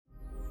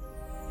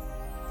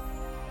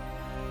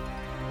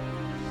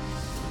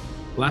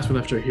Last we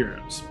left our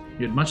heroes.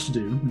 You had much to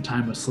do, and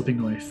time was slipping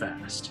away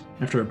fast.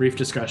 After a brief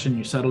discussion,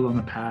 you settled on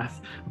the path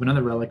of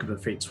another relic of the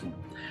Fatesworn,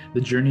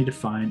 the journey to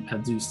find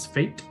Adzu's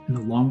fate in the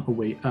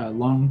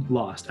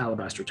long-lost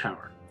Alabaster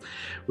Tower.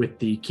 With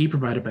the key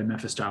provided by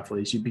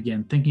Mephistopheles, you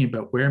began thinking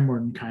about where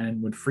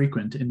Mordenkainen would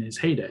frequent in his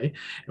heyday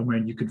and where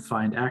you could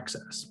find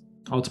access.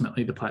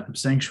 Ultimately, the Platinum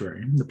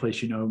Sanctuary, the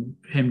place you know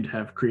him to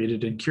have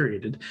created and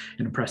curated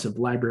an impressive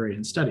library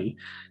and study,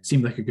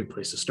 seemed like a good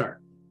place to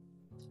start.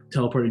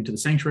 Teleporting to the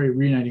sanctuary,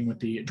 reuniting with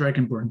the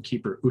Dragonborn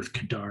keeper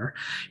Uthkadar,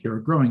 your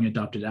growing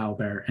adopted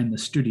owlbear, and the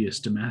studious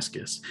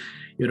Damascus,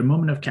 you had a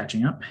moment of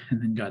catching up and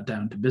then got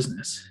down to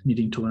business,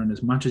 needing to learn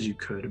as much as you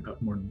could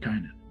about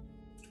Mordenkainen.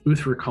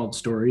 Uth recalled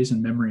stories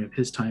and memory of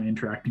his time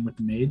interacting with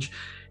the mage,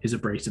 his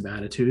abrasive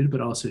attitude,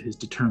 but also his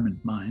determined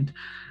mind,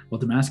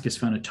 while Damascus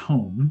found a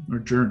tome or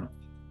journal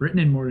written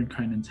in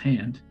Mordenkainen's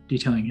hand,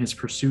 detailing his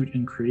pursuit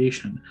and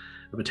creation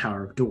of a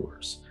Tower of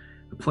Doors,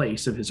 a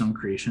place of his own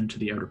creation to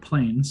the outer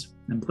planes,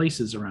 and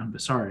places around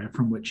Vissaria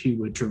from which he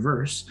would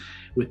traverse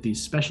with these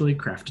specially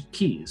crafted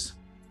keys.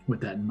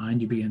 With that in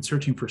mind, you began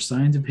searching for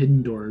signs of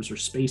hidden doors or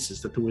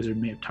spaces that the wizard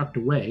may have tucked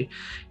away,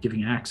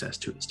 giving access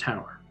to his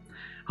tower.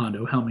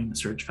 Hondo, helming the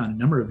search, found a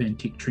number of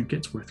antique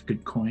trinkets worth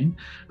good coin,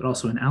 but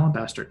also an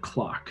alabaster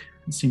clock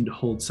that seemed to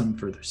hold some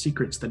further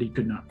secrets that he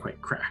could not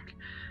quite crack.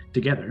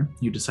 Together,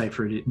 you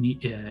deciphered it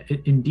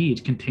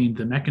indeed contained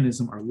the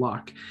mechanism or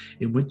lock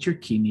in which your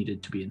key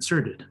needed to be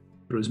inserted.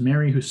 But it was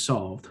Mary who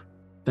solved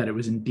that it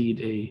was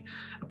indeed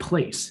a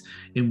place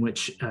in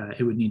which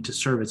it would need to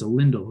serve as a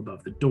lindel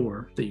above the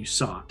door that you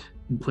sought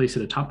and place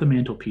it atop the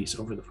mantelpiece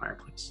over the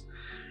fireplace.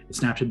 It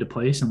snapped into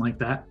place, and like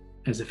that,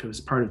 as if it was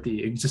part of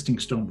the existing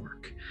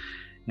stonework,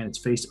 and its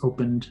face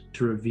opened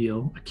to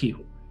reveal a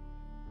keyhole.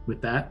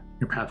 With that,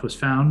 your path was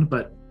found,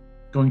 but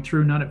going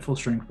through not at full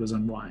strength was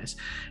unwise,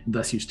 and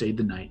thus you stayed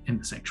the night in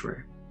the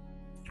sanctuary,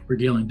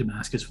 regaling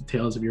Damascus with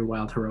tales of your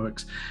wild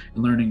heroics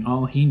and learning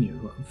all he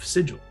knew of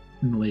Sigil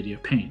and the Lady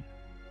of Pain,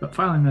 but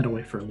filing that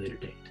away for a later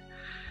date.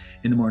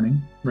 In the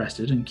morning,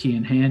 rested and key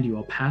in hand, you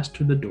all passed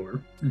through the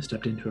door and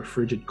stepped into a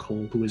frigid,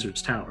 cold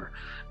wizard's tower,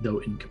 though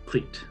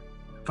incomplete.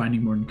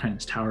 Finding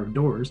Mordenkainen's Tower of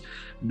Doors,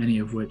 many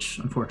of which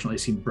unfortunately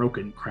seemed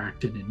broken,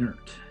 cracked, and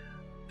inert,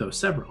 though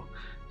several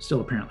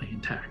still apparently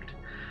intact.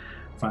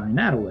 Filing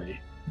that away,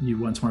 you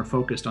once more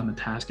focused on the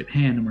task at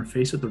hand and were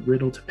faced with the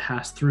riddle to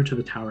pass through to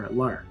the tower at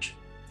large.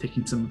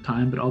 Taking some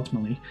time, but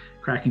ultimately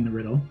cracking the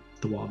riddle,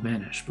 the wall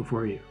vanished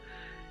before you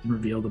and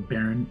revealed a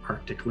barren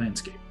Arctic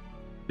landscape.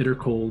 Bitter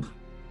cold,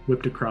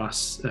 whipped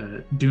across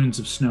dunes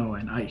of snow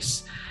and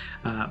ice.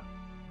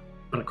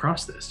 But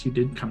across this, you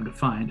did come to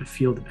find a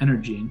field of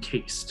energy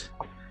encased,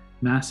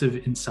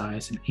 massive in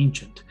size and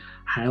ancient,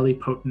 highly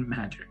potent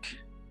magic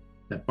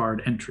that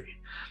barred entry,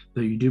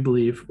 though you do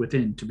believe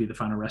within to be the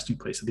final resting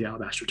place of the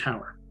Alabaster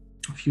Tower.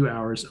 A few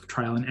hours of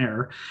trial and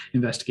error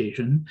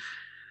investigation,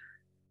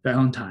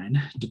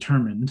 Valentine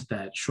determined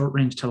that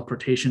short-range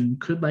teleportation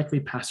could likely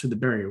pass through the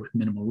barrier with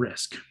minimal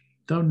risk,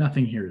 though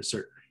nothing here is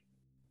certain.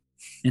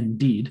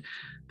 Indeed,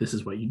 this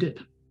is what you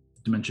did.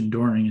 Dimension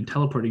dooring and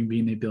teleporting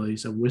being the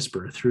abilities of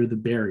Whisper through the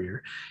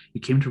barrier,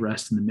 you came to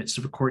rest in the midst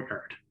of a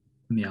courtyard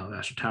in the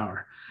Alabaster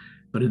Tower,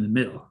 but in the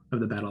middle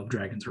of the Battle of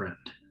Dragon's Rend.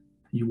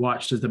 You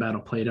watched as the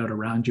battle played out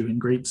around you in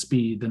great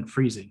speed, then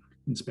freezing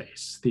in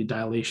space, the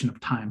dilation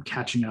of time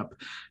catching up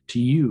to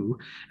you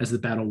as the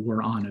battle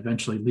wore on,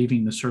 eventually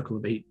leaving the circle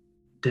of 8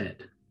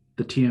 dead.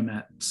 The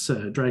Tiamat's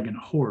dragon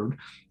horde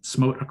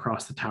smote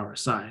across the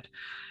tower's side,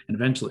 and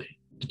eventually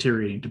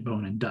deteriorating to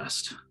bone and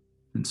dust,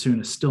 and soon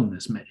a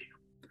stillness met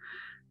you.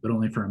 But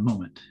only for a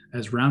moment,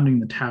 as rounding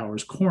the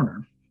tower's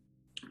corner,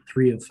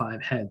 3 of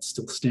 5 heads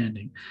still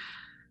standing,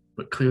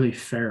 but clearly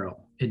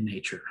feral in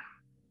nature.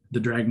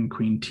 The Dragon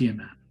Queen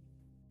Tiamat,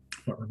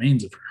 what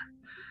remains of her,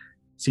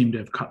 seemed to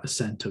have caught the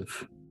scent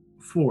of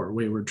 4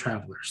 wayward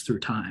travelers through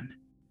time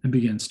and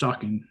began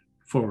stalking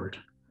forward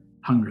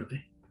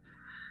hungrily.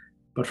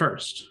 But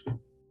first,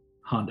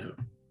 Hondo,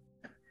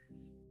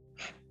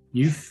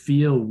 you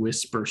feel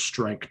Whisper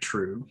strike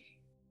true.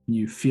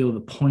 You feel the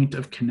point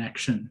of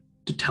connection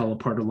to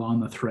teleport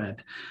along the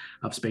thread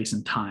of space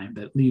and time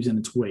that leaves in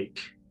its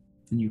wake,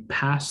 and you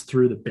pass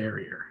through the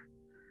barrier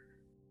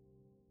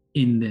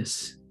in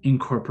this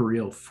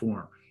incorporeal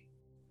form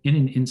in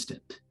an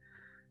instant.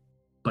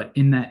 But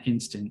in that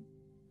instant,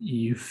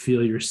 you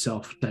feel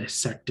yourself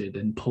dissected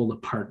and pulled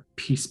apart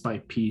piece by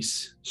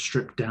piece,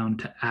 stripped down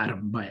to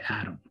atom by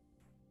atom.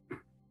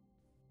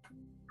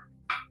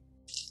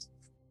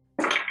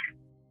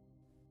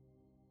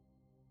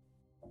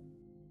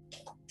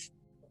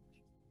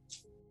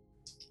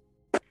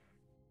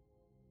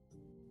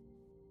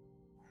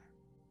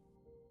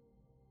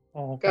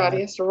 Oh, God,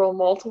 he has to roll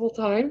multiple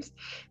times.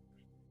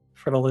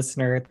 For the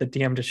listener, the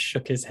DM just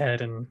shook his head,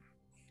 and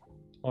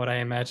what I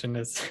imagine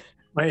is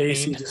My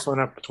AC pain. just went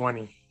up to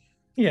 20.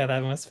 Yeah,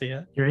 that must be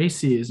it. Your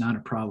AC is not a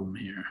problem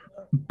here,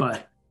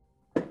 but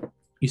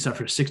you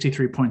suffer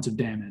 63 points of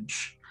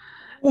damage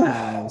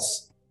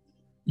as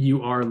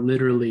you are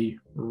literally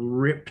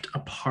ripped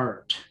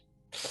apart.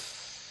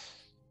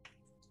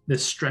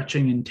 This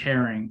stretching and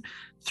tearing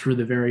through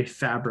the very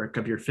fabric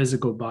of your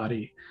physical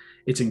body.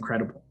 It's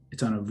incredible.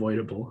 It's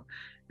unavoidable.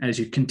 As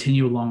you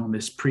continue along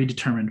this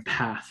predetermined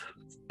path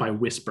by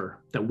Whisper,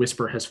 that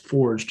Whisper has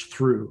forged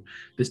through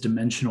this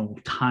dimensional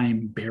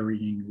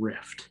time-burying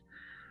rift,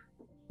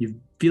 you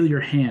feel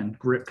your hand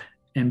grip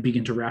and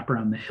begin to wrap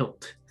around the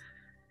hilt.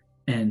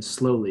 And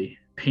slowly,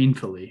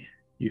 painfully,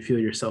 you feel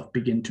yourself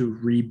begin to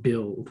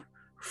rebuild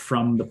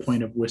from the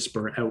point of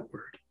Whisper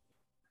outward.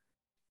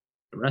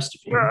 The rest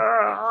of you...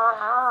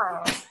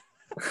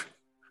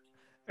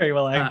 Very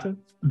well acted.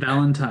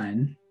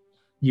 Valentine,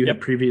 you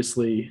had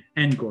previously,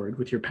 and Gord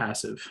with your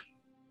passive.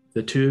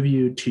 The two of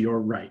you to your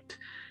right,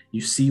 you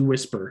see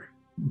Whisper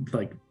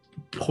like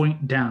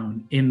point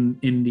down in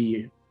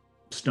the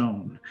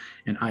stone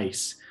and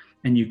ice,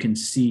 and you can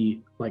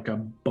see like a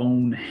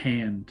bone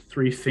hand,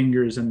 3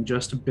 fingers and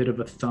just a bit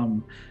of a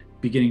thumb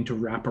beginning to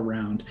wrap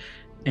around.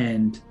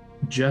 And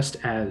just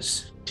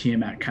as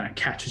Tiamat kind of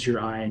catches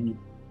your eye and you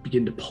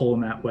begin to pull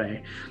in that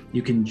way,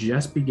 you can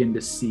just begin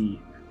to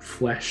see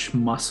flesh,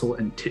 muscle,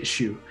 and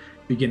tissue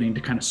beginning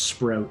to kind of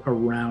sprout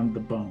around the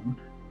bone.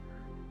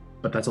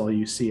 But that's all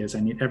you see, as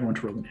I need everyone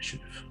to roll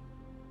initiative.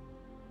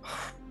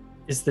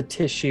 Is the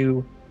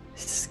tissue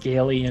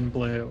scaly and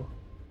blue?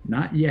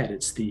 Not yet.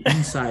 It's the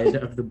inside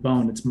of the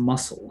bone. It's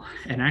muscle.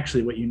 And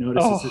actually what you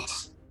notice is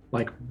it's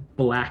like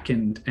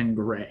blackened and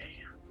gray.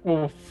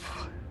 Oof.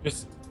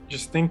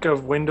 Just think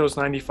of Windows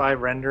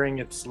 95 rendering.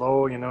 It's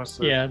slow,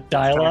 so yeah,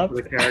 dial up.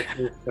 the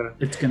characters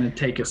It's going to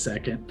take a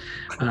second.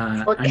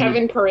 Or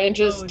Kevin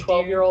Paranja's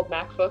 12-year-old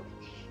MacBook.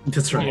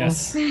 That's right.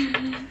 Yes.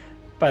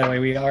 By the way,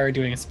 we are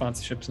doing a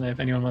sponsorship tonight. If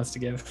anyone wants to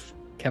give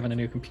Kevin a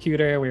new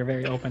computer, we're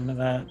very open to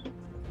that.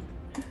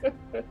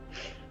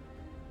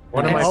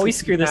 I always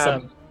screw this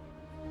up.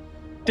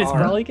 Does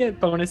Brawley get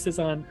bonuses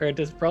on, or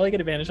does Brawley get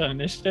advantage on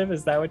initiative?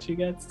 Is that what you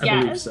get?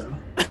 I believe so.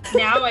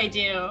 Now I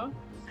do.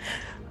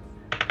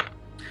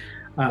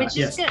 Which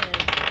is good.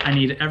 I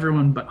need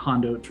everyone but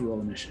Hondo to roll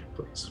initiative,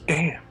 please.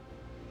 Damn.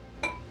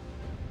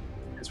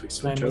 As we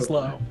switch Mine was over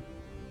low.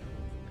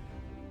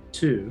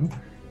 to...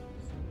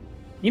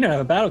 You don't have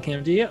a battle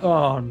cam, do you?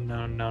 Oh,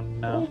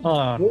 no.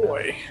 Oh,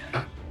 Boy.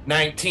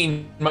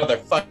 19,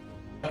 motherfucker.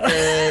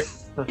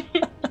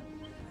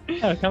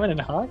 Oh, coming in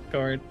hot,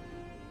 Gord.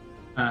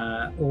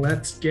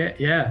 Let's get,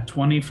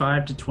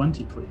 25 to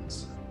 20,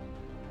 please.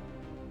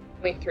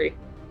 23.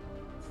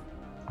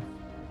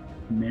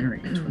 Mary,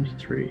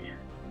 23.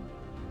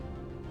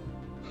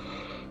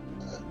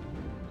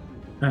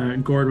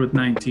 Gord with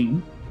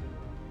 19.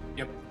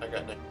 Yep, I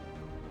got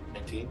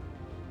 19.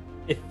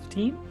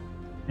 15?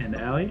 And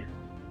Allie?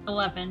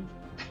 11.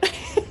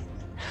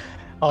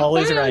 All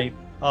is right.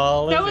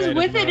 All is That was right,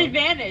 with an Mo.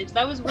 advantage.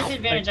 That was with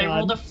advantage. I God.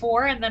 rolled a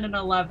 4 and then an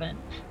 11.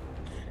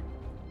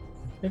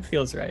 It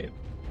feels right.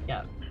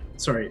 Yeah.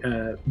 Sorry,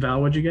 Val,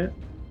 what'd you get?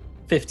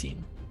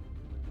 15.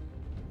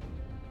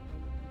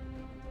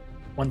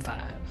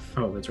 1-5.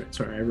 Oh, that's right.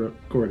 Sorry, I wrote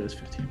Gord as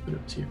 15, but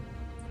it was you.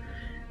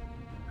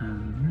 All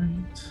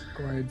right.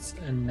 Gord's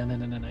a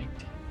 19.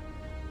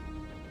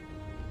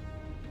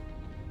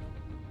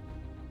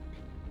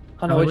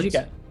 Oh no, what'd you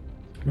get?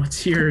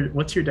 What's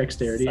your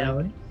dexterity, Psych.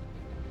 Allie?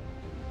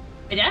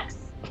 My dex?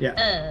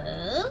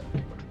 Yeah.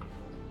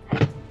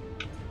 Wait,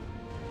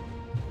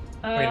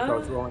 I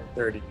was rolling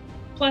 30.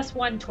 Plus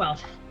 1,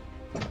 12.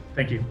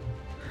 Thank you.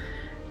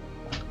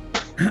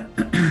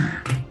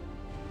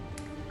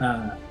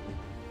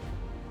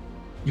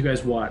 You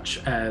guys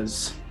watch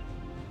as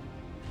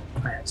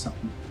I had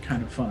something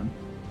kind of fun.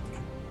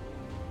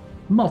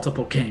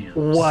 Multiple cams.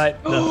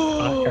 What the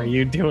fuck are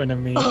you doing to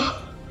me?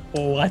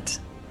 What?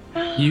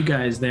 You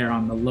guys there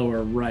on the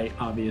lower right,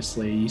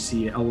 obviously, you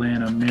see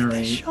Alana,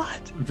 Mary, Shot.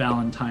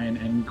 Valentine,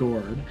 and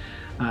Gord.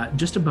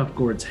 Just above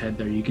Gord's head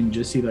there, you can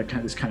just see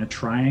this kind of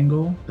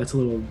triangle. That's a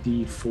little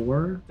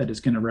D4 that is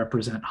going to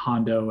represent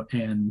Hondo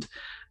and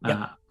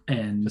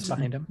Just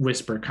behind him.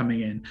 Whisper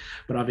coming in.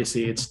 But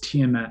obviously it's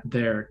Tiamat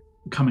there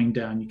coming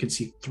down. You can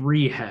see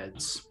 3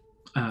 heads,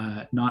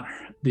 not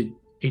the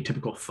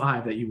atypical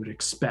 5 that you would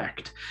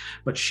expect,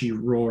 but she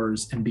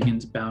roars and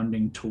begins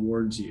bounding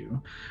towards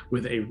you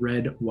with a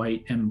red,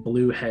 white, and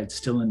blue head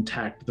still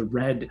intact. The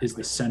red is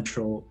the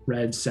central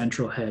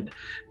head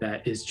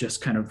that is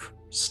just kind of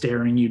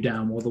staring you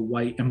down, while the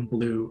white and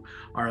blue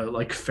are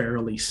like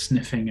ferally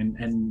sniffing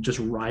and just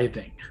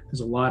writhing.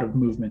 There's a lot of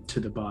movement to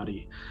the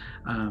body.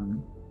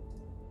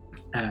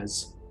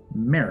 As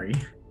Mary,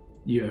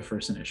 you have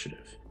first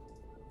initiative.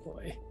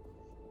 Boy,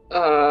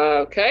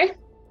 Okay.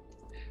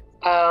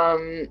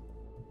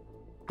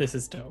 this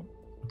is dope.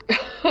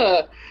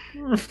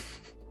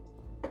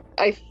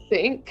 I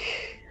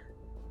think.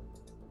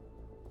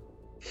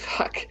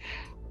 Fuck.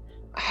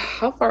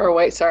 How far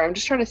away? Sorry, I'm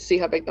just trying to see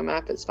how big the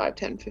map is. 5,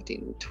 10,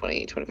 15,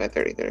 20, 25,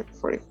 30, 30,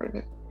 40,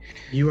 45.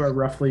 You are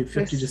roughly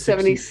 50 to 60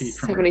 70, feet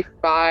from her.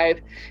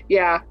 75.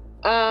 Yeah.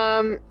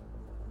 I'll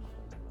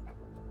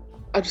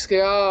just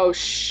go, oh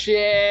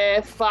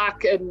shit,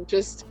 fuck, and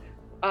just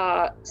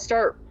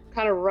start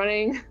kind of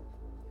running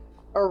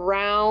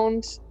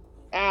around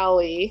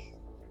Allie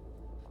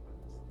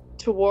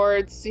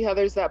towards, see how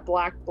there's that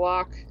black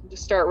block,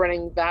 just start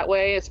running that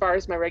way as far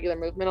as my regular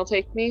movement will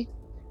take me.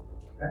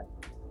 Okay.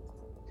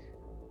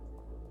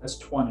 That's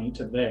 20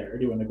 to there.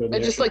 Do you want to go I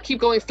just like keep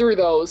going through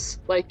those,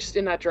 like just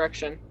in that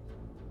direction.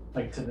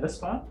 Like to this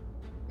spot?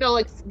 No,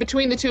 like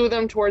between the two of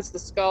them towards the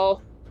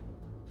skull.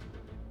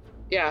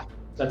 Yeah.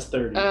 That's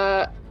 30.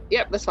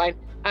 Yep, that's fine.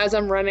 As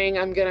I'm running,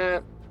 I'm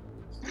gonna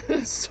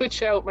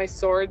switch out my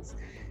swords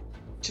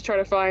to try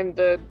to find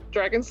the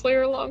Dragon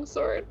Slayer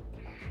longsword.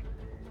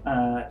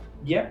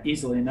 Yeah,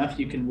 easily enough.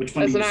 You can. Which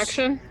one? As an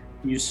action?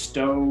 You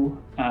stow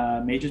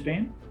Mage's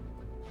Bane?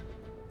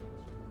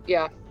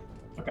 Yeah.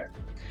 Okay.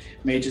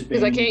 Mage's Bane.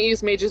 Because I can't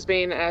use Mage's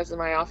Bane as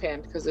my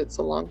offhand because it's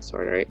a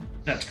longsword, right?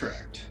 That's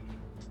correct.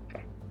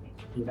 Okay.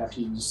 You'd have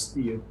to use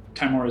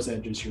Timora's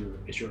Edge is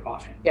your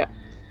offhand. Yeah.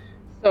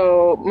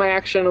 So my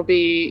action will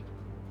be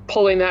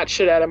pulling that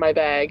shit out of my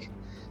bag.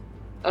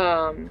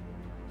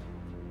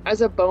 As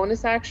a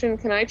bonus action,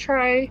 can I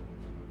try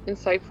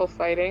Insightful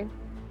Fighting?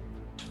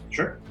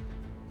 Sure.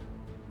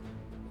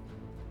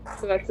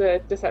 So that's a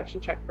deception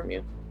check from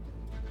you.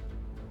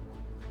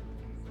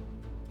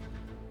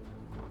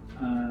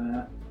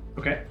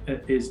 Okay.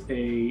 It is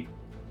a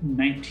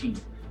 19.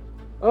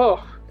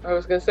 Oh, I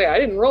was gonna say I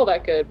didn't roll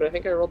that good, but I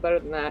think I rolled better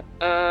than that.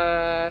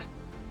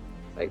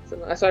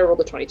 So I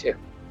rolled a 22.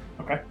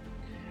 Okay.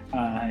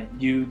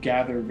 You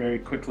gather very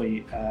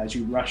quickly as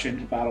you rush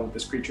into battle with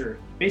this creature.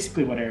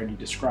 Basically, what I already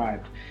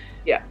described.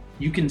 Yeah.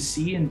 You can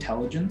see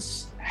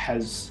intelligence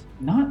has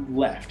not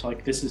left.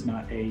 Like this is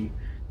not an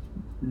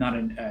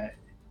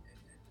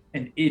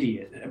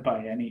idiot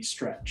by any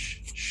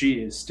stretch. She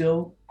is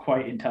still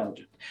quite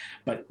intelligent,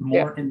 but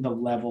more in the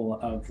level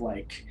of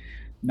like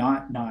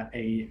not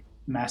a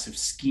massive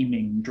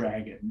scheming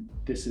dragon.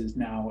 This is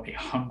now a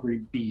hungry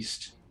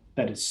beast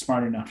that is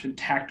smart enough and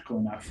tactical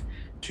enough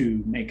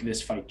to make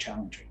this fight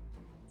challenging.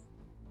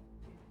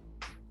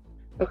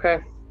 Okay.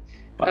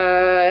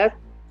 And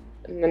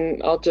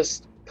then I'll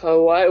just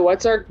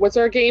what's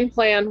our game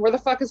plan? Where the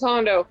fuck is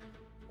Hondo?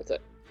 That's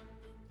it.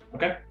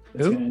 Okay.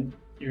 You're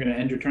gonna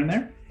end your turn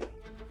there?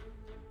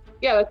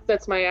 Yeah,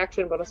 that's my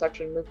action, bonus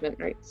action movement,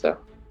 right? So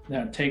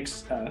that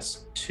takes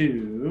us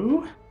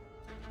to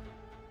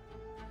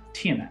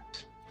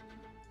Tiamat.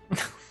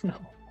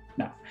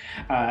 No.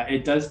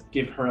 It does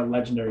give her a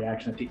legendary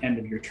action at the end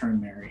of your turn,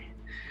 Mary.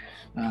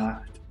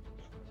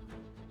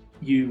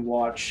 You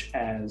watch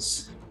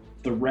as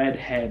the red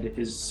head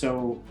is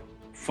so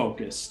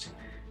focused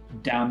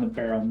down the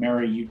barrel.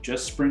 Mary, you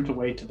just sprint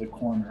away to the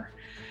corner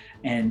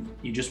and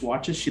you just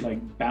watch as she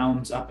like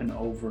bounds up and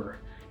over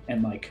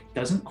and like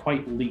doesn't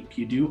quite leap.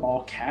 You do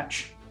all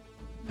catch.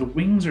 The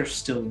wings are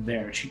still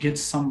there. She gets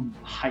some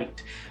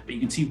height, but you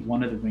can see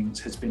one of the wings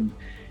has been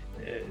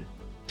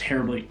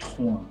terribly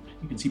torn.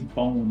 You can see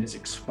bone is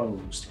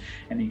exposed,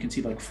 and you can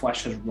see like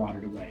flesh has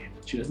rotted away.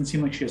 She doesn't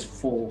seem like she has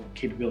full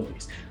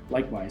capabilities.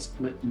 Likewise,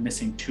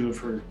 missing two of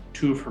her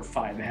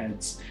 5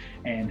 heads,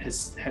 and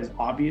has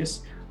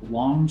obvious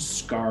long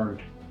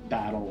scarred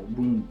battle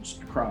wounds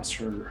across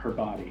her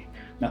body.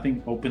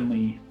 Nothing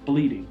openly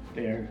bleeding.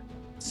 They're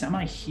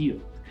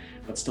semi-healed,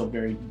 but still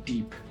very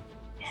deep,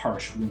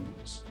 harsh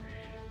wounds.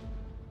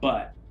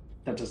 But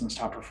that doesn't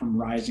stop her from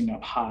rising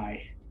up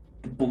high.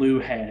 The blue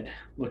head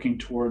looking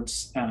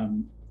towards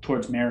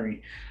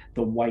Mary,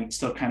 the white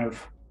still kind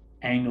of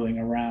angling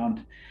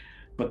around,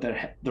 but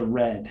the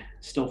red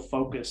still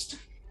focused.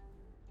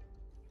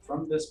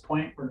 From this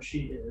point where she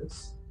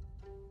is,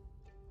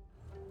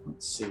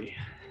 let's see.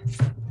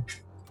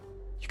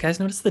 You guys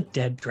notice the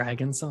dead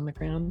dragons on the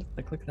ground?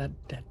 Like, look at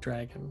that dead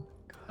dragon.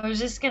 I was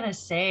just gonna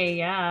say,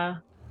 yeah.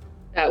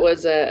 that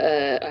was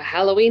a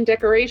Halloween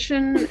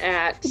decoration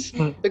at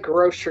the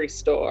grocery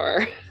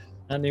store.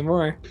 Not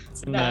anymore.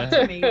 It's in That's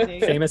the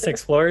amazing. famous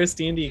Explorers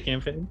D&D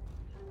campaign.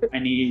 I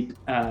need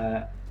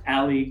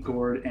Allie,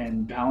 Gord,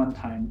 and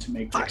Valentine to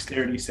make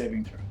dexterity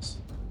saving throws.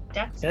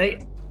 Dex.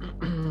 Okay.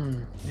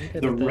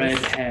 The red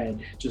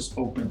head just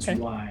opens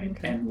wide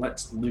and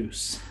lets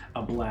loose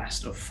a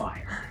blast of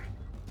fire.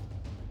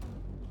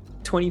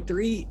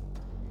 23.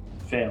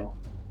 Fail.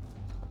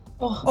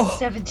 Oh,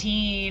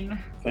 17.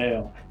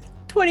 Fail.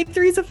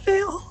 23 is a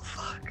fail.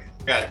 Fuck.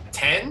 Got a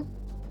 10?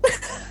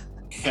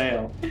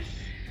 Fail.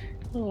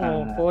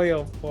 Oh boy,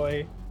 oh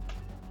boy.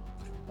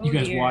 You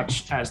guys dear.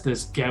 watch as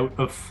this gout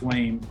of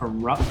flame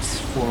erupts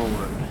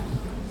forward.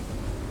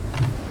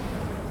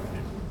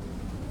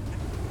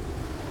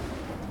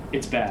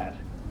 It's bad.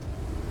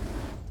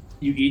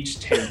 You each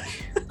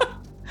take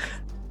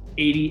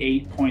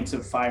 88 points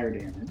of fire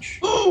damage.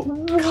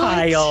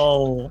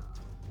 Kyle.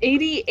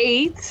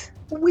 88?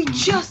 We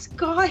just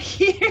got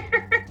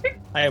here.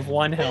 I have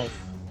 1 health.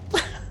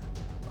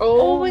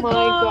 Oh my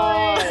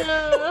god.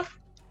 god.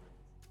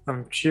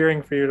 I'm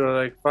cheering for you to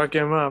like fuck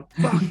him up.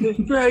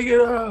 Fucking drag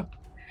it up.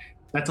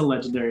 That's a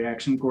legendary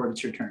action. Gord,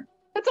 it's your turn.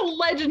 That's a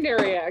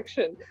legendary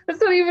action. That's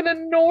not even a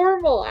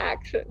normal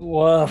action.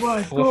 Woof. Why,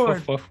 Woof,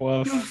 Gord? woof,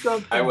 woof, Do woof.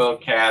 something. I will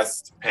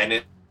cast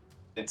Penance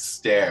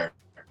Stare.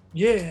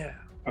 Yeah.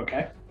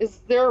 Okay. Is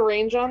there a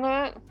range on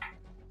that?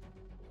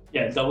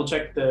 Yeah, double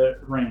check the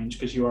range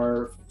because you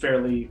are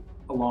fairly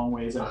a long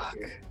ways out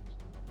here.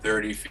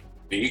 30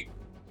 feet.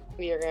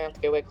 You're gonna have to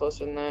get way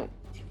closer than that.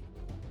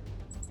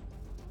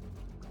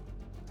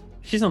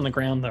 She's on the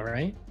ground though,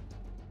 right?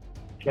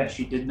 Yeah,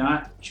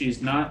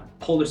 she's not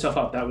pulled herself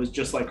up. That was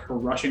just like her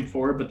rushing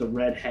forward, but the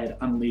red head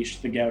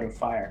unleashed the gout of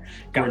fire.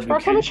 Gotcha.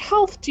 Mark, how much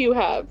health do you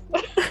have?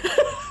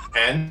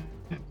 10.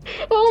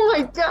 Oh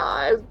my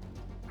god!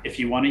 If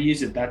you want to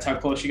use it, that's how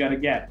close you got to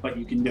get, but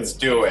you can do Let's it.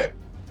 do it.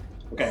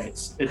 Okay,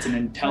 it's an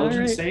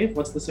intelligence Alright. save.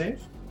 What's the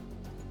save?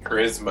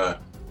 Charisma.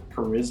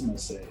 Charisma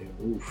save.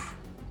 Oof.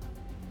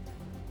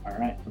 All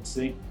right, let's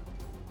see.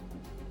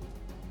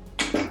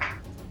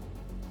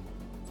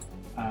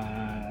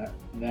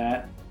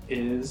 That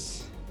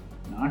is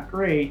not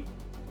great.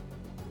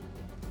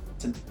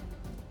 It's a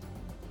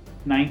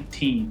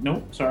 19.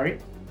 Nope, sorry.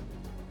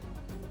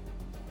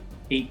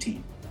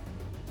 18.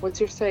 What's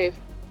your save?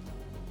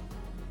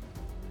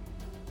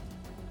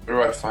 Where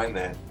do I find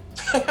that?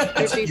 Your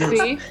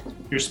DC?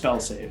 Your spell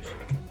save.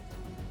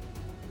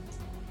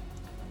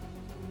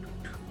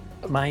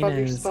 Mine Above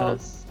your is,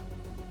 spells.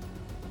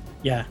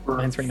 Yeah,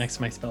 mine's right next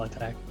to my spell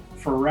attack.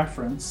 For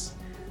reference,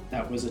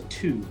 that was a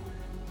 2.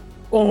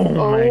 Oh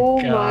Oh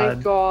my my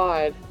god.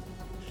 god.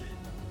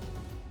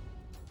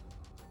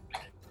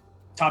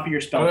 Top of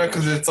your spell.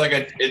 Because it's like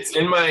it's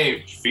in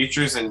my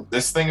features, and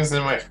this thing is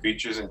in my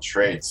features and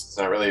traits. It's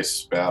not really a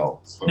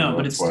spell. So No,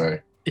 but that's it's-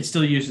 why. It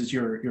still uses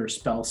your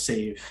spell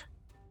save.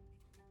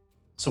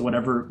 So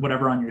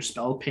whatever on your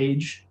spell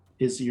page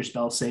is your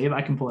spell save.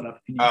 I can pull it up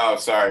if you need. Oh,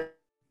 sorry.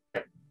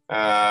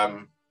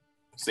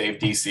 Save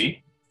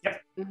DC.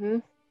 Mm-hmm.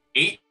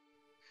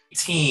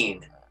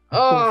 18.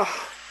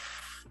 Oh.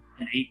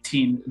 And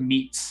 18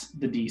 meets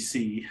the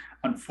DC.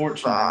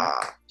 Unfortunately,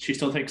 Fuck. she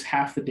still takes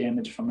half the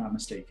damage, if I'm not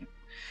mistaken,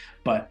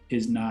 but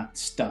is not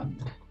stunned.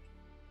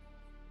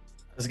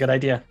 That was a good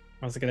idea.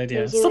 That was a good That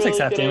idea. was a Still really takes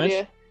half good damage.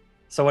 idea.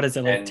 So what is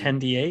it, like And-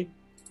 10d8?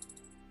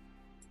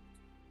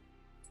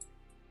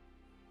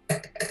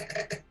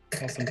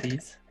 Awesome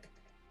piece.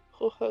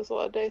 Oh, that was a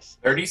lot of dice.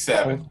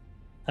 37.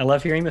 I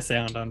love hearing the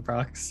sound on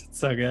procs. It's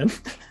so good.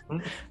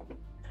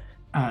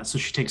 So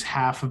she takes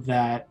half of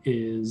that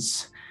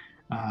is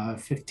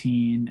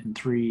 15 and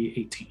 3,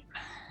 18.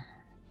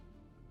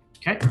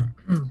 Okay.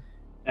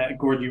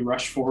 Gord, you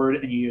rush forward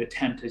and you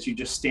attempt as you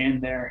just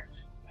stand there,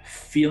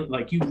 feel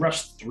like you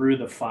rush through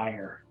the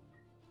fire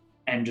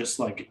and just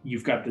like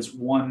you've got this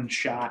one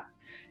shot,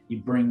 you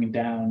bring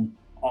down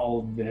all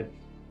of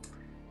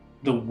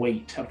the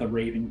weight of the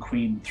Raven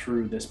Queen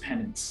through this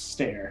penance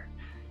stair.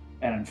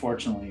 And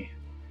unfortunately,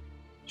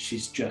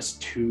 she's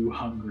just too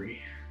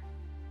hungry.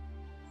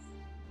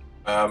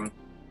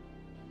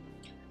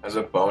 As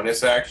a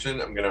bonus action,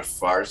 I'm gonna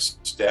far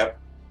step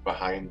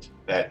behind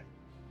that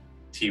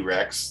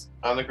T-Rex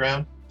on the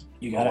ground.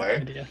 You got it. Away.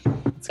 Idea.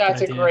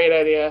 That's a good idea. great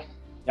idea.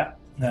 Yep,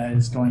 that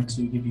is going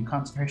to give you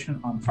concentration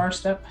on far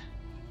step.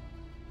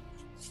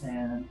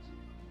 And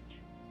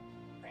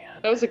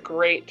That was a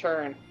great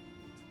turn.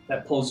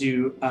 that pulls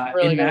you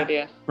Really in good that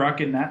idea.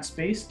 Brock, in that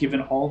space.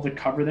 Given all the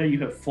cover there, you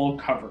have full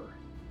cover.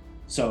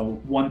 So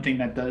one thing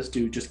that does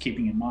do, just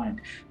keeping in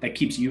mind, that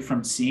keeps you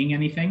from seeing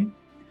anything,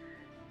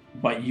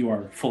 but you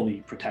are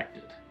fully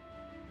protected.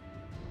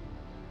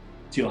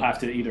 So you'll have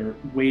to either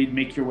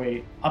make your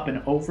way up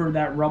and over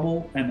that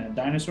rubble and that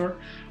dinosaur,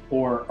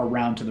 or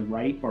around to the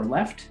right or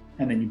left,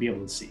 and then you'll be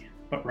able to see.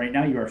 But right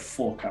now you are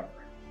full cover.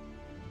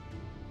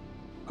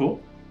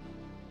 Cool.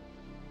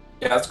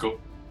 Yeah, that's cool.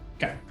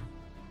 Okay.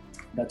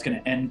 That's going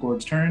to end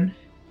Gord's turn.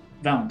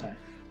 Valentine.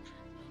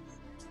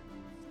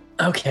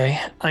 Okay,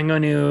 I'm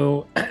going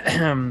to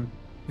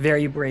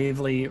very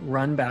bravely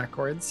run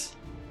backwards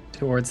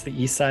towards the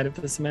east side of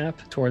this map,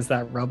 towards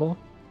that rubble.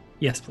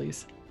 Yes,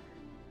 please.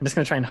 I'm just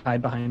going to try and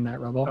hide behind that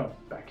rubble. Oh,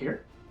 back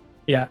here.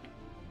 Yeah,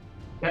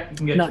 Yeah, you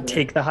can get not to there.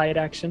 take the hide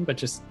action, but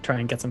just try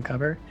and get some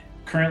cover.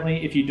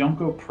 Currently, if you don't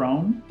go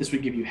prone, this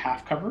would give you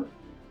half cover.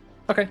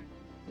 Okay.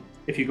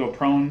 If you go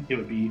prone, it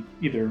would be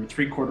either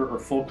 3/4 or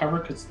full cover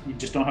because you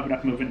just don't have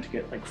enough movement to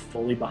get like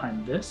fully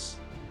behind this.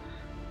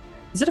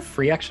 Is it a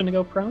free action to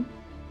go prone?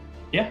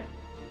 Yeah,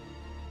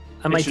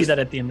 I might do just- that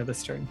at the end of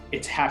this turn.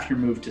 it's half your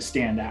move to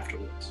stand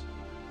afterwards.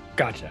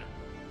 Gotcha.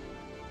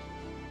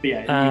 But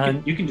yeah,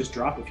 Um, you can just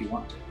drop if you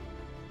want to.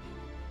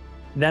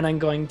 Then I'm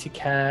going to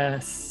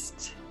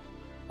cast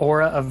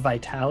Aura of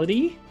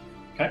Vitality.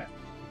 Okay.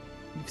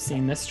 You've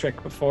seen this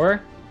trick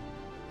before.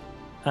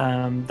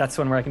 That's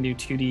one where I can do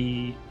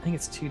 2d. I think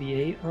it's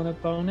 2d8 on a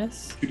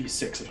bonus.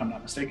 2d6 if I'm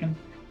not mistaken.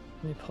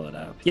 Let me pull it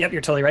up. Yep,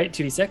 you're totally right.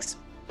 2d6.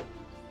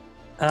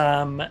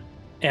 And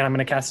I'm going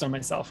to cast it on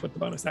myself with the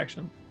bonus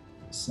action.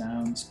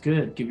 Sounds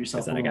good. Give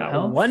yourself Because a then I little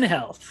got health. 1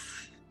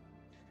 health.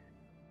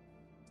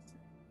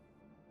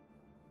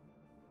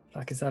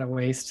 Fuck, is that a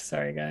waste?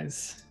 Sorry,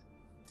 guys.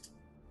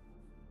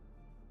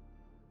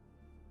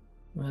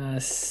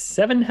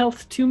 7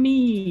 health to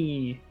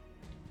me.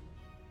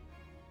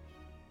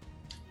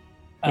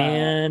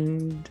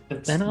 And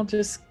that's- then I'll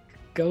just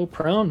go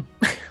prone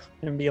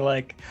and be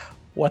like,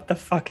 what the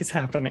fuck is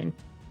happening?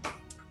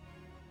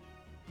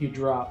 You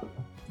drop.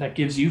 That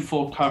gives you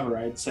full cover,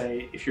 I'd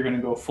say, if you're going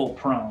to go full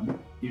prone.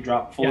 You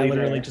drop Yeah, fully I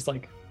literally there. just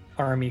like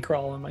army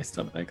crawl on my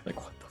stomach.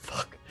 Like, what the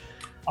fuck?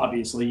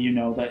 Obviously, you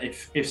know that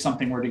if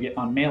something were to get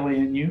on melee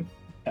in you,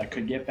 that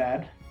could get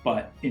bad.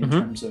 But in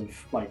terms of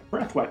like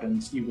breath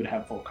weapons, you would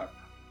have full cover.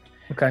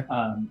 Okay.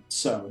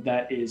 So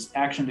that is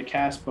action to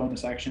cast,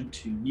 bonus action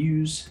to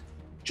use.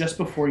 Just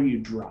before you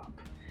drop,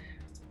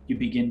 you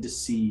begin to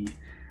see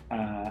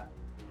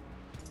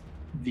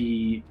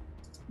the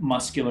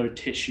muscular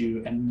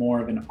tissue and more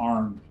of an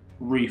arm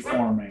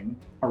reforming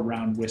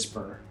around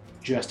Whisper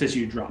just as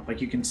you drop.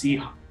 Like you can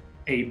see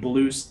a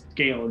blue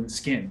scale in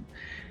skin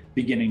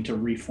beginning to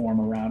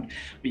reform around,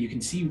 but you can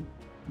see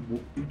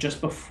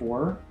just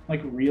before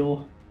like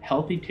real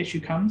healthy tissue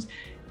comes,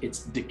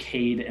 it's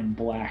decayed and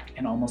black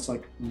and almost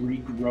like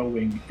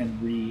regrowing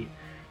and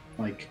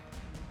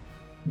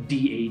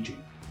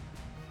de-aging.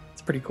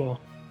 It's pretty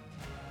cool.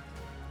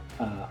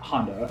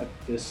 Honda at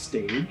this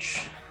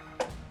stage,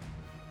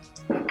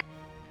 you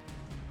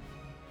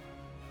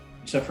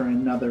suffer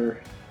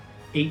another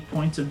 8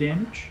 points of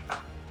damage.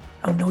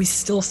 Oh no, he's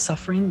still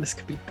suffering. This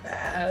could be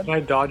bad. Can I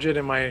dodge it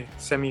in my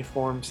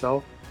semi-form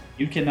self?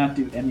 You cannot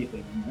do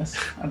anything in this,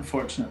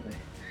 unfortunately.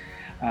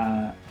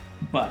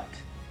 But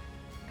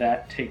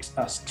that takes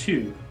us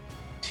to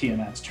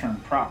Tiamat's turn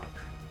proper.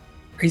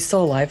 Are you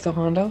still alive though,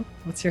 Hondo?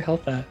 What's your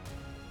health at?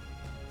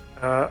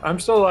 I'm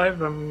still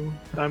alive. I'm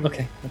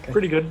Okay.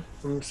 pretty good.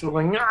 I'm still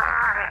going.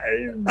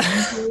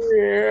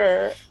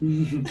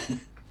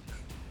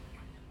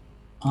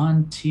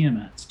 On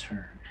Tiamat's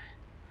turn,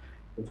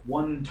 with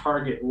one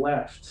target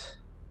left.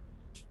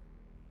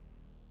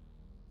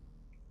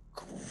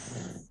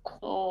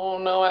 Oh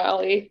no,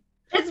 Allie.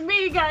 It's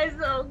me, guys.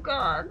 Oh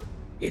god.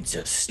 It's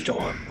a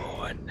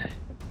Stormborn.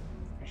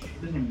 She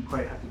didn't even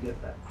quite have to get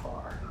that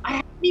far. I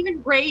haven't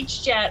even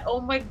raged yet.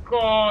 Oh my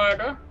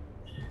god.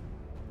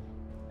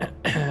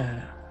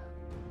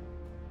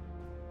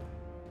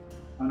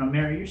 Oh no,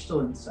 Mary, you're still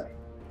in sight.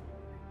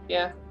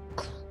 Yeah.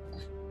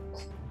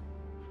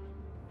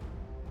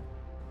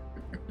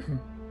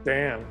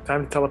 Damn,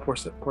 time to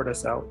teleport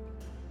us out.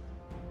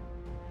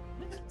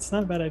 It's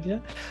not a bad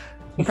idea.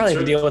 We'll probably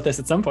have to deal with this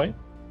at some point.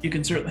 You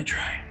can certainly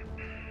try.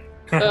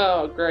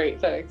 Oh, great.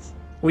 Thanks.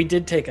 We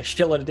did take a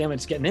shitload of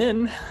damage getting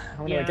in. I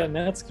wonder Yeah. what getting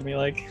that's gonna be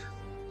like.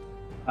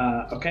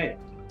 Okay,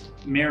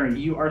 Mary,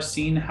 you are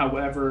seen.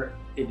 However,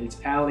 it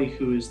is Allie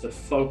who is the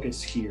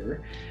focus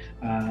here.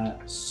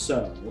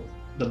 So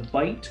the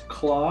bite and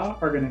claw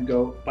are going to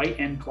go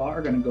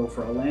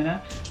for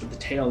Alana, but the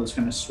tail is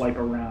going to swipe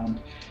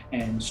around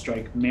and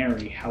strike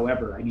Mary.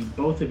 However, I need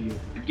both of you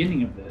at the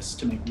beginning of this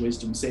to make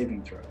wisdom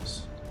saving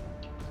throws.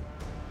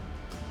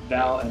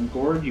 Val and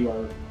Gord, you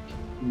are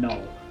null.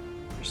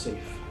 You're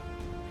safe.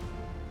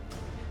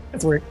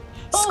 As we're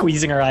Oh,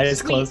 squeezing our eyes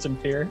sweet. closed in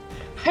fear.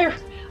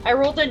 I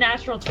rolled a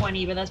natural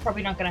 20, but that's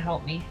probably not going to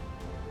help me.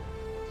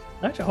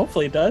 Actually,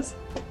 hopefully it does.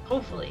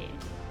 Hopefully.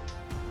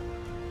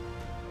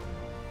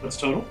 What's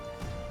total?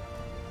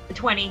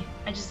 20.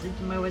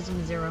 My wisdom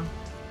is 0.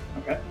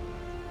 Okay.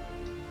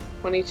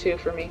 22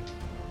 for me.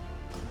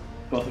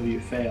 Both of you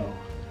fail,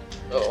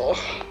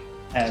 Oh.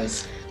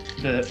 as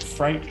the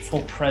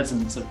frightful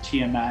presence of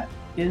Tiamat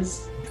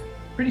is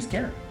pretty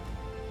scary.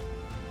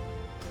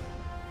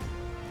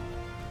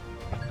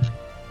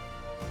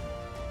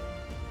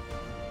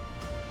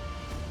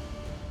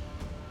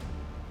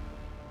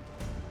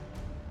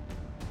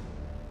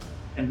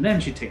 And then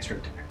she takes her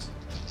attacks.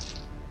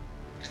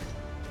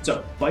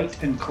 So,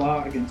 bite and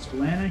claw against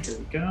Alana. Here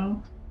we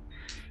go.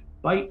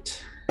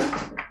 Bite.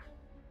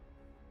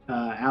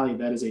 Allie,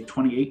 that is a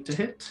 28 to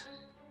hit.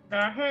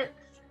 That hit.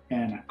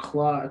 And a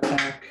claw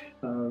attack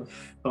of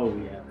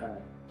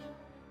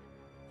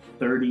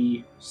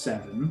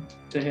 37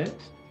 to hit.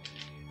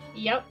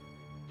 Yep.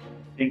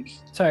 I think.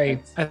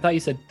 Sorry, I thought you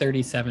said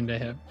 37 to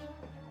hit.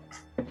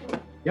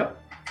 Yep.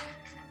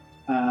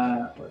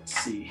 Let's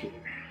see here.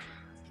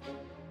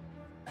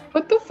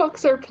 What the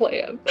fuck's our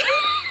plan?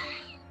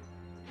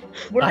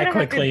 We're Die gonna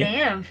quickly.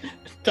 have to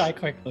Die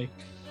quickly.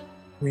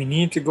 We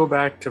need to go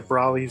back to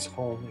Brawley's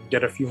home and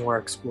get a few more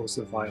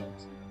explosive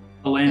vials.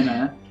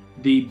 Alana,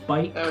 the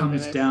bite Oh,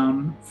 comes goodness.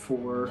 down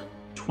for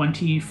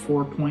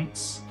 24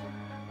 points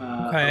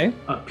Okay.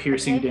 of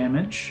piercing Okay.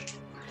 damage.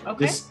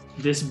 Okay.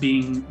 This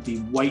being the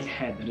white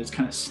head that is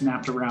kind of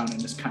snapped around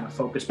and is kind of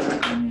focused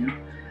back on you,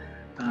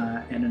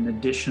 and an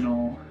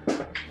additional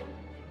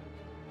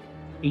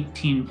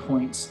 18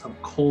 points of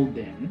cold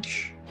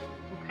damage.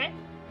 Okay.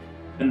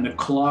 Then the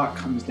claw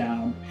comes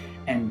down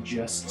and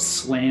just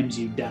slams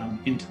you down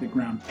into the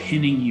ground,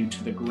 pinning you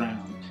to the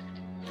ground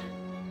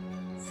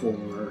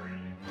for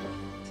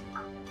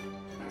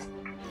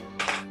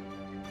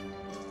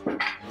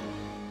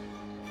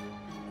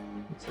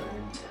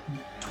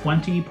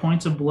 20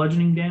 points of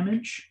bludgeoning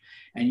damage,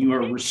 and you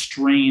are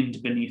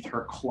restrained beneath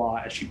her claw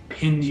as she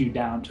pins you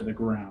down to the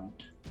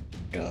ground.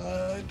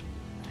 God.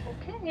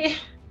 Okay.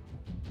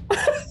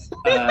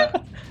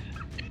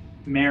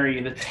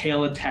 Mary, the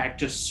tail attack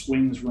just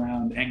swings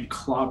round and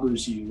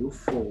clobbers you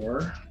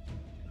for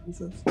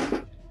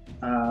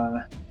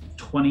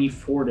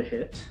 24 to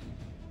hit.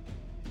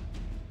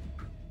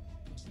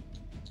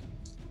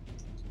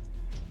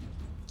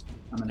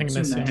 I'm I'm gonna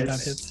gonna assume assume that that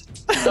hits.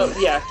 hits. So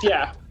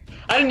yeah.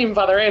 I didn't even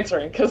bother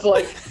answering because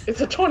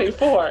it's a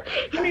 24.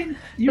 I mean,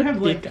 you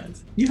have Eight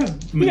guns. you have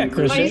Yeah,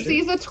 maneuvers. My Christian. AC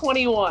is a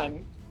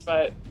 21,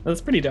 but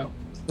That's pretty dope.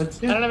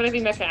 That's I don't have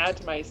anything that can add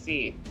to my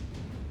AC.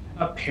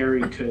 A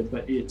parry could,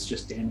 but it's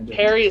just damage.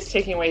 Parry is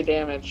taking away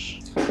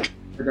damage.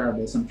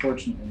 Regardless,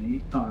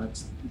 unfortunately,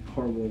 it's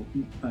horrible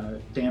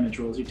damage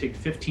rolls. You take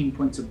 15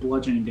 points of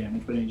bludgeoning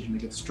damage, but I need you to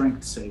make a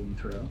strength saving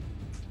throw.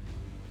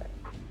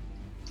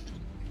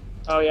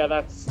 Oh yeah,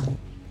 that's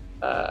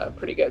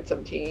pretty good.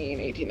 17,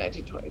 18,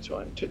 19, 20,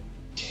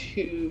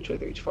 22, 23,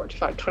 24,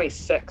 25,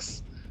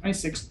 26.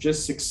 26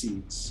 just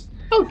succeeds.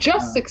 Oh,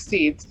 just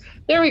succeeds.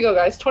 There we go,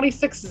 guys.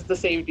 26 is the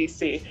save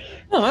DC.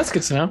 Oh, that's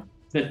good to know.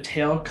 The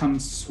tail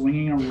comes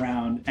swinging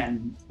around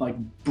and like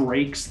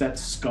breaks that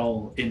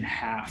skull in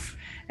half.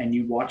 And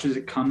you watch as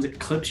it comes, it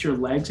clips your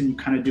legs, and you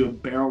kind of do a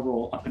barrel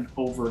roll up and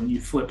over, and you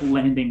flip,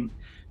 landing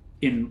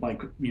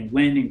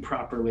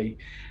properly.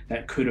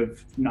 That could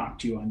have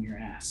knocked you on your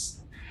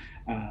ass,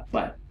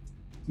 but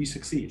you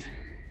succeed,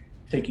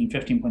 taking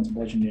 15 points of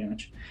bludgeoning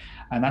damage,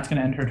 and that's going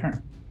to end her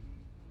turn.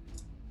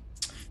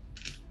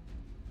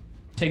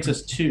 Takes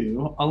us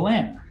to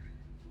Alana.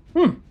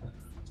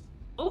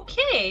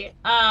 Okay.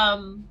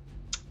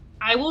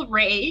 I will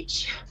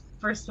rage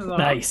first of all.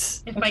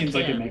 Nice. If That I seems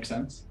can. like it makes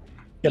sense.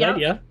 Good Yep.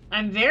 idea.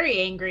 I'm very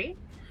angry,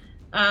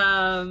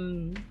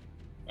 and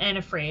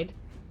afraid.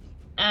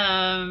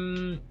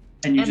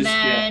 And you And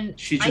then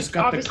she I just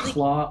got the obviously-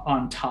 claw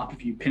on top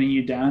of you, pinning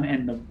you down,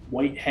 and the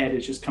white head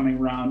is just coming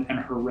around, and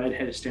her red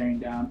head is staring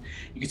down.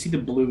 You can see the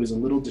blue is a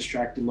little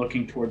distracted,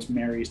 looking towards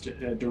Mary's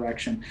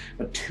direction,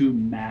 but two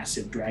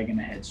massive dragon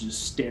heads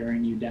just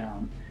staring you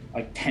down,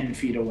 like 10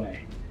 feet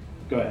away.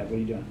 Go ahead. What are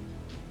you doing?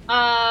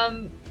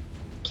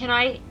 Can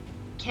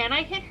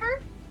I hit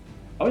her?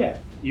 Oh yeah,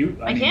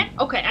 I can?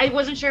 Okay, I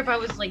wasn't sure if I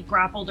was like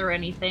grappled or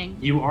anything.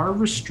 You are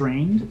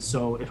restrained,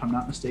 so if I'm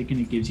not mistaken,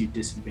 it gives you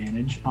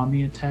disadvantage on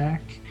the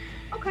attack.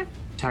 Okay.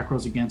 Attack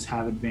rolls against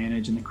have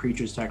advantage, and the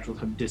creature's attack rolls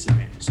have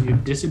disadvantage. So you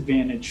have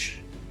disadvantage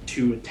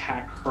to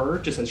attack her,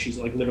 just as she's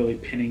like literally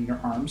pinning your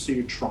arm. So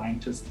you're trying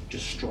to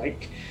just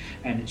strike,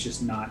 and it's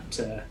just not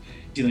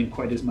dealing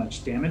quite as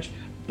much damage.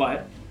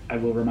 But I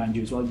will remind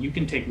you as well, you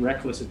can take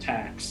reckless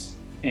attacks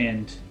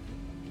and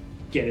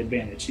get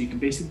advantage. So you can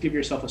basically give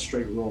yourself a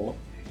straight roll.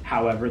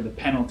 However, the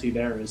penalty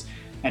there is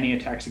any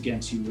attacks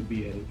against you would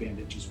be at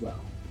advantage as well.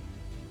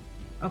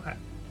 Okay.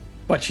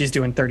 But she's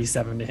doing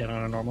 37 to hit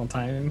on a normal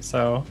time,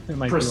 so it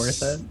might be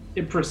worth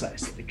it.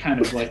 Precisely.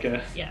 Kind of like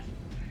a, Yeah.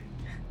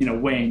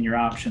 Weighing your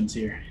options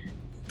here.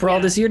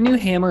 Brawl, does your new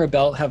hammer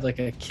belt have like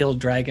a kill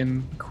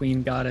dragon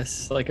queen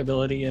goddess like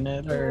ability in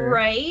it? Or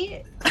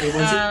Right. It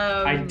was.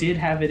 I did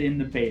have it in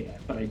the beta,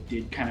 but I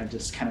did kind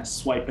of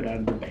swipe it out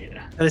of the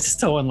beta. It's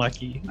so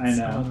unlucky. I know.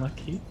 So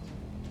unlucky.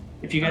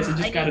 If you guys had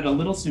just I got did- it a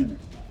little sooner.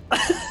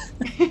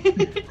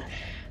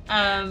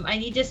 I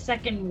need a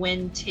second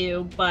wind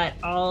too, but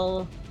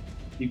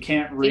You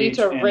can't You need rage.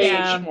 to and- rage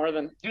Yeah. more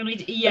than.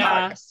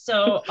 yeah.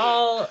 So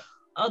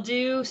I'll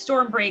do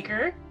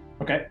Stormbreaker.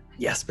 Okay.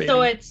 Yes, baby.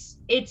 So it's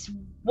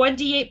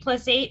 1d8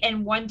 plus 8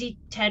 and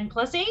 1d10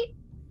 plus 8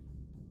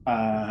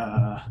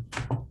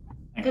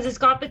 because it's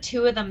got the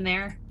two of them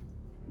there.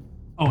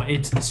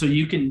 It's so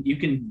you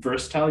can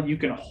versatile. You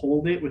can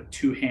hold it with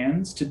two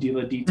hands to deal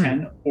a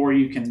D10, or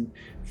you can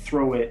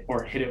throw it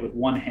or hit it with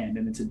one hand,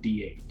 and it's a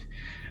D8.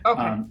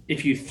 Okay.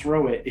 If you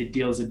throw it, it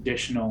deals an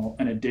additional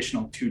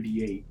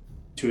 2d8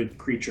 to a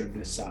creature of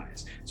this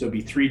size. So it'd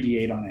be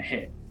 3d8 on a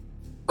hit.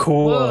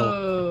 Cool.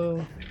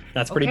 Whoa.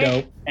 That's pretty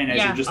Okay. dope. And as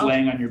Yeah, you're just I'll-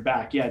 laying on your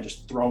back,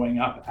 just throwing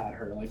up at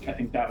her, like I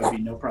think that would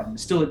be no problem.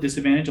 It's still at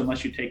disadvantage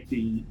unless you take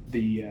the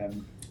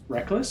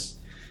reckless.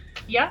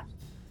 Yeah.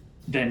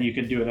 Then you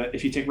can do it.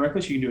 If you take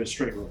reckless, you can do a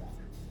straight roll.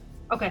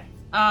 Okay.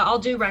 I'll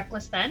do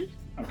Reckless then.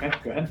 Okay,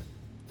 go ahead.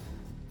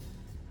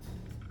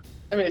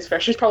 I mean, it's fair.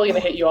 She's probably going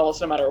to hit you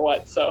almost no matter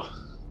what, so.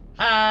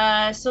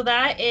 So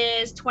that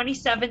is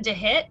 27 to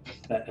hit.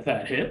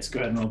 That hits.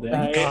 Go ahead and roll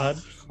damage. Nice.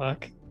 God,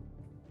 fuck.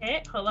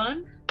 Okay, hold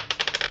on.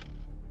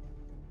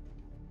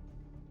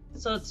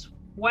 So it's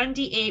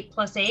 1d8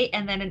 plus 8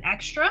 and then an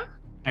extra.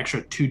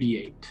 Extra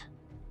 2d8.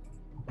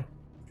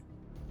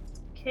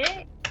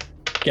 Okay.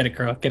 Get it,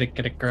 girl. Get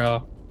it,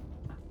 girl.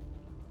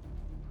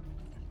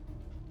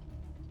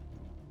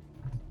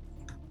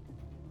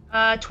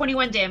 Uh,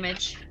 21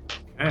 damage.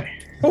 Okay.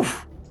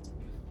 Oof.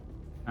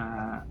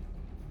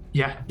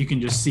 You can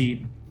just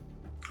see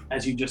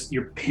as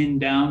you're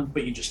pinned down,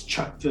 but you just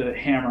chuck the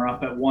hammer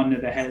up at one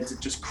of the heads. It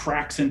just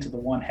cracks into the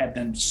one head,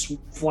 then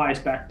flies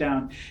back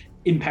down,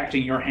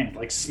 impacting your hand,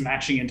 like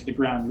smashing into the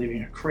ground,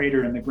 leaving a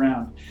crater in the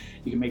ground.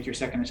 You can make your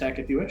second attack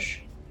if you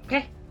wish.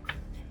 Okay.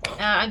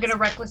 I'm gonna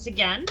Reckless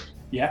again.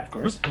 Yeah, of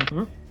course.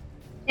 Mhm.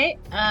 Okay.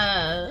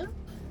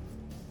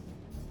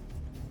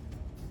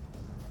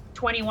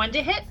 21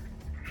 to hit.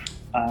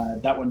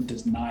 That one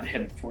does not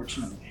hit,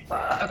 unfortunately.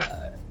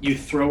 Okay. You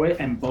throw it,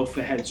 and both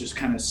the heads just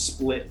kind of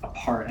split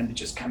apart, and it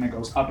just kind of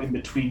goes up in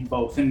between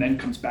both, and then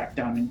comes back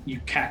down, and you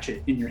catch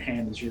it in your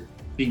hand as you're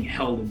being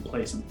held in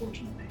place,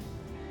 unfortunately.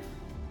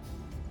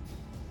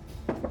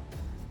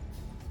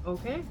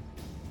 Okay.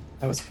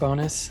 That was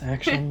bonus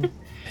action.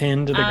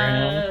 Pinned to the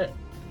ground.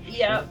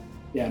 Yeah.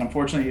 Yeah, and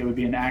unfortunately, it would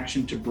be an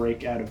action to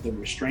break out of the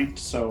restraint.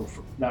 So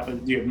that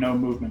would, you have no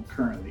movement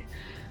currently.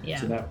 Yeah.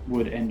 So that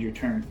would end your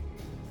turn.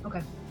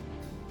 Okay.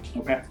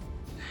 Okay.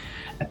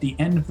 At the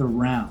end of the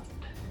round,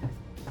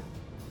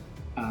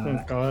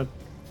 Oh God.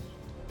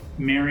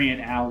 Mary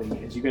and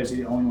Allie, as you guys are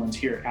the only ones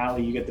here,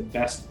 Allie, you get the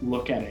best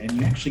look at it, and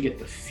you actually get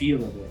the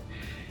feel of it.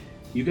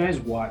 You guys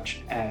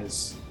watch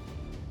as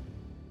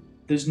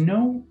there's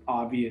no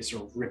obvious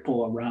or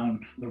ripple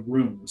around the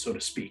room, so to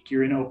speak.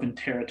 You're in open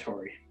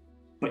territory,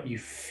 but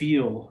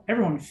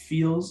everyone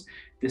feels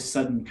this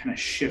sudden kind of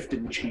shift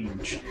and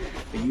change.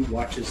 And you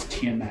watch as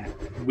Tiamat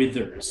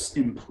withers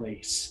in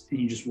place, and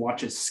you just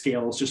watch as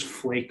scales just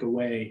flake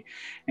away,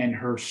 and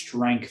her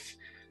strength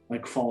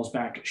like falls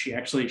back. She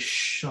actually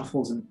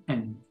shuffles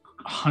and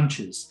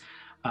hunches.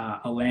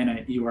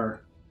 Alana, you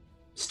are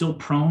still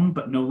prone,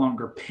 but no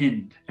longer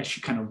pinned as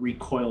she kind of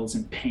recoils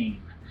in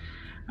pain.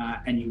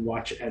 And you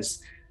watch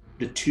as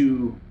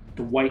the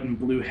white and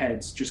blue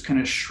heads just kind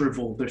of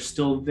shrivel. They're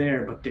still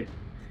there, but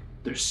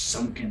they're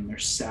sunken, they're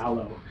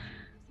sallow.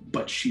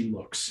 But she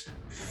looks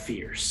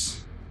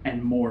fierce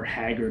and more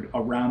haggard.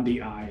 Around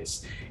the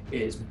eyes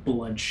is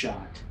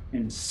bloodshot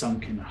and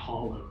sunken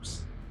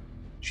hollows.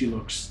 She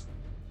looks,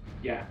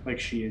 like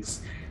she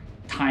is,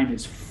 time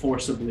is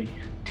forcibly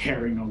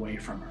tearing away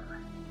from her.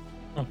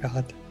 Oh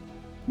God.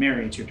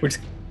 Mary, it's your turn.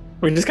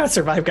 We just gotta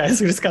survive, guys.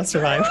 We just gotta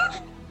survive.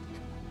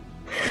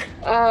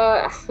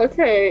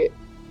 Okay.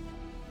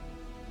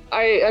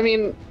 I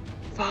mean,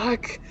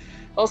 fuck.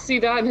 I'll see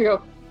that and I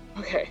go,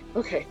 okay.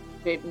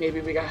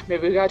 Maybe we got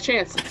a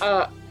chance.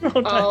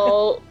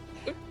 I'll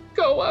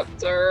go up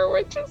to her,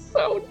 which is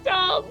so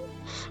dumb.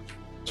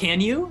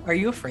 Can you? Are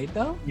you afraid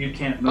though? You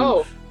can't move.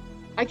 Oh,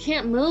 I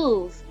can't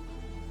move.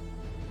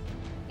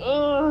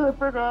 Oh, I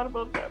forgot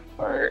about that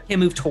part. Can't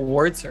move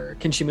towards her.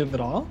 Can she move at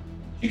all?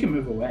 She can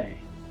move away.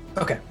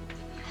 Okay.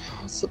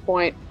 What's the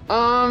point?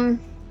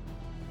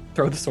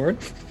 Throw the sword.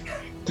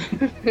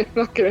 I'm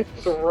not gonna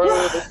throw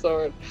the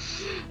sword.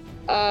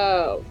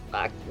 Oh,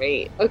 fuck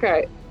me.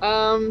 Okay.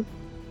 I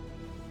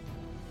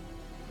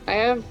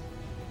have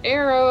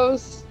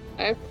arrows.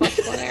 I have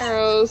 +1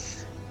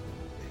 arrows.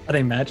 Are they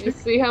You magic?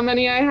 see how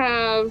many I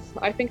have.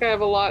 I think I have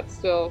a lot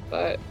still,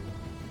 but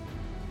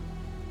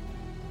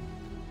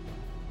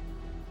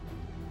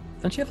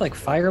Don't you have like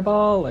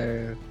fireball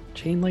or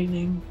chain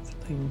lightning?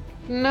 Something.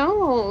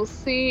 no.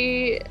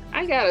 See,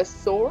 I got a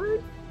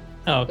sword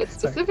Oh, that's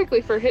sorry.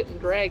 specifically for hitting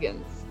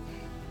dragons.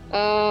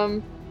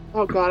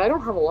 Oh god, I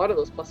don't have a lot of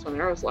those +1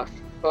 arrows left.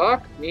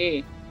 Fuck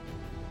me.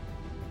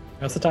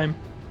 Now's the time.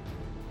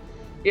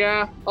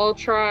 Yeah, I'll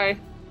try.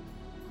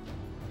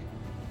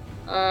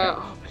 But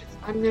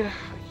I'm gonna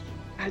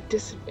at a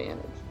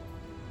disadvantage.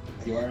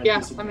 You are at Yeah,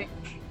 disadvantage.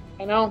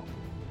 I know.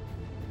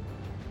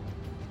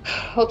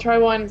 I'll try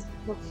one.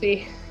 Let's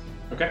see.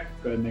 Okay,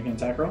 go ahead and make an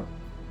attack roll.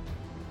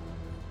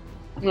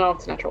 No,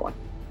 it's a natural one.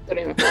 Don't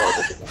even have to roll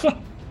this. That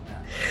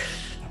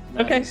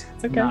Okay, is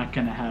it's okay. not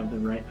going to have the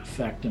right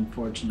effect,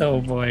 unfortunately.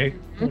 Oh boy,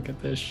 look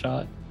at this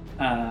shot.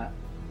 I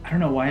don't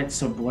know why it's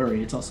so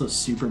blurry. It's also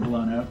super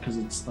blown out because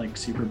it's like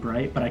super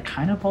bright, but I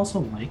kind of also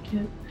like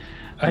it.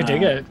 I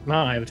dig it.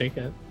 No, I take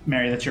it.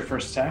 Mary, that's your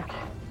first attack.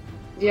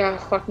 Yeah,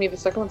 fuck me. The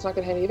second one's not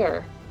gonna hit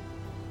either.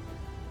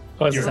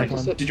 Oh, it's the You're second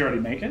just one. Did you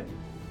already make it?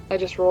 I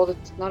just rolled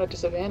it. Not a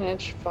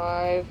disadvantage.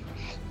 5.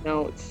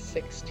 No, it's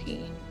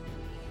 16.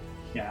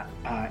 Yeah.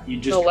 You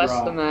just No draw.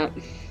 less than that.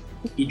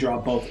 You draw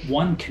both.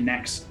 One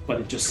connects,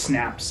 but it just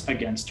snaps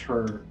against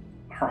her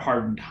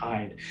hardened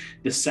hide.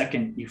 The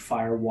second, you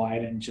fire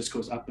wide and it just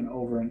goes up and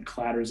over and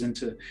clatters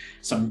into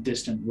some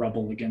distant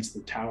rubble against the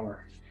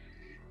tower.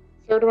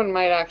 Third one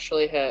might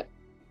actually hit.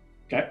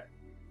 Okay.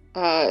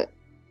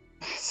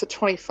 It's a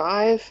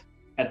 25.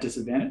 At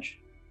disadvantage.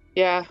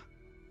 Yeah.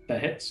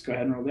 That hits. Go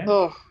ahead and roll damage.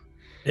 Oh,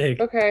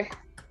 Big. okay.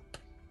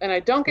 And I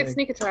don't get Big.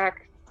 sneak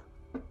attack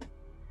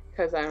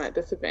because I'm at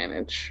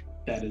disadvantage.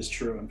 That is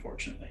true,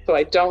 unfortunately. So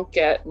I don't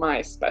get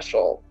my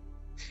special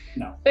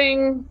No.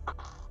 thing.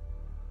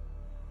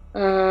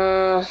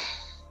 12.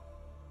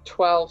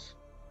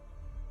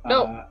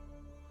 No.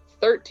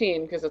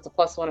 13 because it's a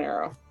 +1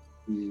 arrow.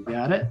 You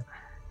got it.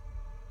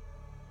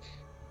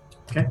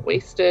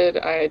 Wasted.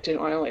 I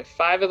only have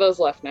 5 of those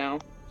left now.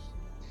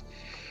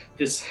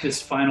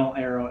 This final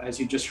arrow, as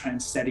you just try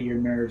and steady your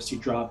nerves, you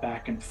draw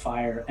back and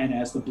fire, and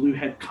as the blue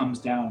head comes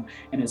down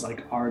and is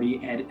like already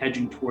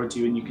edging towards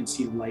you, and you can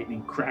see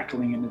lightning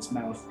crackling in its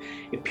mouth,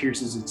 it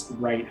pierces its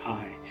right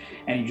eye,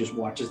 and you just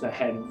watch as the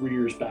head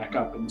rears back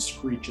up and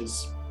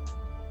screeches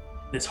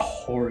this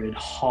horrid,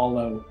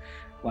 hollow,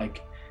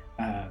 like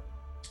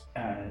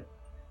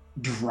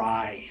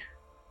dry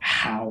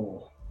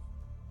howl.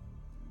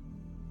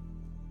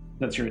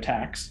 That's your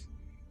attacks.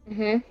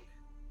 I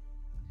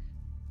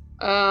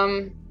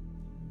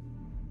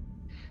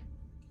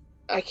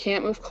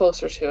can't move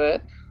closer to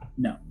it.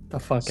 No. The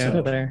fuck So, out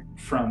of there.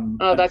 From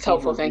Oh, an that's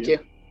helpful. Thank overview,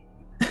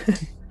 you.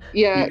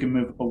 Yeah. You can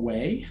move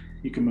away.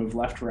 You can move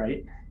left,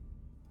 right.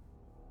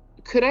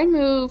 Could I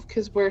move?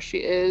 Because where she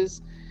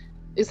is,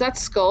 Is that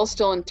skull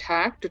still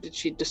intact, or did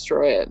she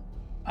destroy it?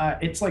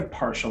 It's like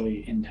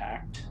partially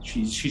intact.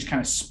 She's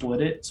kind of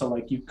split it, so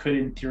like you could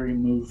in theory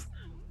move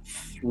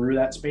through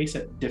that space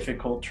at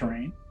difficult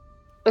terrain.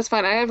 That's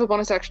fine. I have a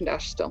bonus action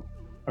dash still.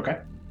 Okay.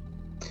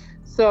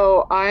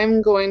 So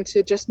I'm going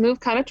to just move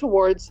kind of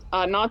towards,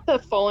 not the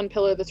fallen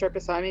pillar that's right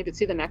beside me, but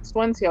see the next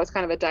one? See how it's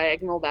kind of a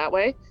diagonal that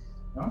way?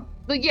 Oh.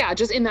 But yeah,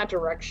 just in that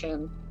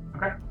direction.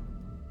 Okay.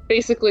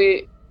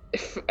 Basically,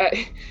 if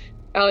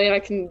Allie and I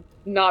can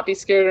not be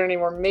scared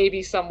anymore,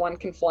 maybe someone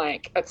can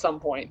flank at some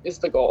point is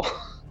the goal.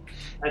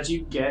 As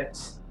you get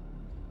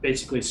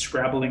basically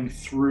scrabbling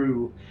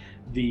through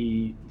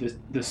the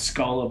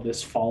skull of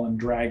this fallen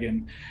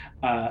dragon,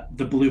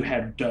 the blue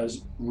head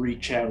does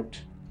reach out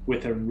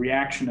with a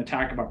reaction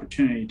attack of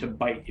opportunity to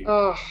bite you.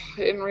 Oh, I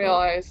didn't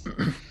realize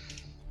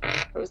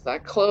it was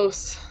that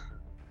close.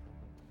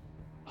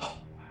 Oh,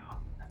 wow.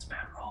 That's a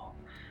bad roll.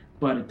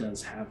 But it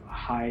does have a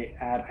high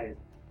add.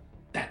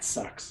 That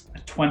sucks. A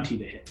 20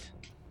 to hit.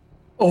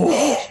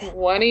 Oh,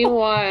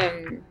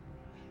 21.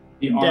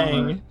 The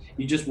armor, dang.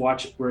 you just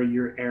watch where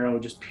your arrow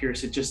just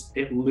pierces.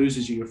 It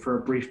loses you for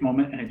a brief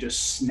moment, and it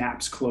just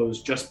snaps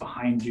closed just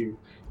behind you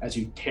as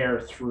you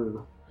tear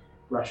through,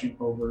 rushing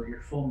over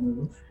your full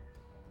move.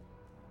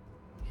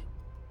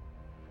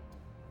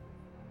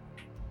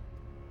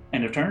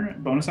 End of turn.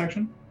 Bonus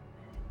action.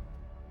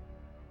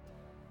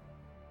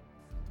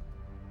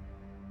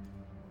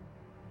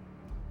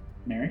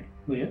 Mary,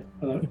 Leah,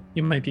 hello.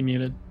 You might be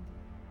muted.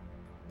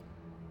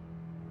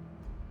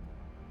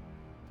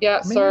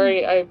 Yeah, Maybe.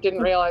 sorry, I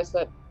didn't realize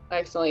that I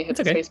accidentally hit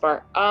It's the okay.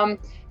 spacebar.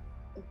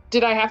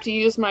 Did I have to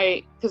use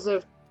because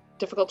of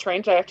difficult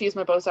terrain, did I have to use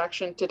my bonus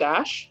action to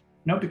dash?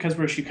 No, because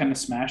where she kind of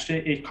smashed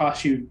it, it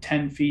cost you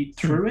 10 feet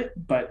through it,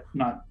 but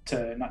not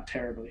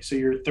terribly. So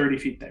you're 30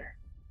 feet there.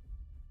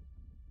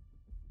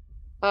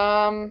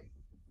 I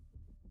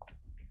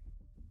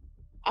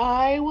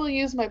will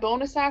use my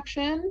bonus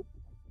action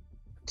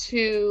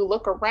to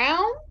look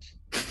around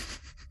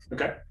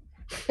Okay.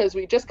 because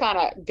we just kind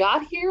of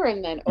got here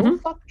and then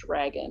fuck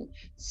dragon.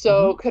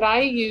 So could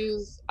I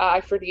use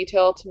Eye for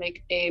Detail to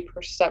make a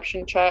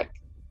perception check?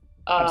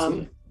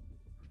 Absolutely.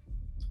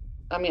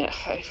 I mean,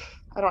 I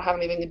don't have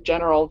anything in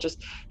general,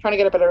 just trying to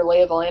get a better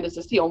lay of the land. Is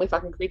this the only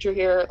fucking creature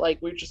here?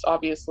 Like, we're just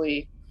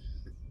obviously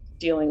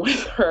dealing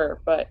with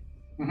her, but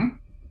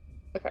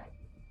okay.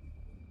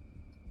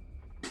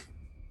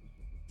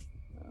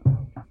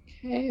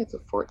 Okay, it's a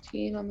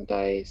 14 on the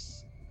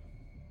dice.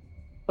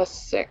 Plus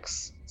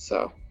 6,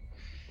 so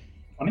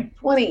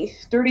 20?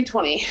 Dirty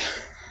 20.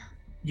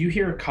 You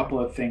hear a couple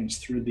of things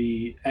through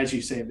as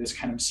you say, this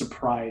kind of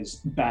surprise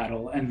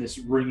battle and this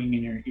ringing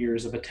in your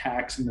ears of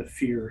attacks and the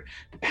fear,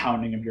 the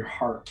pounding of your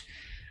heart.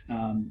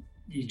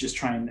 You just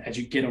try and, as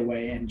you get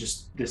away and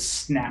just this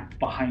snap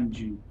behind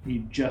you, you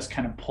just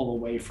kind of pull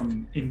away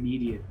from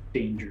immediate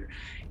danger.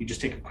 You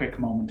just take a quick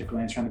moment to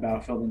glance around the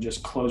battlefield and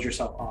just close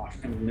yourself off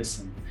and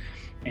listen.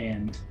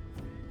 And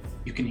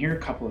you can hear a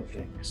couple of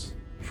things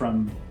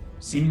from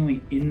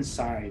seemingly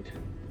inside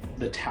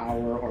the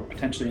tower or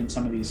potentially in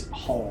some of these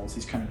halls,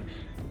 these kind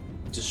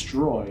of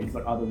destroyed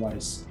but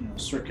otherwise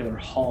circular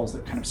halls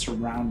that kind of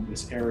surround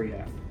this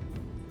area.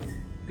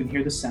 You can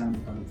hear the sound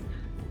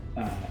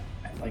of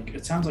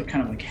it sounds like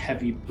kind of like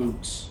heavy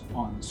boots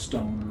on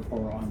stone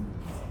or on,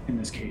 in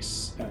this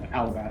case,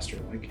 alabaster,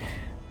 like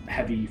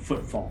heavy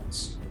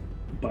footfalls,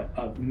 but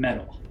of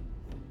metal,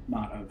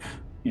 not of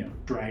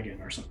dragon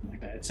or something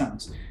like that. It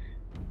sounds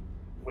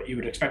what you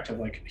would expect of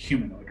like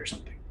humanoid or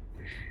something.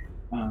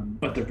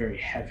 But they're very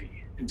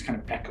heavy. It's kind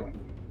of echoing.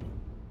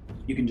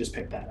 You can just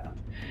pick that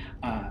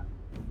up.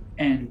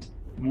 And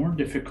more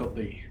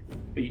difficultly,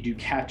 but you do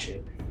catch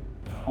it,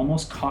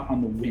 almost caught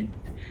on the wind,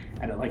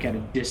 at a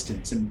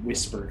distance and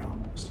whispered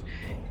almost.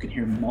 You can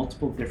hear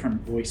multiple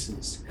different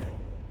voices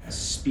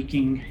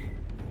speaking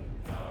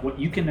what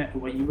you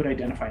would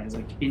identify as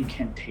like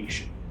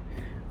incantation.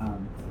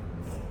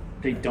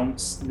 They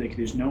don't, like,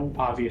 there's no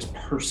obvious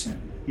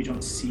person. You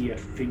don't see a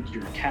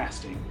figure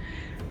casting,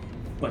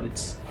 but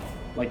it's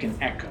like an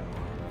echo.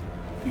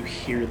 You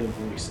hear the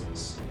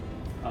voices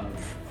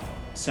of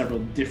several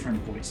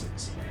different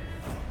voices.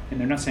 And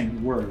they're not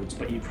saying words,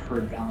 but you've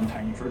heard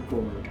Valentine, you've heard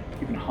Gorg,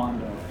 even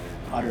Hondo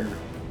utter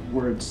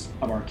words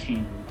of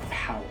arcane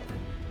power.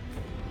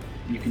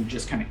 You can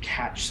just kind of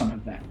catch some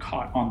of that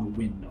caught on the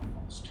wind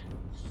almost.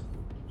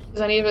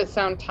 Does any of it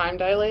sound time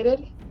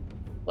dilated?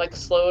 Like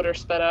slowed or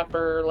sped up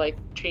or like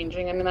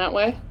changing in that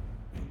way?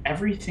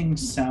 Everything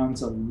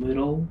sounds a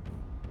little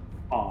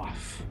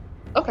off.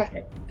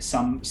 Okay.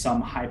 Some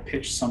high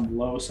pitched, some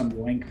low,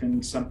 some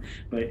lengthened,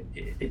 but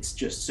it's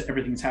just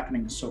everything's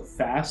happening so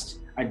fast.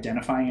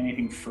 Identifying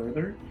anything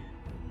further,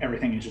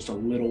 everything is just a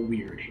little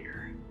weird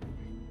here.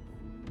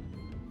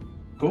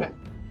 Cool. Okay.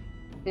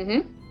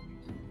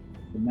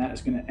 Mm-hmm. And that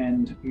is going to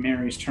end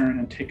Mary's turn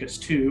and take us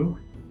to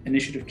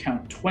initiative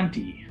count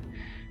 20,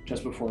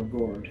 just before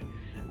Gord.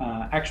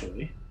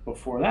 Actually,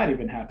 before that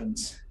even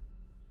happens,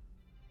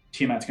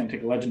 Tiamat's going to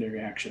take a legendary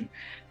action.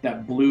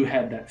 That blue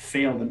head that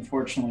failed,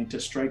 unfortunately, to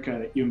strike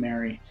at you,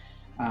 Mary,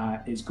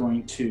 is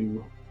going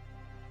to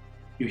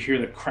you hear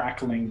the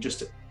crackling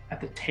just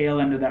at the tail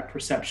end of that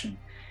perception.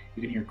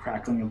 You can hear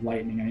crackling of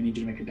lightning. I need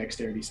you to make a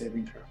dexterity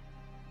saving throw.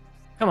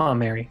 Come on,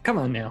 Mary. Come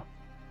on now.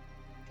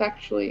 It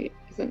actually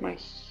isn't my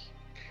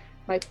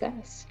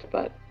best,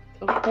 but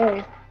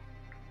okay.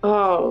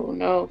 Oh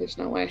no, there's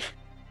no way.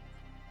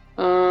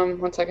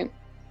 1 second.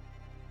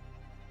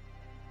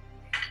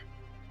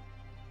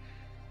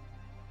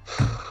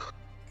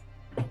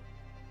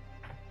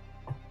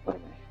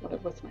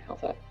 What's my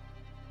health at?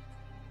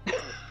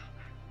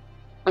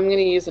 I'm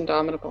gonna use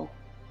Indomitable.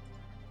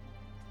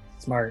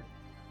 Smart.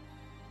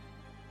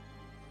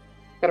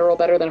 Gotta roll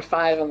better than a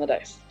 5 on the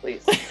dice,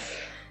 please.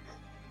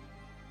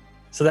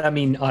 So that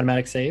mean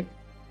automatic save?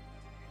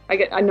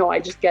 I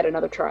just get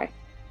another try.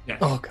 Yeah.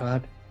 Oh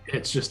god.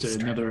 It's just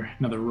another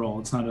roll.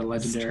 It's not a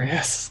legendary.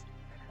 Stress.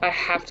 I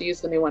have to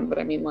use the new one, but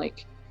I mean,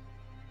 like,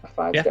 a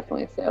 5 is Yeah.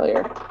 definitely a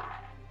failure.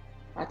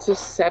 That's a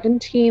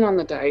 17 on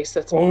the dice.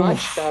 That's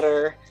much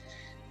better.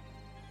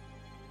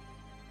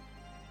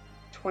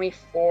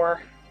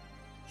 24.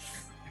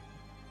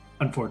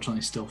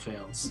 Unfortunately, still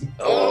fails.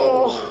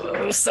 Oh,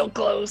 it was so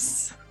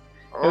close.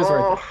 It was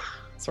worth it.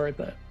 It's worth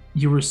it.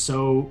 You were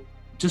so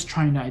just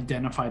trying to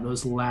identify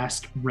those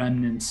last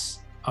remnants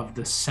of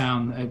the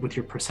sound with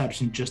your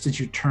perception just as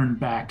you turn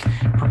back,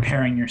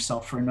 preparing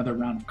yourself for another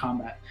round of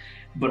combat.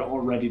 But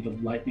already the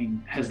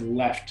lightning has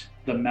left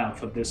the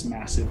mouth of this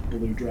massive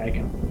blue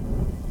dragon,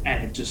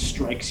 and it just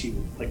strikes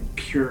you like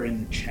pure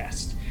in the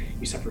chest.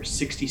 You suffer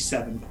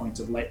 67 points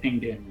of lightning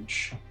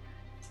damage.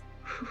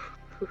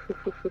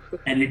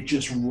 And it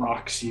just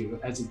rocks you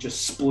as it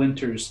just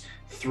splinters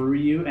through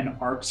you and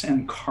arcs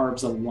and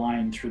carves a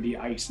line through the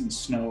ice and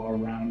snow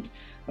around,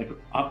 like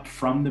up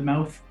from the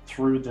mouth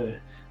through the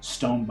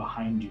stone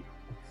behind you.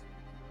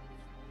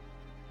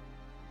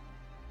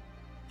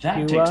 That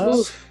You takes up?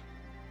 us.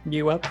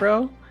 You up,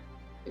 bro?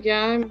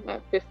 Yeah, I'm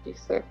at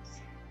 56.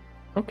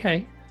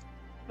 Okay.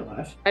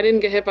 Alive. I didn't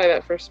get hit by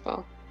that first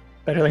spell.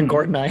 Better than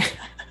Gordon and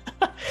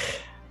I.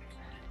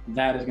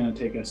 That is going to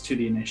take us to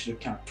the initiative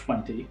count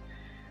 20.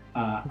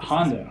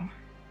 Hondo,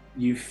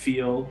 you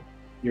feel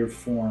your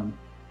form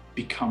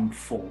become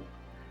full.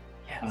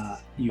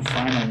 Yes. You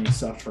finally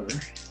suffer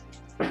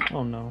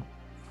Oh no.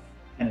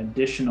 an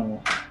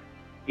additional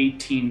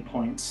 18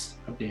 points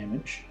of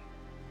damage.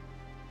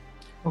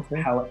 Okay.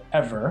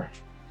 However,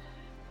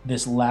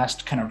 this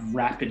last kind of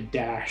rapid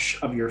dash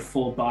of your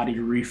full body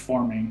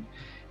reforming,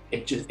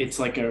 it's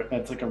like a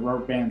rubber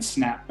band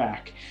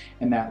snapback,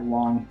 and that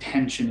long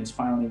tension is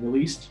finally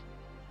released,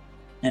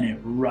 and it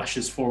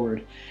rushes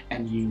forward,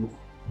 and you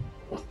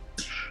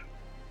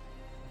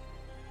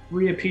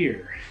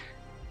reappear.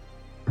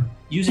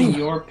 Using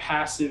your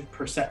passive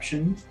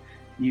perception,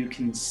 you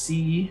can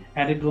see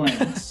at a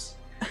glance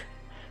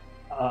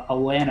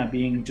Alana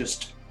being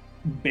just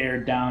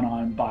beared down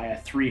on by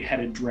a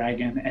 3-headed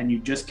dragon, and you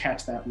just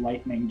catch that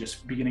lightning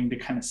just beginning to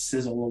kind of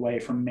sizzle away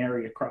from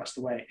Mary across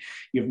the way.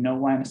 You have no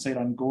line of sight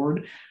on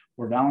Gord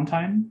or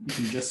Valentine. You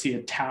can just see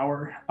a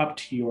tower up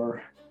to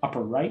your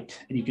upper right,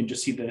 and you can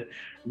just see the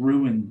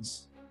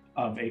ruins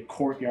of a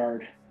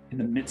courtyard in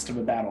the midst of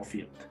a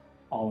battlefield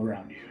all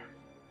around you.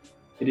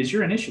 It is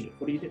your initiative.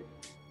 What do you do?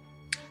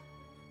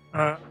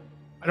 I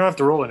don't have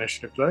to roll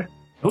initiative, do I?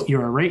 Oh,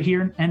 you're right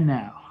here and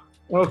now.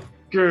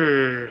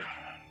 Okay.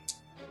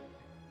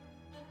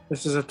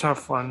 This is a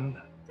tough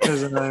one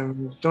because I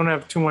don't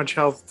have too much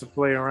health to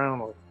play around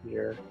with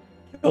here.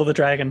 Kill the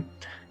dragon.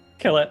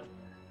 Kill it.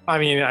 I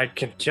mean, I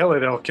can kill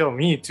it. It'll kill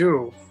me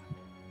too.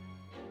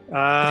 It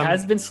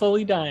has been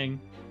slowly dying.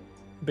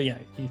 But yeah,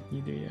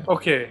 you do you.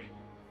 Okay.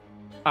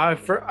 I'll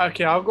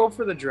go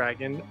for the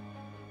dragon.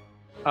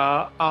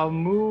 I'll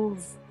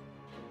move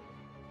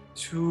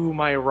to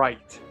my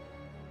right.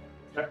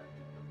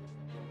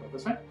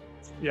 This way?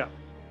 Yeah.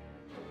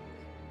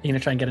 You gonna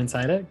try and get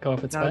inside it? Go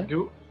up its Now, butt?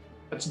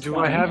 do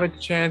I have a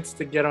chance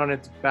to get on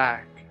its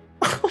back?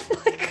 Oh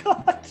my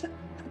god.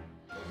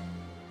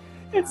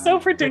 It's so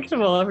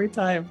predictable every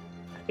time.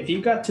 If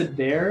you got to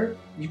there,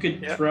 you could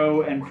Yep.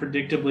 throw and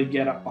predictably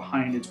get up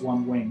behind its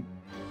one wing.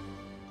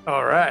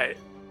 All right.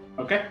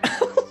 Okay?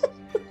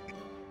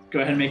 Go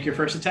ahead and make your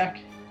first attack.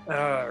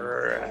 All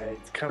right.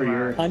 Come For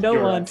your, on. Hondo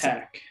your wants-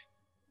 attack.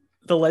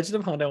 The Legend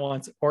of Hondo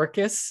wants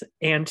Orcus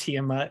and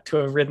Tiamat to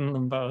have ridden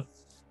them both.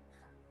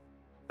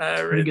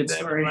 I Pretty read good that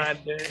story. my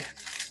day.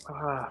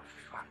 Ah,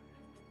 fuck.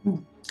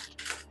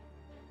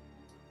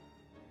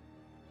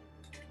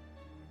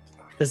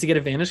 Does he get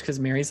advantage because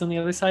Mary's on the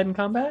other side in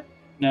combat?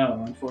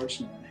 No,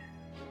 unfortunately.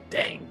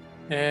 Dang.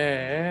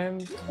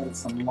 And That's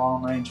some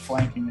long-range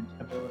flanking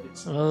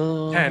abilities.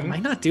 Oh, 10.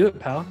 might not do it,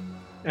 pal.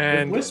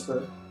 and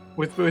Whisper,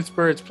 with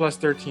Whisper, it's plus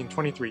 13,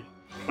 23.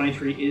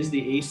 23 is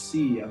the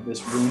AC of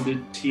this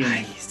wounded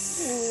Tiamat.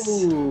 Nice.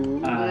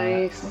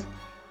 Nice.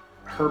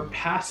 Her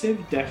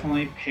passive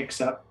definitely picks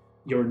up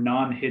your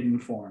non-hidden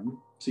form,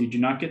 so you do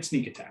not get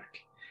sneak attack.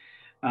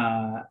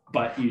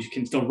 But you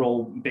can still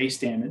roll base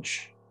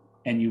damage,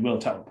 and you will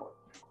teleport.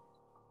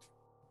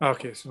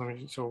 Okay, so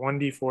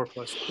 1d4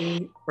 plus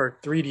 8, or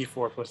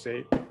 3d4 plus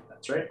 8.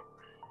 That's right.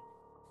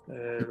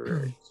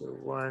 Right, so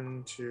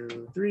 1,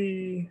 2,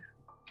 3.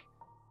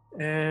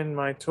 And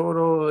my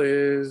total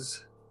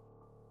is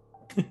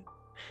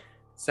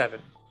 7.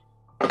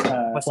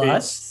 Plus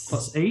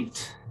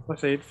 8.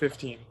 Plus 8,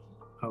 15.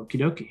 Okie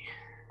dokie.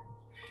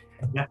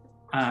 Yeah.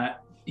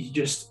 You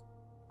just,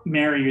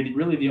 Mary, you're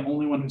really the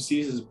only one who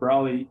sees this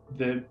Brawley.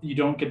 You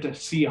don't get to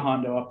see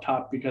Hondo up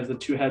top because the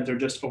two heads are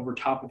just over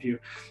top of you.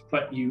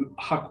 But you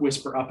huck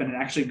Whisper up, and it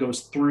actually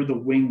goes through the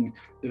wing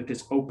with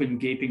this open,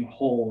 gaping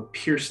hole,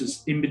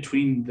 pierces in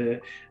between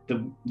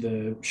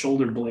the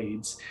shoulder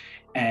blades.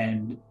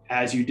 And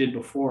as you did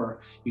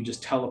before, you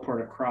just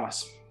teleport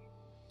across.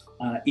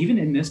 Even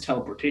in this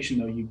teleportation,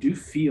 though, you do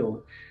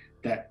feel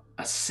that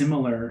a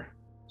similar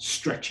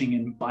stretching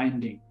and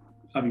binding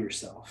of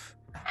yourself.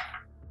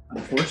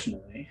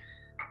 Unfortunately,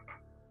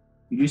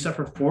 you do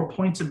suffer 4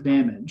 points of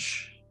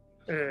damage,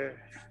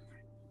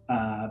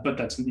 but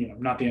that's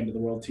not the end of the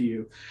world to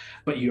you.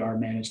 But you are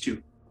managed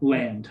to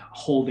land,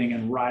 holding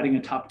and riding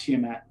atop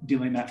Tiamat,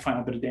 dealing that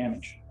final bit of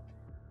damage.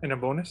 And a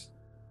bonus?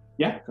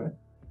 Yeah, go ahead.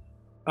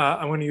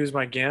 I'm going to use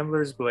my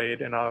Gambler's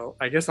Blade, and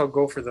I guess I'll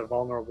go for the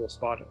vulnerable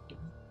spot.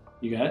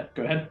 You got it.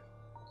 Go ahead.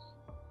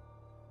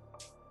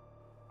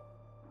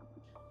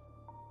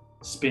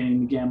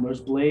 Spinning the Gambler's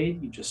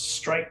Blade, you just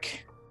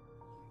strike.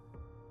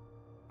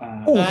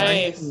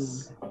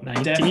 Nice.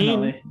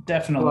 19.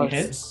 Definitely Plus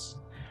hits.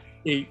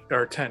 8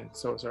 or 10.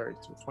 So sorry,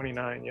 so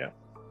 29. Yeah,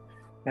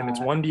 and it's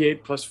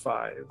 1d8 plus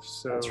 5.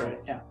 So That's right.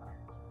 Yeah.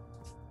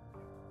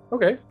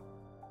 Okay,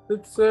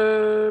 it's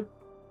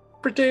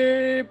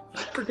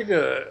pretty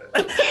good.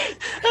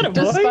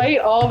 Despite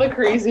all the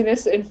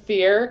craziness and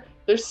fear,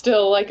 there's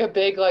still like a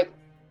big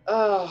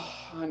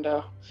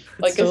Hondo.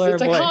 Like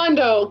it's like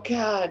Hondo.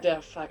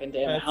 God, fucking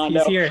damn it,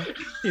 Hondo.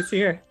 He's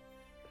here.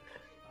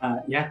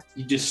 Yeah,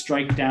 you just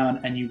strike down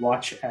and you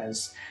watch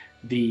as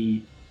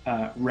the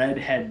red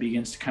head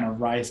begins to kind of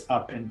rise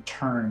up and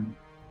turn,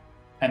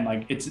 and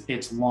like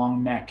its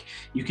long neck.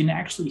 You can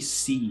actually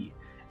see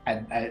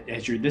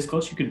as you're this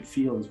close. You can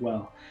feel as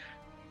well.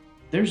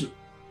 There's,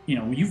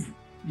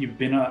 you've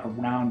been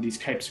around these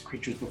types of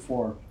creatures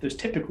before. There's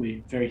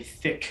typically very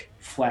thick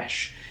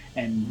flesh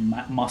and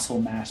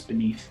muscle mass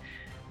beneath.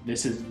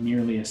 This is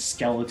nearly a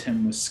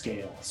skeleton with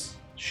scales.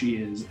 She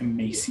is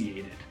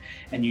emaciated,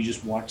 and you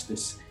just watch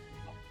this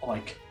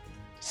like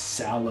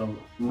sallow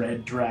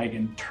red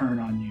dragon turn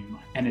on you,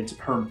 and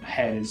her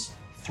head is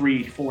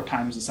 3-4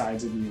 times the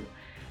size of you,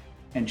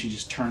 and she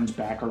just turns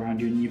back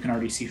around you, and you can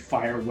already see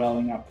fire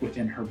welling up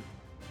within her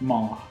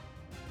maw.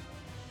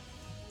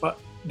 But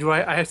do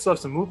I still have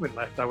some movement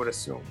left, I would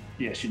assume?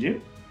 Yes, you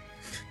do.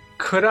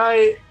 Could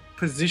I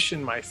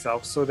position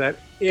myself so that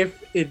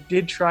if it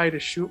did try to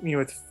shoot me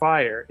with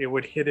fire, it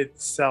would hit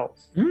itself?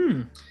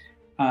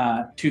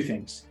 Two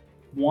things.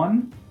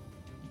 One,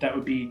 that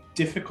would be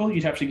difficult.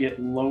 You'd have to get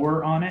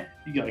lower on it.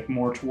 You get like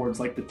more towards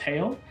like the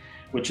tail,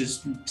 which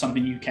is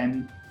something you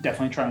can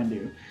definitely try and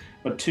do.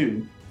 But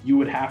two, you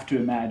would have to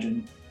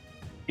imagine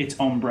its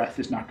own breath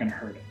is not going to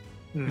hurt it.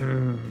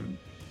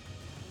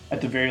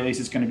 At the very least,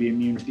 it's going to be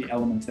immune to the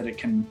elements that it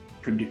can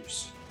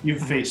produce.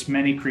 You've faced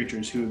many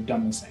creatures who have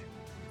done the same.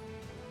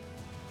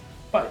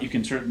 But you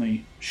can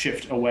certainly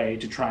shift away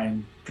to try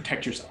and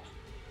protect yourself.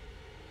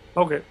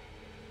 Okay.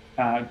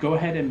 Go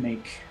ahead and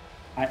make...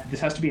 this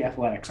has to be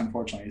athletics,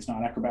 unfortunately. It's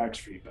not acrobatics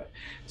for you, but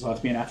this will have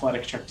to be an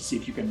athletics check to see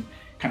if you can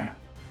kind of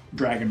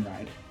dragon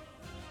ride.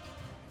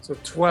 So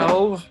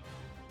 12,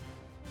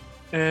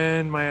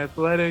 and my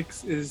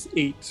athletics is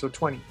 8, so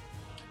 20.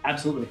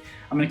 Absolutely.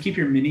 I'm going to keep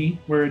your mini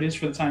where it is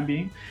for the time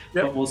being,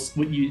 Yep. but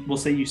we'll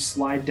say you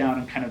slide down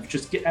and kind of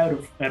just get out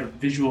of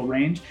visual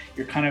range.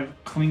 You're kind of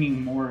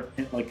clinging more,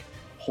 like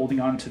holding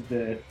on to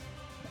the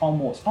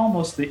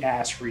almost the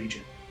ass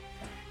region.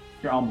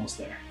 You're almost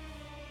there.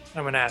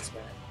 I'm an ass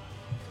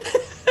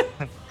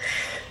man.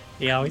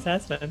 He always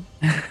has been.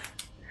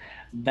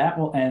 That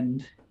will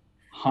end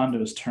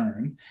Hondo's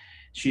turn.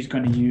 She's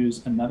going to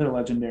use another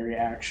legendary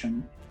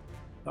action.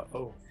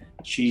 Uh-oh.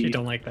 She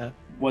don't like that.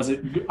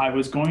 I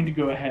was going to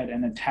go ahead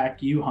and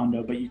attack you,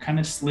 Hondo, but you kind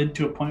of slid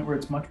to a point where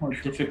it's much more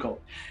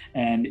difficult.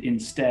 And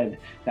instead,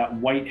 that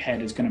white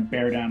head is going to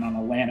bear down on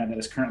Alana that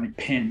is currently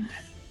pinned.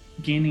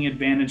 Gaining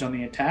advantage on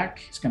the attack,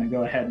 he's going to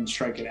go ahead and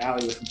strike at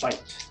Allie with a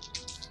bite.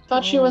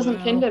 Thought she wasn't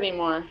pinned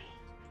anymore.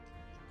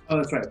 Oh,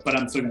 that's right, but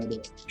I'm still going to do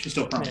it. She's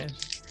still prone. Yeah.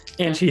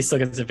 And she still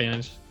gets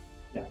advantage.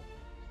 Yeah.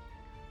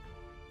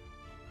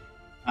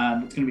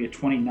 It's going to be a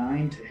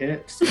 29 to hit.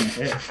 It's going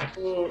to hit.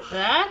 Ooh.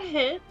 That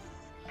hits.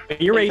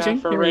 You're Take that raging.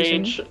 for You're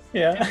rage. raging.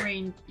 Yeah.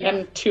 Range. Yeah.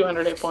 And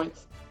 208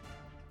 points.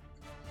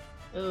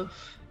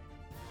 Oof.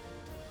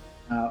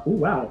 Oh,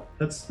 wow.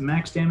 That's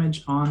max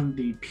damage on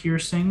the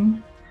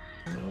piercing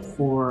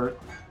for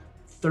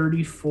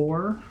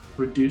 34,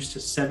 reduced to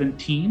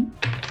 17.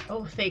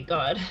 Oh, thank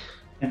God.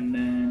 And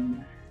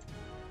then...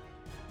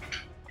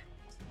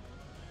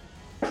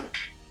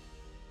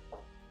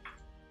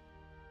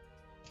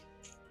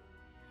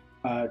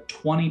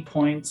 20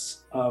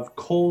 points of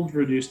cold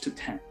reduced to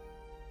 10.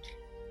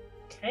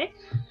 Okay.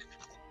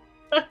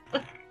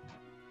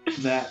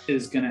 That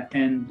is going to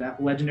end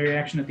that legendary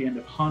action at the end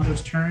of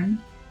Hondo's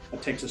turn.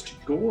 That takes us to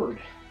Gord.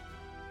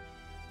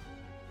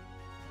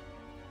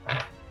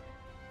 I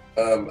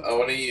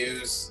want to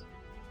use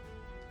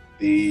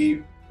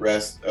the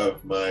rest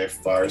of my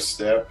far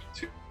step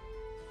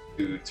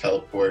to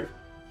teleport.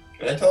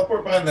 Can I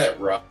teleport behind that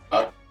rock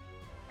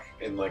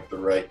in like the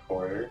right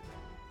corner?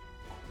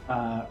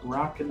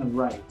 Rock in the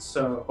right.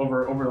 So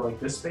over like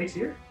this space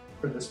here?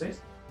 Or this space?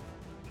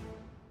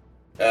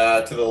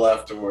 To the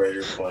left of where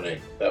you're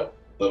pointing. That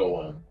little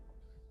one.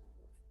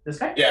 This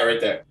guy? Yeah,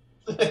 right there.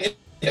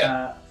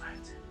 Yeah.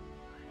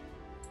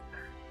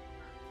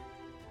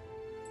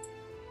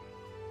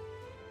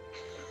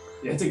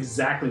 Yeah, it's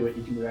exactly what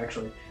you can do,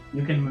 actually.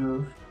 You can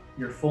move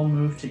your full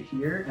move to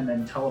here and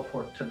then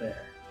teleport to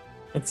there.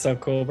 That's so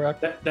cool,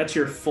 Brock. That's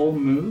your full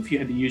move. You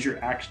had to use your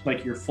action,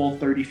 like your full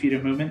 30 feet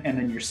of movement, and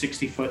then your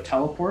 60-foot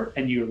teleport,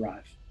 and you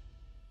arrive.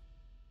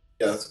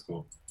 Yeah, that's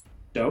cool.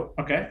 Dope.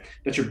 Okay.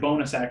 That's your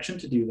bonus action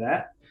to do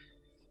that.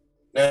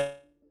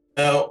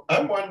 Now,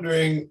 I'm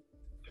wondering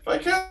if I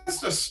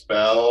cast a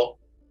spell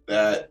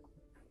that,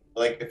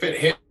 like, if it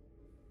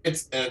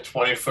hits in a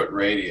 20-foot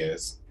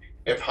radius,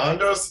 if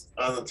Hondo's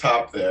on the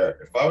top there,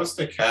 if I was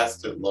to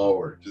cast it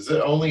lower, does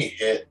it only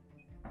hit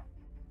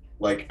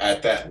like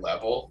at that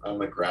level on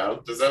the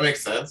ground? Does that make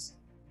sense?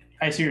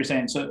 I see what you're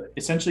saying. So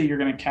essentially you're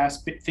going to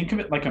cast, think of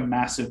it like a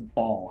massive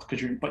ball,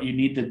 but you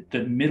need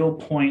the middle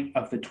point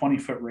of the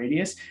 20-foot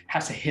radius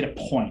has to hit a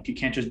point. You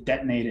can't just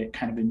detonate it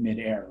kind of in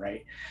midair,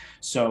 right?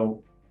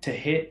 So to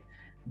hit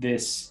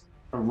this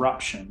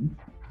eruption.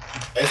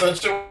 I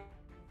essentially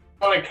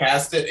want to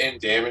cast it and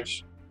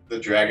damage the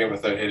dragon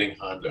without hitting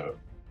Hondo.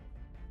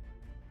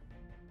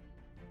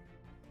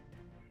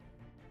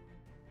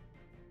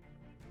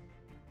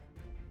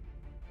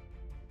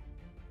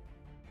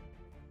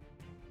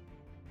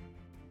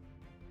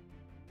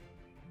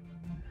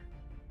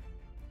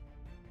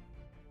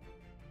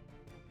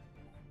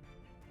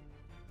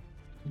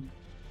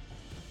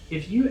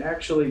 If you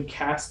actually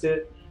cast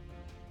it,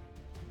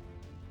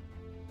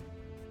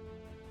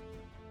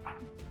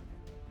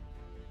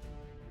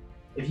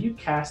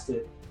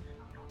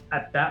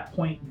 at that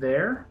point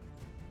there,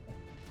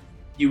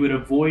 you would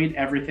avoid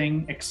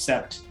everything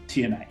except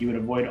Tiamat. You would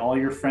avoid all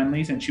your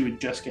friendlies, and she would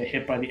just get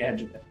hit by the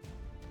edge of it.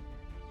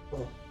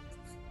 All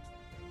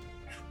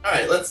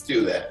right, let's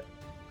do that.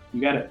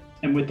 You got it.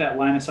 And with that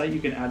line of sight, you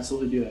can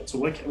absolutely do that. So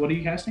what are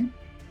you casting?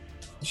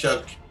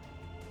 Shall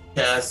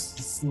cast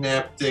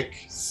Synaptic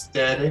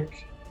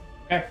Static.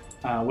 Okay.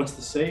 What's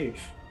the save?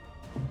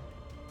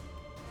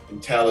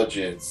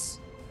 Intelligence.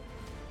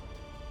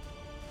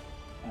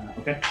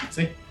 Okay, let's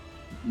see.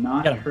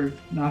 Not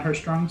her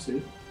strong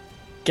suit.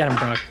 Get him,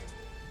 Brock.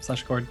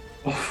 /Cord.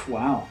 Oh,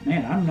 wow.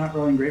 Man, I'm not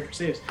rolling great for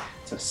saves.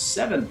 It's a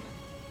 7.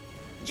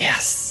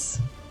 Yes.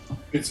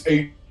 It's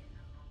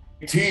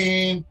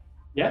 18.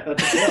 Yeah,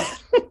 that's a fail.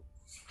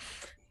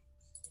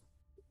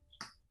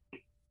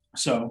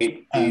 So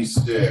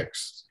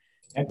 86.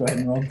 Yeah, go ahead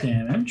and roll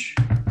damage.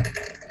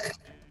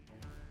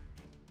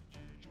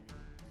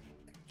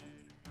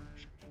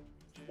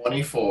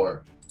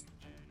 $24.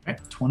 Okay,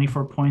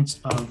 24 points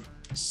of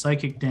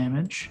psychic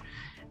damage.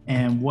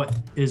 And what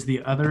is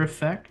the other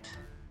effect,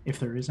 if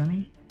there is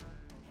any?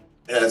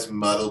 It has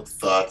muddled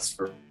thoughts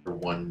for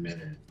 1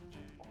 minute.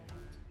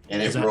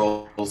 And it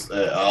rolls,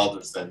 I'll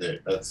just send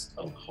it. That's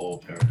a whole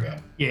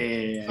paragraph.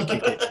 Yeah.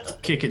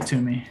 Kick it to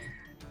me.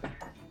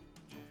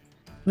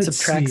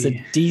 Subtracts a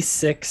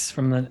d6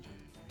 from the...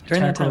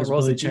 During that time, it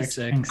rolls a checks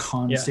d6. and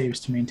con saves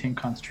to maintain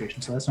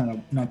concentration. So that's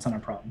not a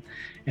problem.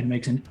 It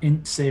makes an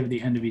int save at the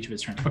end of each of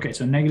its turns. Okay,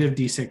 so negative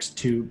d6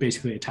 to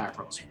basically attack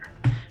rolls here.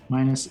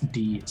 Minus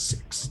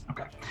d6.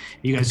 Okay.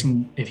 You guys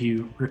can, if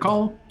you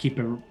recall, keep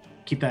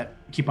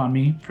on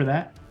me for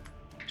that,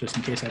 just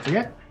in case I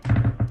forget.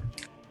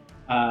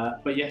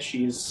 But yeah,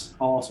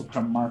 I'll also put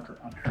a marker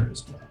on her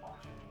as well.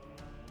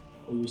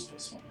 We'll use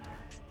this one.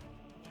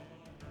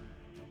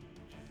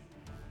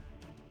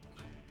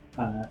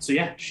 So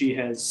yeah, she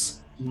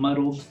has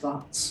muddled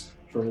thoughts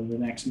for the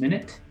next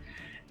minute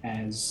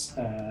as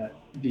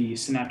the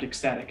synaptic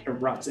static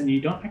erupts, and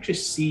you don't actually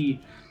see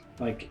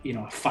a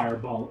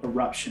fireball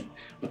eruption,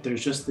 but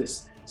there's just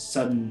this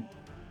sudden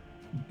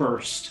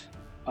burst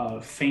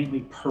of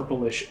faintly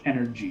purplish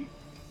energy.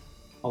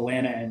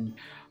 Alana and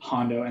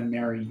Hondo and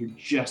Mary, you're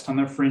just on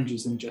the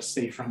fringes and just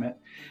safe from it,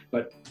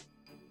 but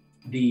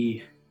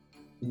the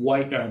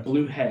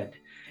blue head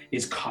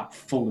is caught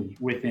fully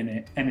within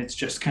it, and it's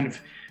just kind of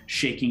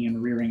shaking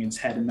and rearing its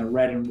head, and the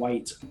red and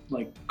white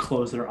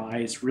close their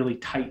eyes really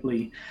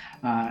tightly,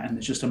 and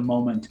there's just a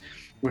moment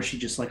where she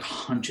just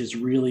hunches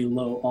really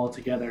low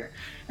altogether,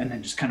 and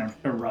then just kind of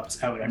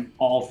erupts out, and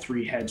all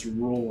three heads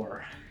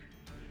roar.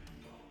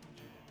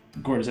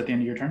 Gord, is that the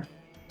end of your turn?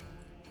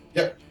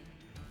 Yep.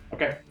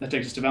 Okay, that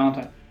takes us to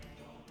Valentine.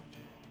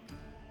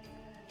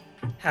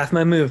 Half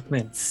my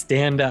movement,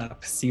 stand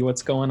up, see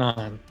what's going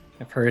on.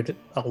 I've heard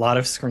a lot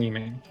of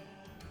screaming.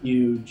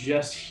 You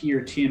just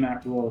hear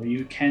Tiamat roar.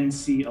 You can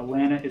see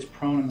Alana is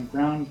prone on the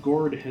ground.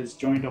 Gord has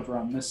joined over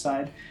on this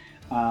side.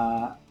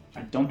 I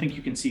don't think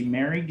you can see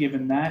Mary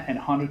given that, and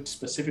Hondo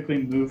specifically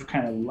moved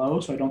kind of low,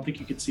 so I don't think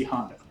you can see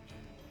Hondo.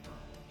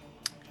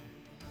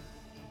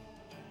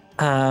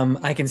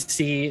 I can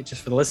see,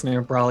 just for the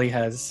listener, Brawley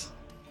is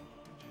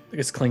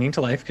clinging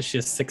to life because she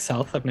has 6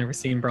 health. I've never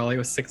seen Brawley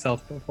with 6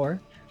 health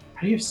before.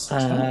 How do you have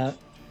 6 health?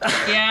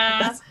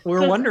 Yeah.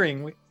 We're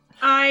wondering.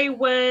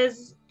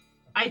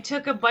 I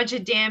took a bunch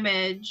of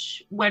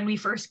damage when we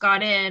first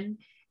got in,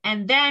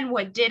 and then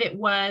what did it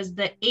was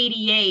the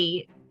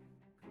 88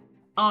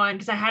 on,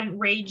 because I hadn't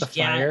raged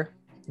yet.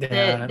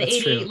 Yeah, the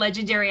 88 true.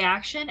 legendary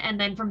action, and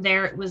then from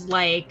there it was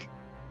like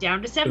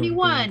down to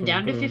 71, boom,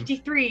 down boom. to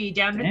 53,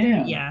 down to Damn.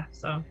 30. Yeah,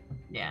 so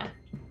yeah.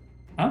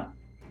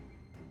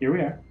 Here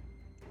we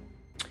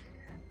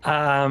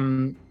are.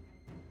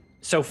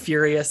 So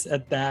furious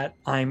at that,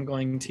 I'm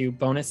going to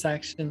bonus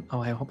action.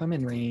 Oh, I hope I'm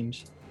in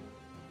range.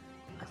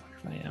 I wonder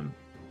if I am.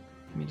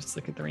 Let me just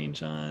look at the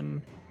range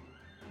on.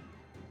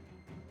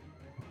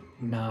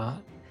 Nah.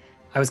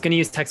 I was going to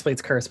use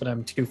Textblade's Curse, but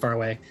I'm too far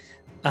away.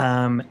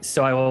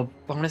 So I will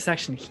bonus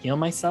action heal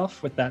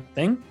myself with that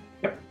thing.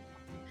 Yep.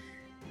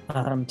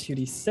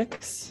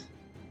 2d6.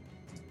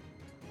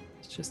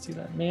 Let's just do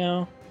that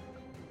now.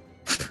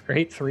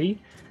 Great,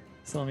 3.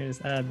 So let me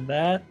just add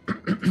that.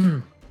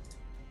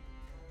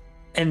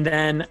 And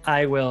then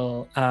I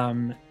will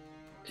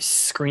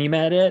scream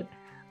at it,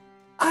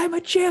 "I'm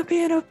a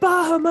champion of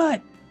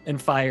Bahamut!"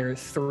 and fire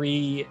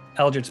 3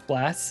 Eldritch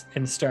Blasts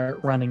and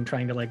start running,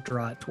 trying to like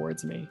draw it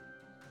towards me.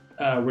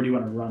 Where do you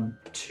want to run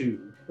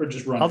to? Or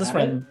just run? I'll just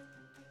run.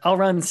 I'll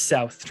run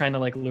south, trying to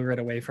like lure it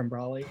away from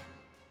Brawley.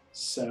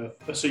 So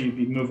you'd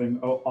be moving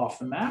off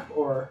the map,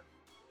 or?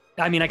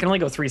 I mean, I can only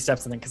go 3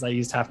 steps in it because I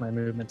used half my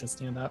movement to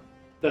stand up.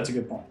 That's a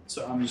good point.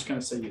 So I'm just going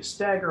to say you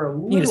stagger a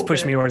little You just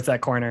push bit, me towards that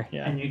corner.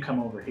 Yeah. and you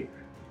come over here.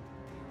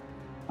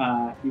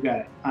 You got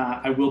it.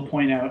 I will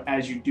point out,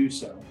 as you do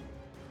so,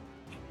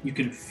 you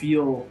can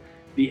feel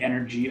the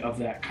energy of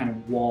that kind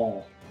of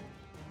wall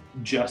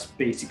just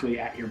basically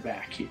at your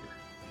back here.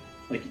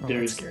 Like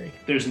That's scary.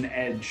 there's an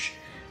edge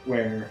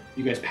where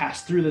you guys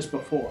passed through this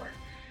before,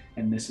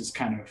 and this is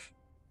kind of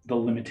the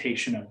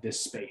limitation of this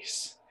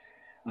space.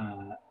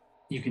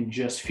 You can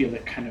just feel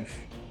it kind of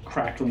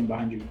crackling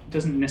behind you. It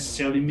doesn't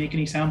necessarily make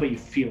any sound, but you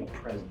feel a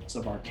presence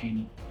of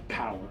arcane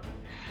power.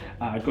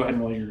 Go ahead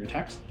and roll your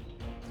attacks.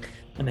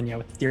 And then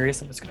with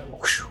Furious, I'm just gonna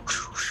whoosh,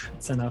 whoosh, whoosh,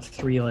 send out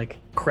 3 like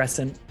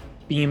crescent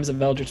beams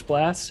of Eldritch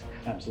Blast.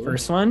 Absolutely.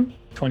 First one,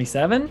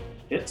 27.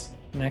 Hits.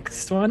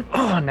 Next one,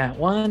 nat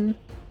 1.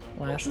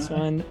 Last Fortunate.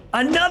 one,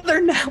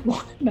 another nat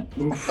 1.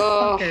 Oof.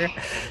 Oh,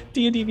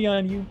 D&D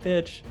Beyond, you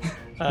bitch.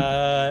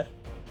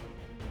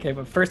 Okay,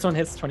 but first one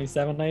hits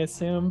 27, I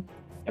assume.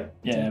 Yep.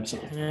 Yeah,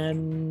 absolutely.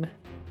 10.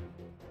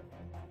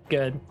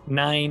 Good.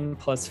 9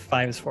 plus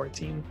 5 is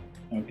 14.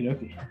 Okie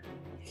dokie.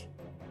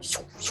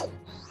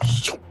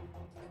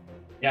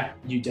 Yeah,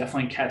 you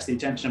definitely catch the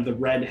attention of the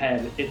red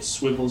head. It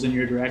swivels in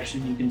your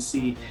direction. You can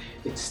see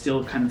it's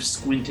still kind of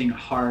squinting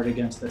hard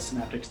against the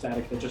synaptic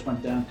static that just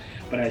went down.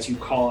 But as you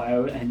call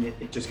out and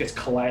it just gets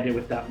collided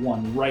with that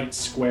one right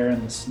square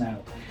in the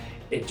snout,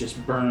 it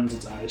just burns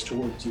its eyes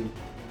towards you,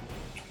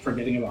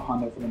 forgetting about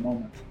Hondo for the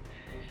moment.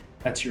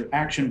 That's your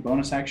action,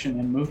 bonus action,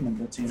 and movement.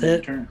 That's the end of your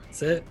turn.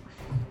 That's it.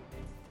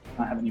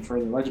 Not have any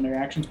further legendary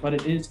actions, but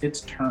it is its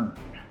turn.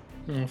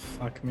 Oh,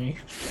 fuck me.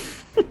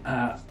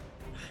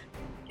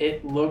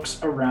 It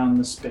looks around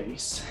the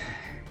space.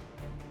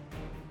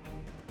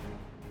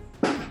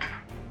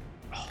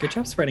 Good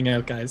job spreading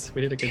out, guys.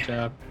 We did a good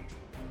job.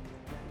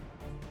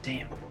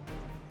 Damn.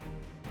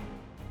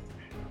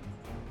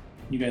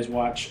 You guys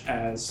watch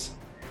as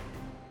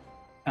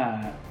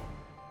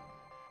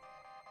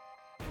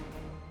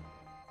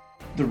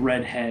the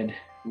redhead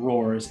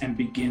roars and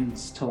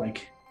begins to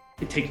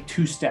it takes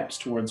 2 steps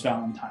towards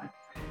Valentine,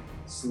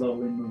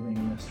 slowly moving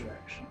in this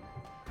direction.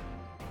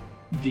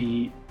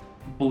 The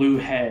blue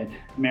head,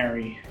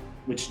 Mary,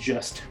 which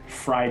just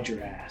fried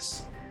your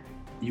ass,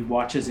 you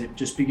watch as it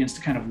just begins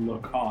to kind of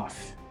look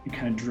off and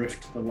kind of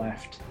drift to the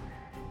left,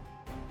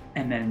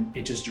 and then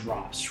it just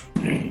drops,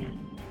 and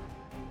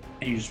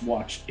you just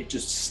watch it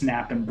just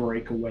snap and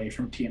break away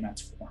from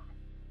Tiamat's form.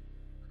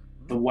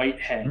 The white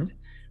head,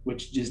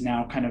 which is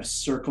now kind of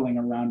circling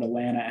around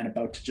Alana and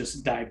about to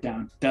just dive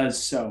down, does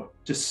so,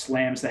 just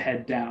slams the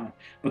head down,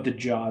 but the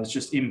jaws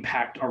just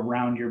impact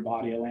around your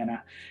body,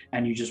 Alana,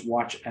 and you just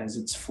watch as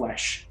its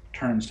flesh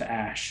turns to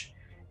ash,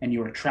 and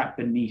you are trapped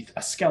beneath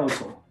a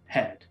skeletal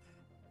head.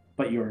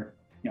 But you're,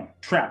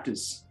 trapped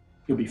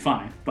you'll be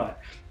fine, but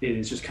it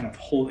is just kind of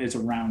is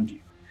around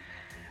you.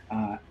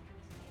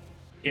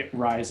 It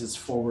rises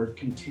forward,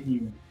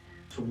 continuing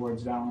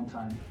towards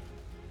Valentine.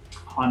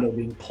 Hondo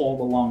being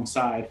pulled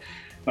alongside.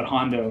 But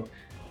Hondo,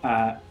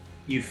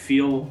 you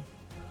feel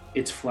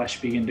its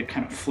flesh begin to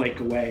kind of flake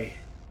away.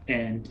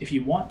 And if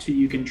you want to,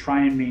 you can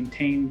try and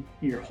maintain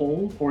your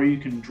hold, or you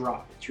can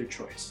drop. It's your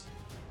choice.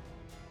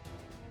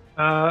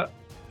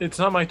 It's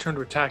not my turn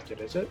to attack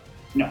yet, is it?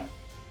 No.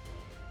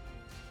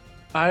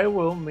 I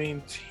will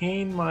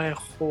maintain my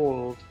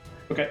hold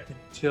Okay.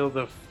 until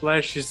the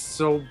flesh is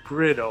so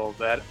brittle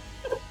that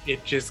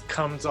it just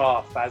comes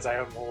off as I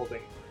am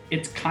holding.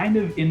 It's kind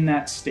of in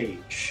that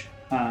stage.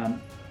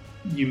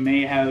 you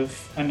may have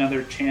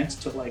another chance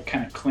to like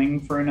kind of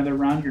cling for another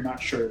round. You're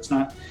not sure. It's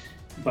not,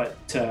 but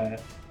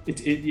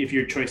if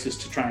your choice is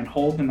to try and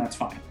hold, then that's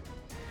fine.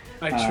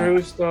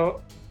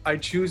 I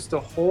choose to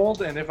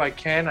hold, and if I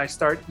can, I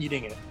start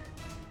eating it.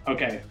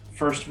 Okay.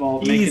 First of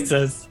all,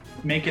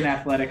 make an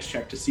athletics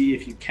check to see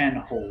if you can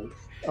hold.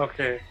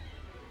 Okay.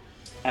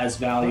 As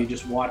Val, you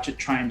just watch it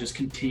try and just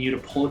continue to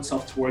pull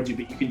itself towards you,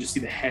 but you can just see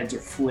the heads are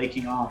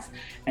flaking off,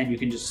 and you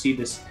can just see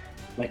this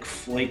like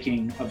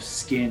flaking of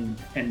skin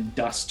and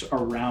dust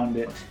around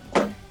it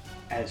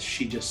as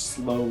she just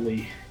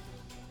slowly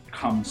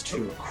comes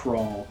to a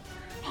crawl.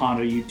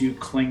 Hondo, you do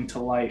cling to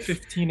life.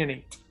 15 and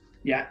 8.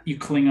 Yeah, you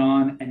cling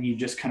on and you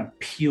just kind of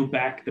peel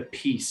back the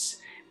piece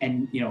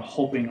and,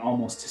 hoping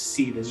almost to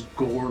see this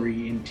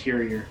gory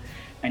interior,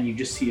 and you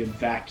just see a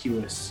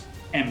vacuous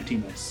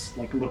emptiness,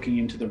 like looking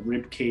into the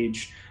rib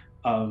cage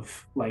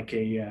of like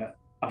a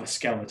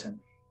skeleton.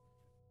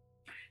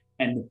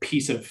 And the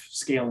piece of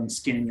scale and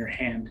skin in your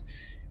hand,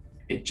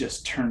 it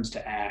just turns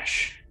to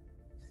ash.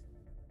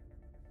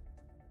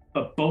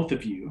 But both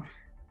of you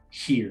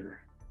hear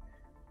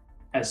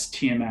as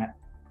Tiamat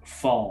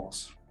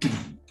falls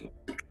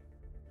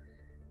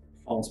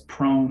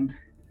prone,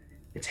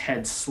 its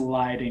head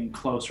sliding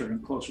closer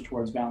and closer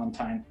towards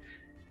Valentine.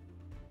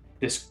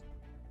 This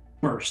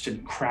burst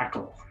and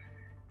crackle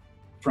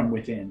from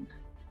within.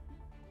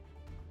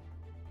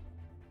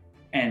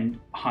 And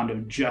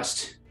Hondo,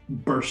 just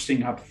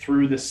bursting up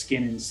through the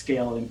skin and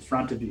scale in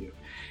front of you,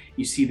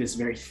 you see this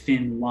very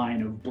thin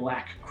line of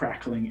black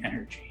crackling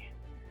energy.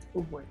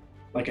 Oh boy.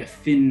 Like a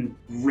thin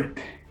rip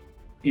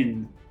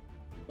in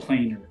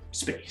planar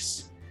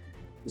space.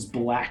 This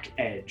black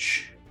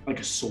edge,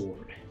 like a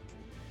sword.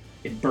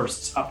 It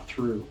bursts up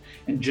through,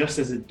 and just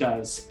as it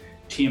does,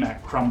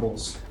 Tiamat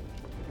crumbles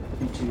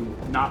into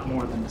not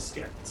more than a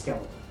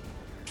skeleton.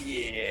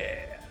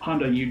 Yeah.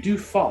 Hondo, you do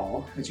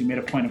fall as you made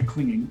a point of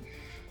clinging.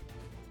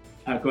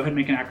 Go ahead and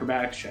make an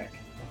acrobatics check.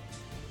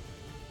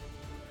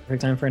 Every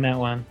time for a nat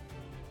one.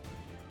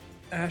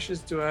 Ashes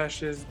to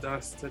ashes,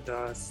 dust to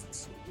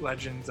dust.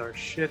 Legends are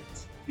shit.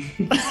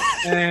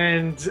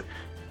 And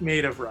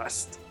made of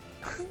rust.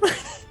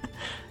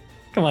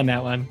 Come on,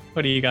 nat one.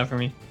 What do you got for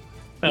me?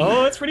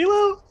 Oh, it's pretty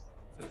low.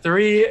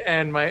 3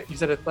 and you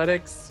said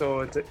athletics,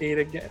 so it's an 8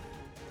 again.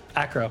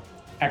 Acro.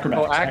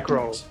 Acrobatics. Oh,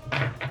 acro.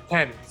 Acrobatics.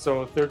 10,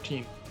 so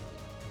 13.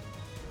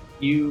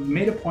 You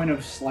made a point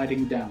of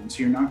sliding down, so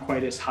you're not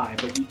quite as high,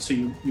 but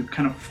you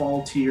kind of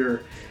fall to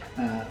your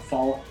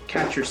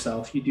catch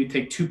yourself. You do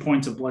take 2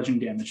 points of bludgeoning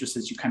damage just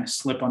as you kind of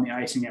slip on the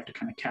ice, and you have to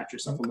kind of catch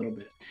yourself a little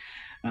bit,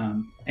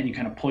 and you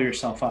kind of pull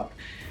yourself up.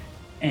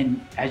 And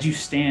as you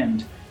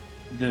stand,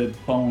 the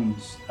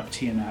bones of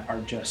Tiamat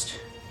are just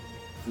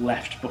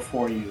left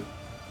before you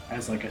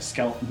as like a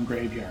skeleton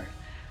graveyard,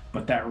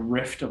 but that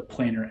rift of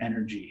planar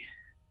energy,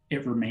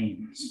 it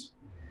remains.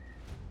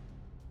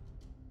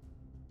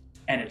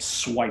 And it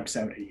swipes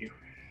out at you.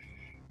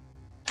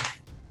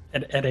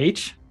 At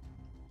H?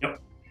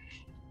 Yep.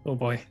 Oh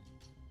boy.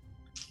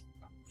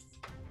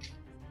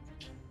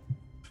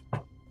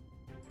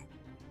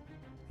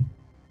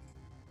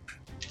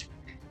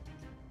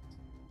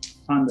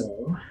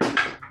 Hondo,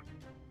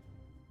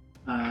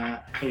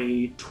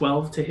 a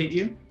 12 to hit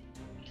you.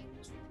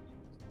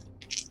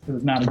 It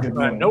was not a good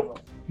roll.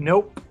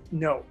 Nope.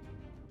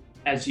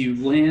 As you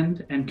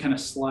land and kind of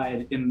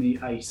slide in the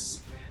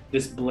ice,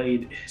 this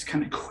blade is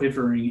kind of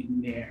quivering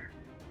in the air,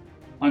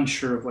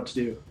 unsure of what to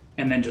do,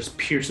 and then just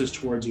pierces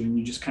towards you, and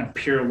you just kind of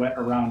pirouette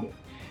around it,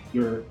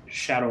 your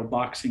shadow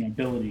boxing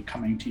ability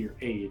coming to your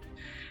aid,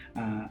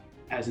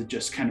 as it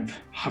just kind of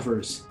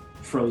hovers,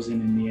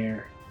 frozen in the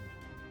air.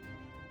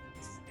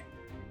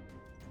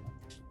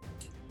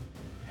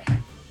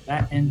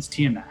 That ends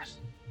Tiamat.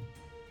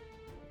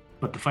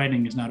 But the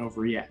fighting is not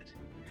over yet.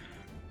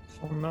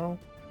 Oh no.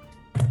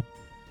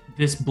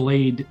 This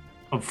blade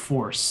of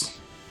force,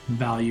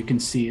 Val, you can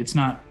see it's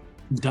not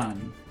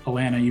done.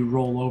 Alana, you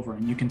roll over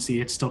and you can see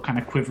it's still kind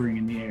of quivering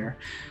in the air.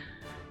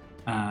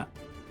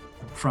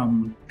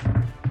 From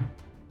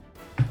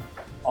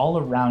all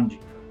around you.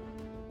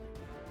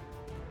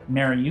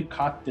 Mary, you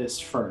caught this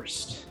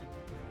first.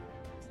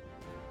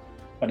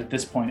 But at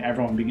this point,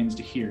 everyone begins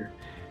to hear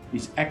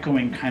these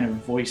echoing kind of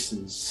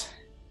voices,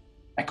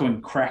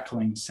 echoing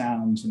crackling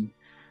sounds and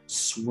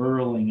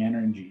swirling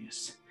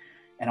energies,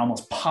 and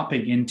almost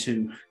popping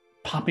into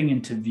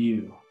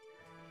view,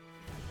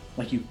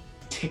 like you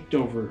ticked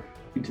over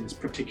into this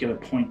particular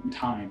point in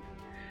time.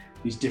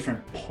 These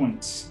different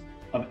points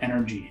of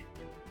energy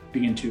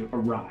begin to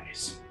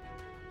arise.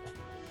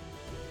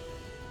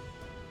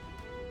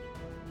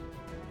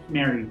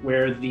 Mary,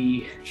 where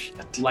the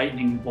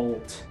lightning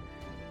bolt,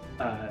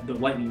 the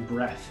lightning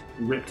breath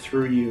ripped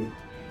through you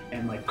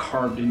and like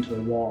carved into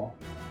the wall,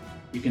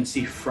 you can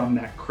see from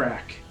that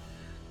crack,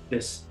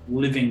 this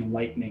living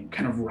lightning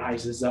kind of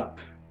rises up,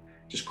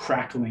 just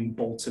crackling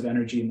bolts of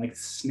energy in like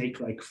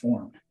snake-like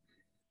form,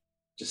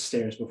 just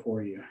stares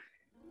before you.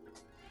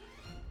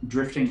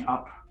 Drifting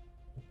up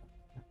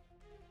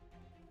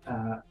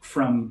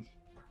from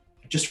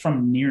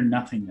near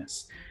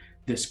nothingness,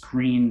 this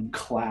green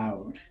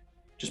cloud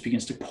just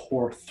begins to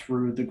pour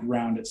through the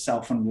ground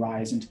itself and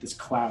rise into this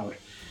cloud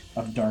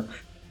of dark,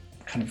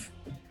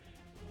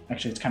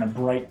 it's kind of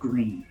bright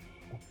green.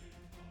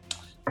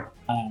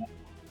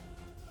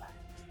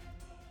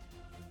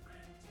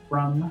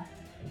 From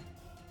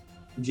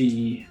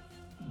the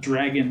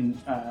dragon,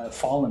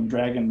 fallen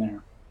dragon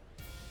there,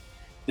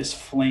 this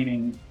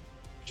flaming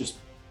just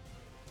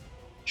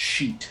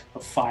sheet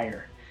of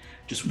fire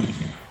just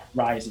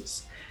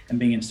rises and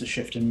begins to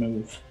shift and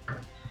move.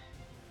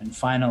 And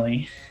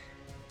finally,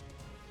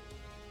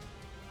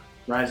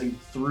 rising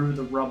through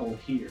the rubble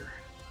here,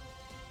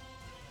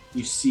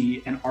 you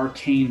see an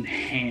arcane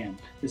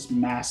hand, this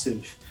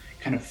massive,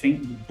 kind of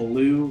faint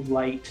blue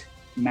light,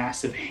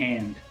 massive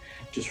hand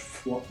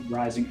just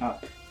rising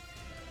up,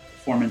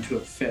 form into a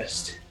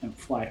fist, and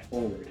fly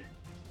forward.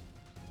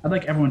 I'd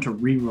like everyone to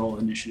re-roll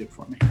initiative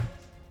for me.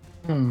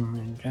 Oh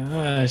my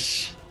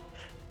gosh.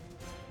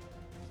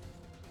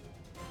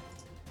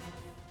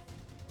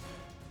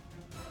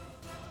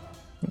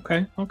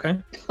 Okay.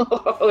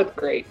 Oh, it's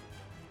great.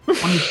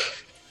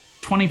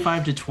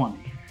 25 to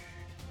 20.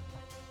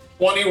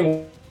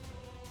 21.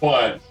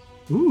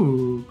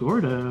 Ooh,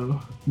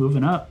 Gordo,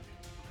 moving up.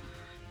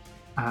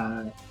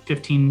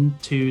 15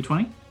 to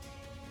 20.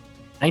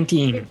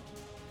 19.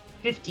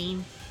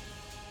 15.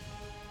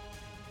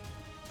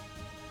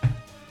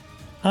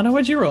 Hannah,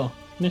 what'd you roll?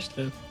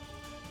 Initiative.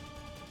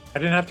 I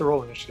didn't have to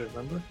roll initiative,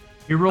 remember?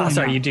 You're rolling.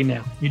 Sorry, now. you do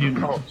now. You do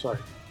now. Oh, sorry.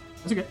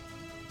 That's okay.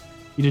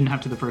 You didn't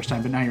have to the first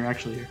time, but now you're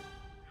actually here.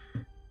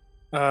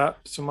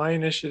 So my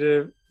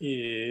initiative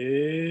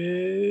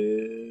is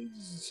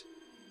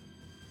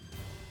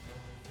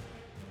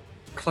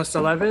plus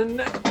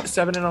 11,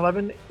 7 and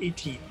 11,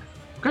 18.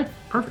 Okay,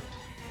 perfect.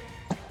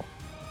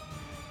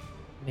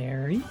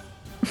 Mary?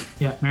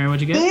 Yeah, Mary,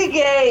 what'd you get? Big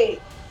 8.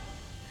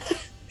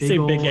 Say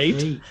ol' big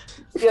 8.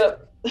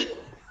 Yep. Is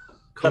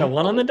that a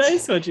 1 on the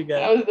dice? What'd you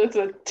get? That's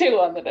a 2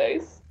 on the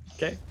dice.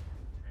 Okay.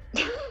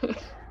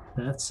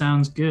 That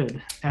sounds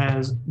good.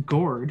 As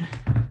Gord,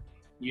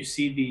 you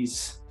see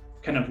these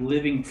kind of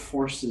living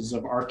forces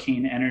of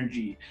arcane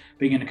energy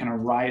begin to kind of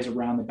rise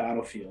around the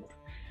battlefield.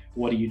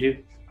 What do you do?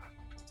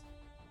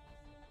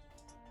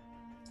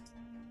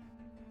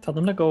 Tell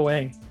them to go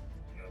away.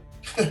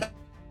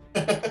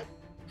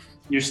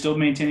 You're still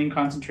maintaining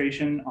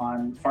concentration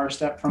on Far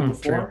Step from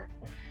before.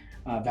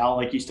 Val,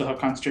 like you still have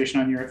concentration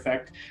on your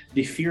effect.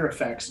 The fear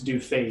effects do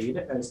fade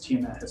as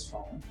Tiamat has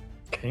fallen.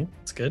 Okay,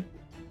 that's good.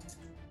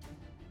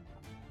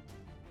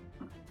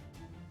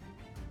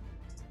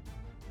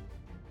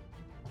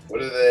 What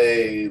do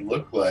they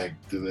look like?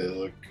 Do they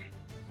look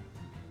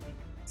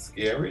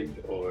scary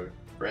or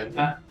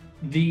friendly?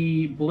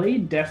 The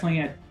blade definitely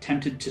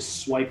attempted to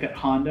swipe at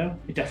Hondo.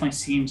 It definitely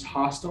seems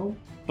hostile,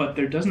 but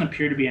there doesn't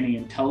appear to be any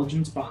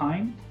intelligence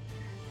behind.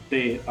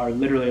 They are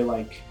literally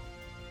like,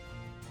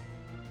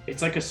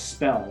 it's like a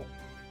spell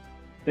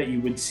that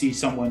you would see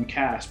someone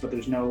cast, but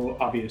there's no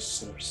obvious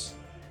source.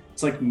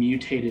 It's like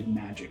mutated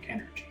magic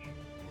energy.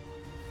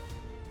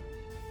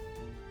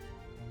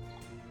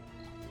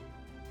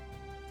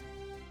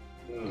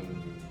 I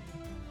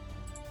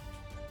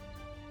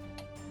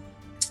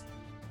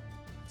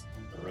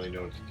don't really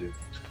know what to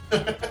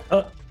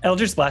do.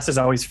 Eldritch Blast is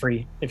always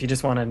free if you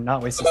just want to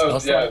not waste a spell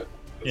slot.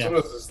 That's what I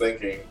was just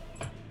thinking.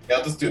 Yeah,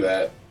 I'll just do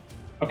that.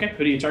 Okay,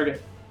 who do you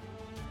target?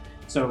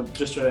 So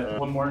just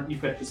one more.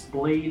 You've got this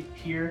blade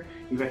here.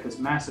 You've got this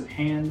massive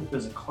hand.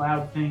 There's a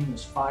cloud thing.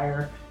 There's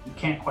fire. You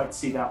can't quite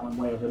see that one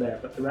way over there,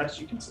 but the rest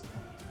you can see.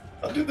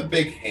 I'll do the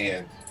big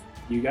hand.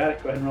 You got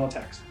it. Go ahead and roll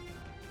attacks.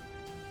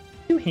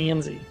 Too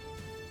handsy.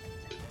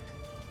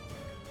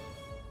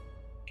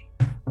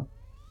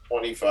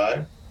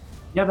 25.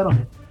 Yeah, that'll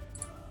hit.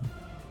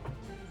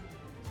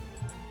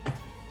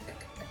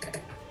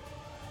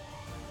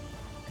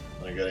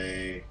 I got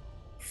a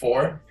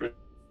 4 for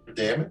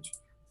damage.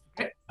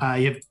 Okay.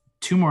 You have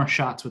 2 more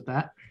shots with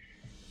that.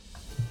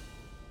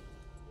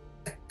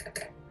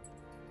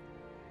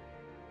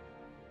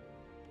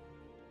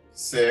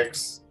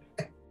 Six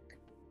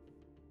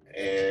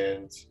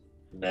and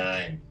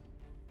 9.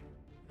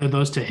 Are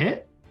those to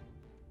hit?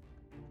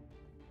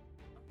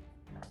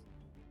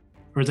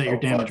 Or is that your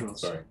damage fuck,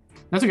 rolls? Sorry.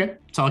 That's okay.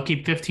 So I'll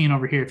keep 15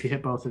 over here if you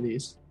hit both of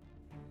these.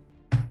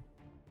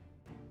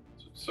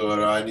 So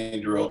do I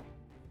need to roll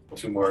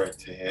 2 more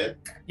to hit?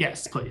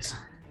 Yes, please.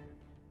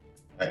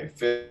 All right,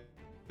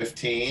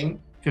 15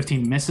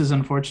 15 misses,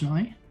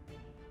 unfortunately.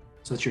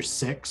 So that's your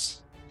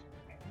 6.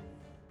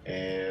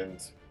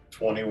 and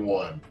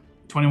 21.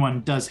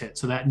 21 does hit.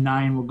 So that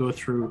 9 will go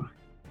through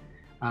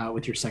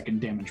with your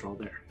second damage roll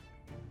there.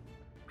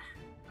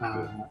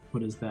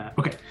 What is that?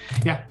 Okay,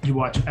 yeah, you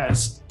watch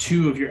as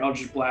 2 of your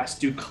Eldritch Blasts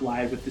do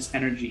collide with this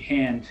energy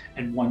hand,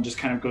 and one just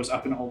kind of goes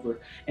up and over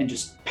and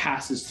just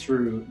passes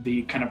through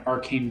the kind of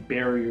arcane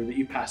barrier that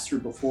you passed through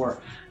before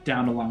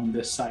down along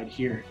this side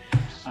here.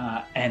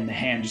 And the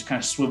hand just kind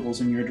of swivels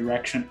in your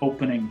direction,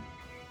 opening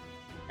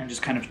and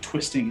just kind of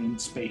twisting in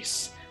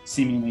space.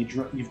 Seemingly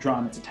you've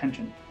drawn its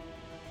attention.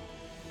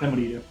 Then what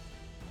do you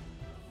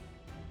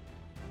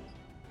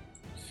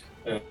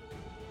do?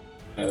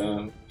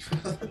 Um,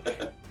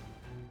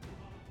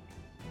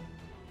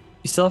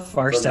 You still have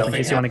far So step in nothing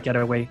case you want to get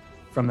away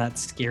from that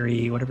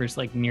scary whatever's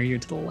like near you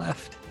to the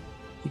left.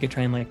 You could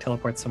try and like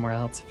teleport somewhere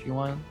else if you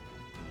want.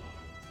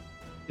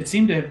 It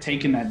seemed to have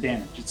taken that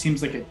damage. It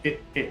seems like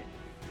it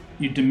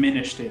you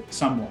diminished it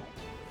somewhat,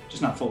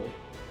 just not fully.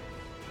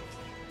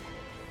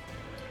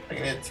 I'm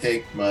gonna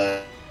take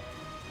my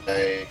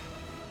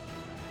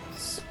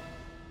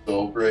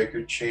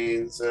Soulbreaker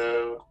chains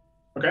out.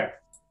 Okay.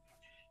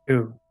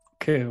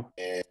 Cool.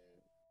 And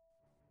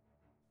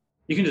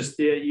You can just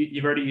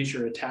you've already used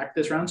your attack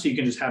this round, so you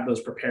can just have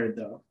those prepared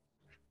though.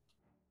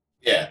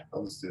 yeah,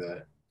 I'll just do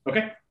that.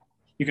 Okay.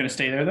 You're gonna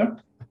stay there though?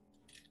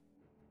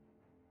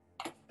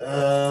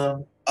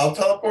 I'll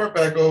teleport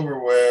back over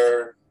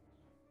where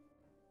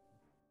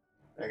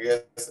I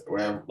guess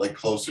where I'm like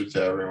closer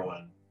to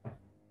everyone.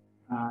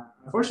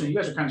 Unfortunately, you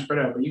guys are kind of spread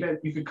out, but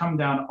you could come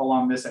down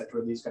along this edge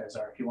where these guys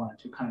are if you wanted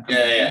to. Kind of.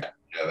 Yeah,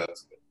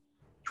 that's good.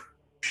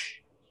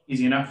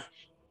 Easy enough.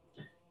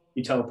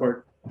 You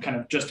teleport kind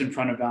of just in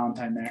front of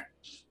Valentine there.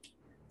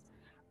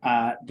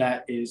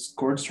 That is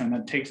Gord's turn.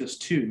 That takes us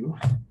to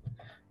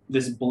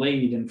this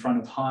blade in front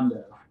of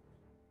Hondo.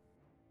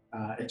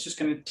 It's just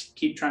going to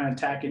keep trying to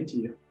attack into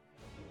you.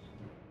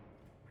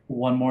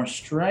 One more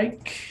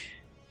strike.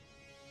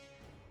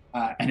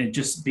 And it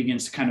just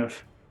begins to kind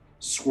of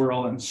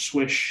swirl and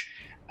swish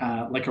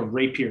like a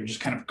rapier, just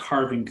kind of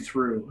carving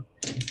through.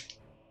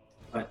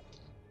 But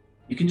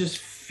you can just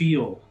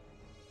feel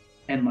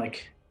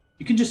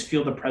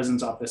the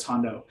presence of this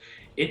Hondo.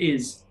 It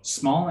is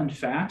small and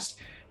fast,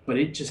 but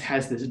it just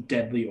has this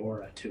deadly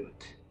aura to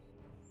it.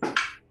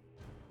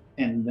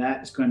 And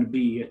that is going to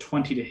be a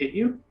 20 to hit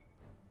you.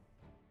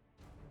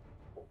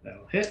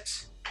 That'll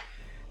hit.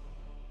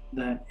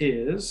 That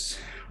is,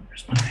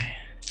 where's my...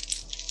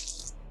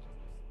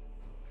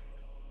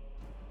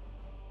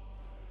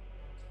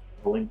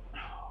 rolling.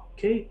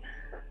 Okay.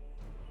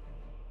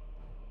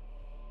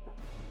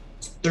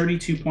 It's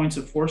 32 points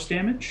of force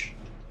damage.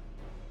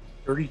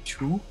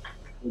 32?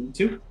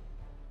 32.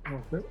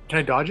 Okay. Can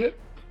I dodge it?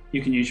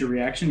 You can use your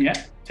reaction,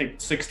 yeah. Take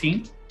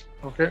 16.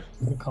 Okay.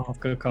 Good call.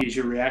 Use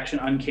your reaction,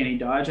 uncanny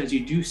dodge. As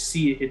you do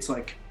see it,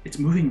 it's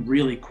moving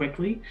really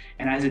quickly,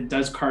 and as it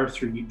does carve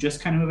through, you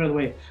just kind of move out of the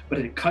way, but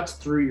it cuts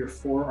through your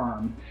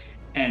forearm,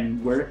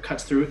 and where it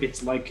cuts through,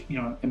 it's like,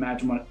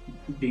 imagine what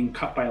being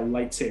cut by a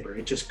lightsaber.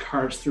 It just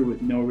carves through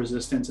with no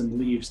resistance and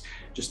leaves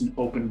just an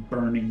open,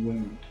 burning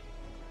wound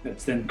that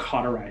then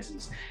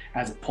cauterizes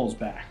as it pulls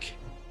back.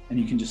 And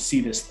you can just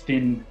see this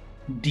thin,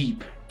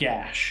 deep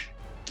gash,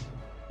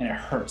 and it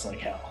hurts like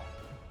hell.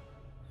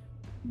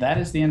 That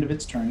is the end of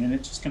its turn, and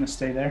it's just going to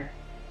stay there.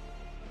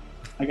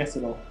 I guess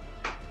it'll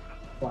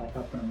fly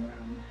up and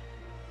around.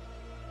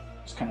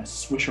 Just kind of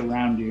swish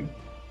around you.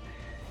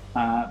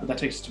 But that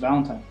takes us to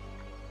Valentine.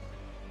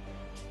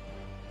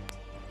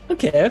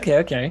 Okay.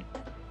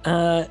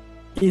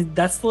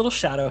 That's the little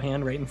shadow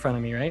hand right in front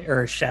of me, right?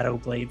 Or shadow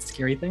blade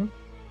scary thing?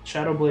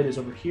 Shadow blade is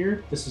over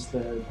here. This is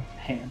the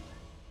hand.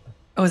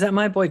 Oh, is that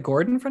my boy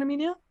Gord in front of me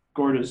now?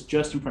 Gord is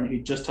just in front of you.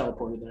 He just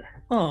teleported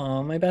there.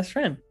 Oh, my best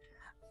friend.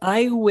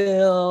 I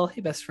will...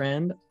 Hey, best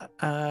friend.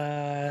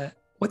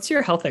 What's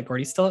your health at, Gord?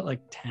 He's still at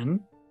like 10?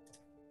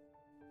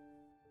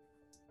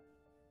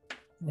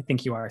 I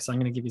think you are, so I'm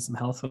going to give you some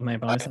health with my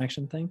bonus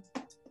action thing.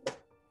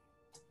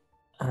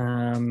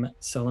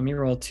 So let me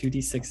roll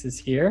 2d6s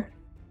here.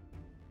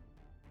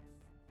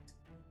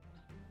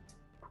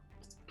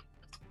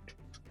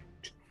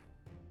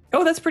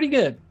 Oh, that's pretty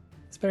good.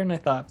 It's better than I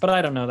thought, but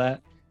I don't know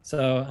that.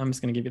 So I'm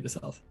just going to give you this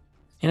health.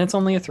 And it's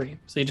only a 3,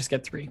 so you just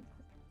get 3.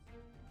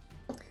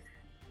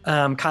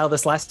 Kyle,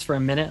 this lasts for a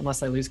minute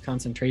unless I lose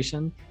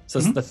concentration. So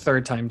this is the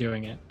third time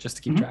doing it, just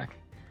to keep track.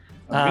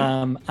 Okay.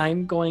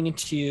 I'm going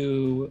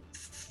to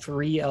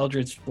 3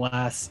 Eldritch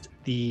Blast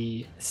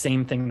the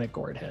same thing that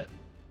Gord hit.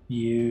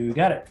 You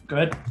got it. Go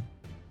ahead.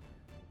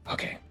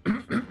 Okay.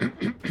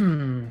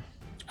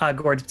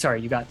 Gord,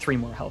 sorry, you got 3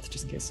 more health,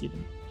 just in case you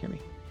didn't hear me.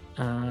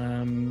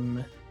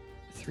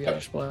 3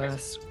 Eldritch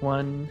Blast.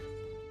 1.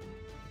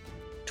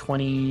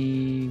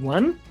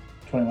 21.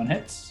 21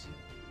 hits.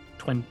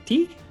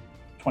 20.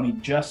 20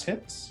 just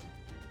hits.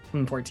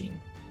 And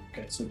 14.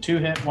 Okay, so 2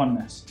 hit, 1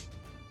 miss.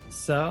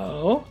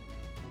 So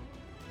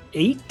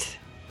 8.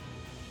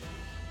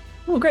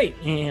 Oh, great.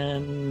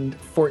 And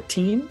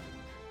 14.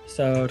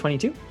 So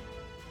 22.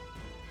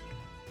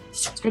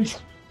 That's good.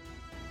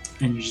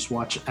 And you just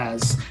watch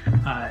as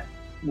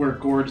where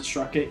Gord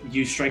struck it,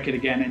 you strike it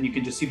again, and you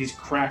can just see these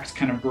cracks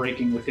kind of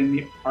breaking within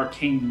the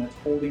arcane that's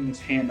holding his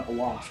hand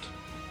aloft.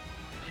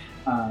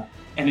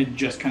 And it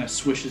just kind of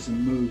swishes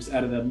and moves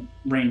out of the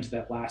range of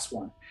that last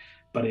one.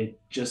 But it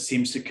just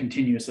seems to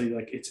continuously,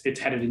 like it's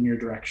headed in your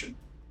direction.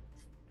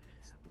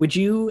 Would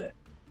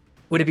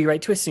it be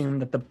right to assume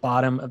that the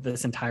bottom of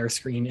this entire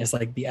screen is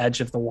like the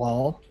edge of the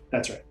wall?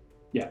 That's right.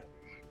 Yeah.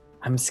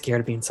 I'm scared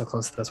of being so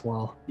close to this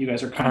wall. You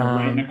guys are kind of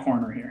right in a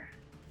corner here.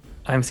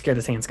 I'm scared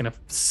this hand's gonna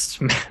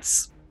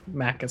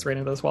smack us right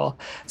into this wall.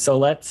 So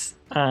let's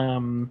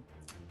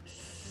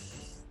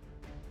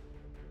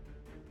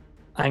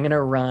I'm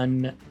gonna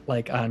run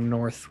like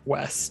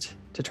northwest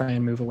to try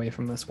and move away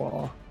from this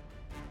wall,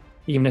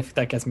 even if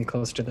that gets me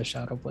closer to the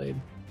Shadow Blade.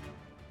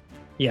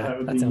 Yeah,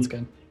 that sounds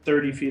good.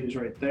 30 feet is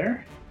right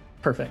there.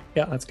 Perfect.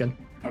 Yeah, that's good.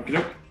 Okay,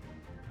 doke.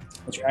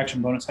 That's your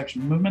action, bonus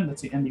action movement.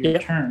 That's the end of your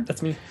turn.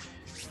 That's me.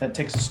 That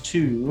takes us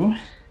to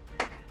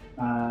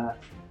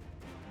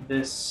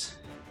this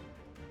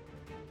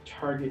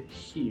target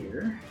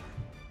here.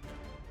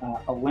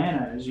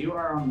 Alana, as you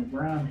are on the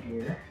ground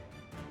here,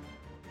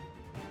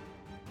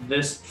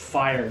 this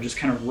fire just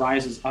kind of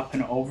rises up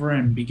and over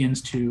and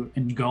begins to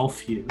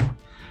engulf you. I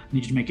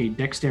need you to make a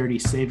dexterity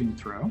saving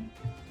throw.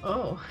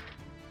 Oh.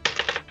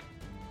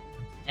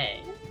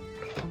 Okay.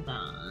 Hold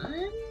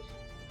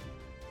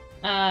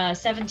on.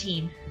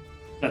 17.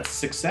 That's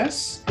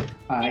success.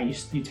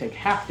 You take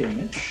half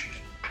damage.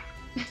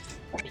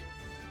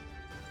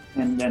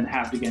 And then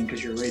halved again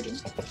because you're raging.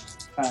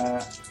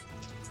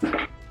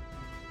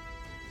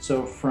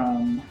 So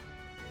from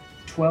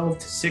 12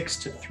 to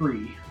 6 to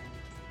 3.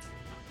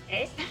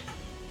 Okay.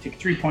 Take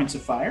 3 points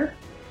of fire.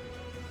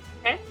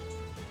 Okay.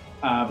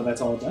 But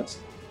that's all it does.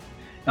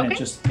 And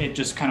Okay. it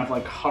just kind of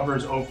like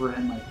hovers over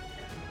and like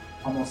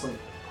almost like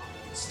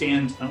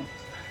stands up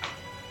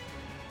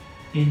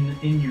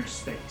in your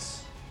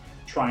space,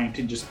 trying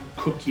to just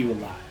cook you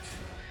alive.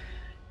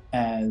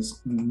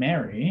 As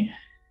Mary,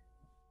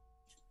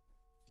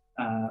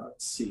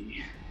 let's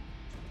see,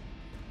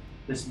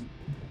 this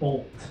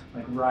bolt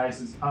like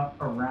rises up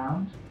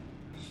around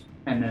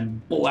and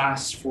then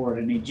blasts forward.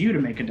 I need you to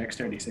make a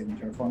dexterity saving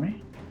throw for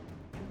me.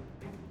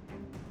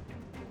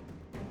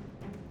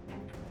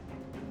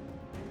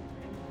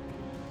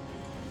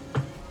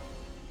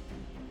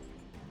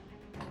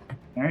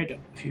 Mary, don't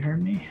know if you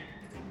heard me.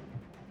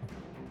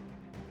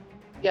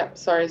 Yep,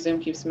 sorry,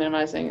 Zoom keeps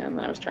minimizing, and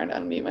I was trying to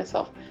unmute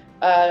myself.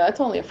 That's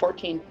only a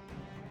 14.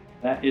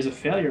 That is a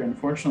failure.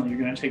 Unfortunately, you're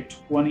going to take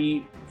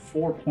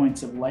 24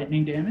 points of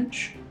lightning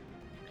damage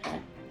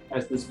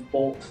as this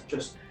bolt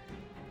just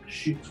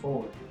shoots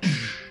forward.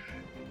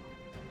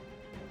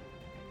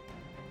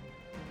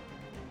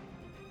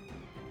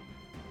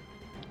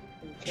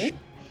 Okay.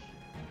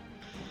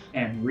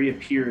 And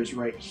reappears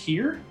right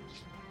here.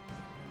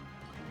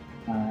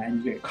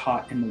 And you get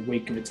caught in the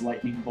wake of its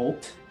lightning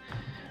bolt.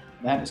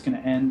 That is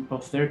going to end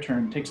both their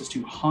turn. It takes us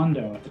to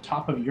Hondo. At the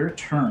top of your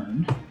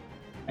turn,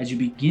 as you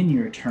begin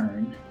your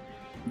turn,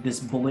 this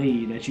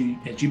blade, as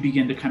you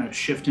begin to kind of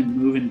shift and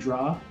move and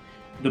draw,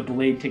 the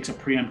blade takes a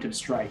preemptive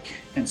strike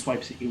and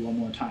swipes at you one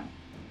more time.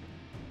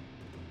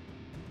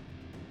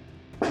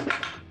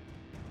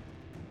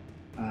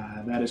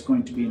 That is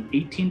going to be an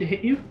 18 to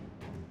hit you.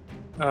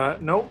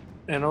 Nope.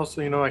 And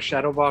also, I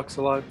shadow box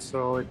a lot,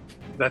 so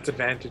that's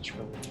advantage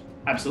for me.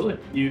 Absolutely.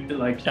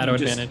 Shadow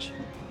advantage.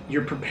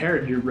 You're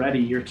prepared, you're ready,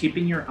 you're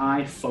keeping your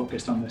eye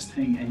focused on this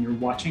thing, and you're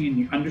watching and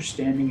you're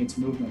understanding its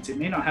movements. It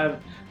may not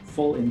have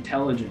full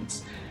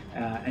intelligence,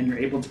 and you're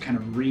able to kind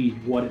of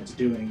read what it's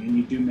doing, and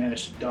you do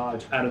manage to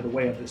dodge out of the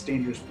way of this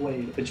dangerous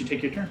blade, but you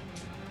take your turn.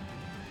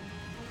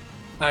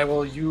 I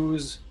will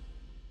use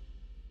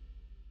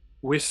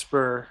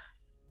Whisper.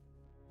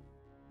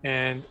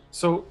 And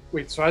so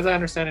as I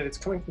understand it, it's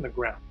coming from the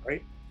ground,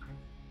 right?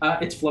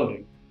 It's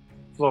floating.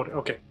 Floating,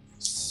 okay.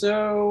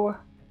 So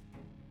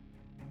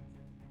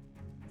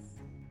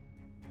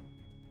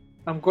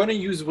I'm going to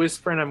use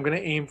Whisper, and I'm going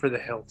to aim for the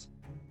hilt.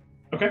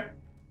 Okay.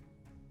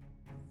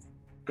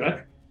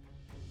 Good.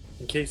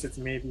 In case it's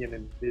maybe an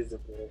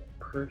invisible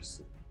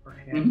person or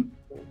hand.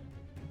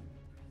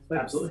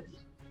 Absolutely.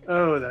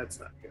 Oh, that's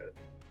not good.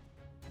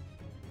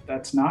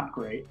 That's not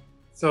great.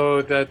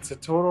 So that's a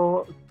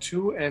total of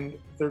 2 and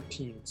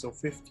 13, so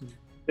 15.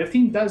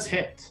 15 does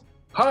hit.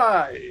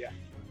 Hi!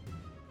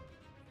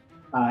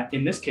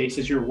 In this case,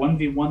 as you're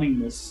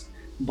 1v1ing this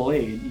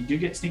blade, you do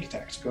get sneak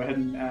attacks. Go ahead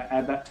and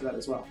add that to that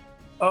as well.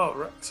 Oh,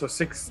 right. So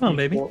 6. Oh,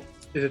 baby.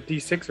 Is it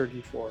D6 or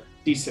D4?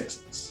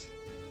 D6s.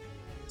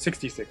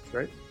 66,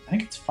 right? I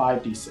think it's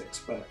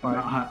 5d6, but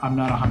I'm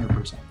not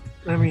 100%.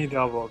 Let me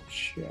double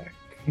check.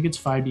 I think it's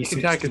 5d6,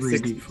 Attack is 3d4.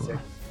 66.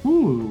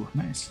 Ooh,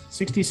 nice.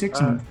 66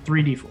 and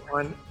 3d4.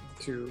 1,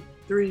 2,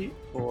 3,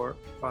 4,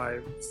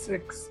 5,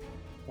 6.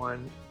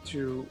 1,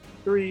 2,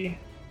 3.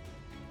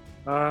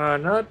 It's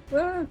not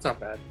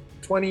bad.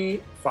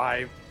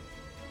 25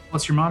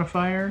 What's your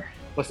modifier?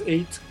 plus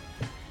 8.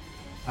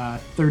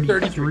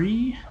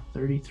 33.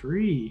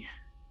 33.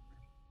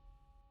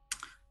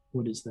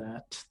 What is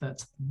that?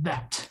 That's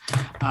that.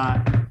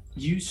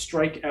 You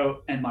strike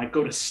out and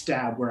go to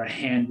stab where a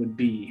hand would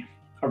be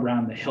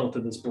around the hilt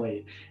of this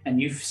blade,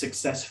 and you've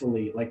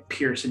successfully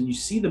pierced, and you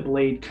see the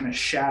blade kind of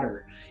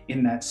shatter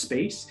in that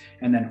space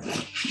and then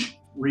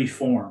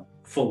reform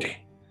fully.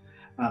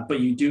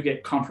 But you do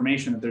get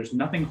confirmation that there's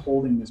nothing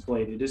holding this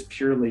blade. It is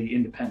purely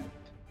independent.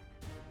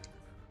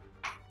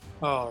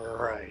 All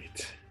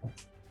right.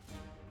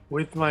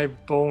 With my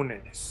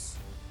bonus,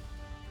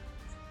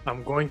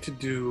 I'm going to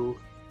do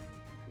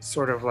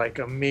sort of like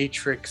a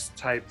Matrix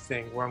type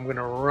thing where I'm going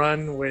to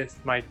run with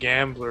my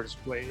Gambler's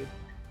Blade,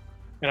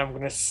 and I'm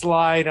going to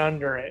slide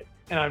under it,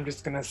 and I'm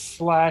just going to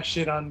slash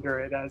it under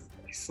it as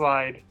I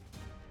slide.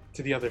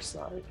 to the other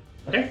side.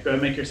 Okay, go ahead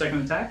and make your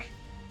second attack.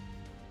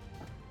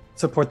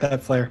 Support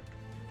that flare.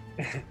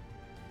 I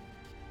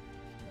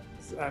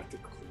have to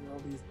clear all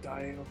these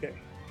die. Okay.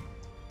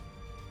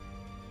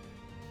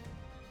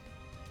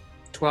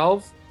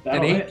 12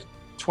 That'll and 8, hit.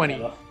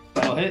 20.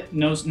 That'll hit.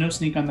 No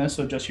sneak on this,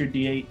 so just your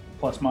D8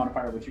 plus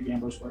modifier with your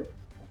Gambler's Flight.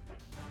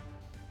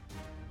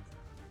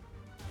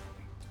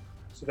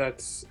 So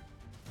that's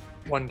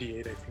 1d8,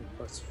 I think,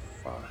 plus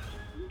 5.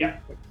 Yeah.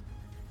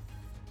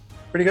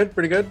 Pretty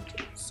good.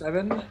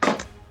 7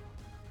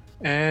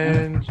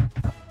 and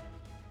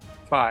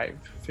 5,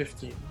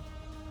 15.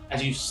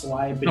 As you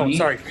slide beneath. No,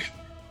 sorry,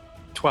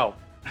 12.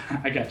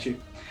 I got you.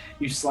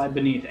 You slide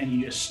beneath and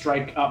you just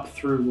strike up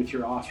through with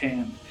your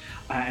offhand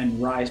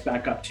and rise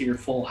back up to your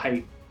full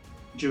height,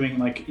 doing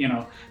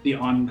the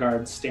on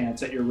guard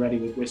stance at your ready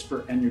with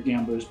Whisper and your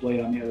Gambler's Blade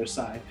on the other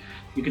side.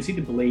 You can see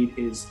the blade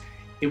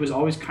it was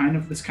always kind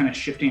of this kind of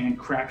shifting and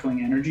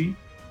crackling energy,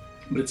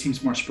 but it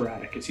seems more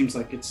sporadic. It seems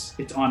like it's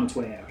on its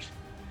way out,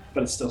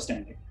 but it's still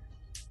standing.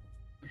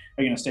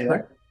 Are you gonna stay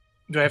there?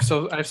 Do I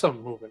have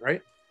some movement,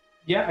 right?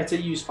 Yeah, I'd say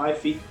you use 5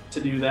 feet to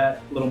do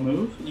that little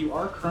move. You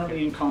are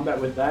currently in combat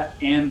with that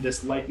and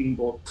this lightning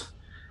bolt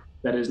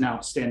that is now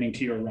standing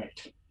to your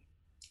right.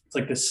 It's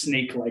like this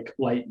snake-like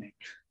lightning.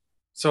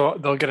 So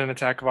they'll get an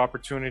attack of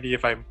opportunity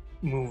if I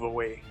move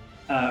away.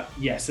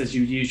 Yes, as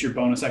you use your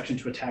bonus action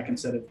to attack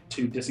instead of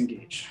to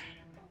disengage.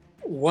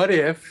 What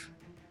if...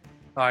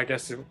 I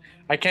guess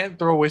I can't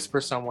throw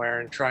Whisper somewhere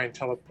and try and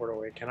teleport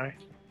away, can I?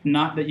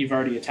 Not that you've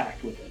already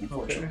attacked with it,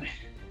 unfortunately.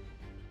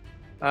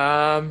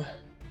 Okay.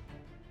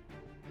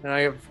 And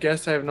I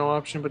guess I have no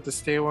option but to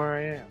stay where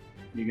I am.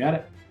 You got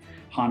it.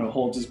 Hondo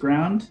holds his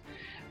ground.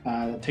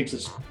 That takes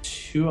us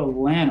to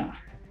Alana.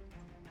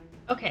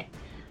 Okay.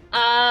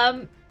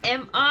 Am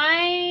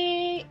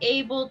I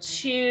able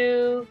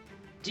to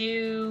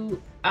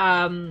do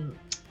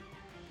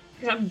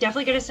because I'm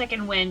definitely gonna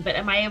second wind, but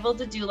am I able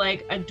to do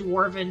like a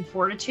dwarven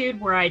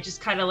fortitude where I just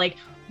kind of like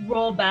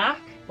roll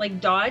back, like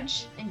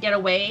dodge and get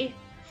away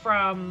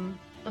from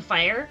the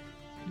fire,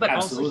 but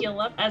Absolutely. also heal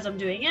up as I'm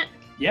doing it?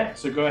 Yeah,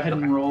 so go ahead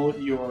and roll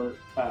your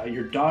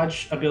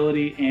dodge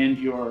ability and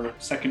your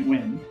second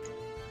wind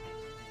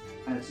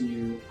as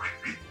you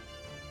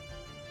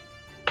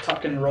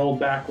tuck and roll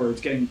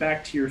backwards, getting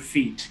back to your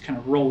feet, kind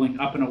of rolling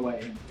up and away,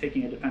 and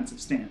taking a defensive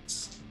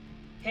stance.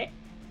 Okay.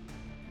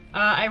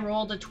 I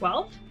rolled a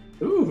 12.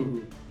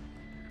 Ooh.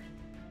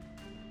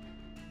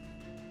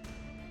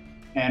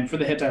 And for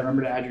the hit, I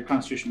remember to add your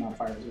Constitution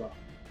modifier as well.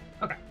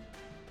 Okay.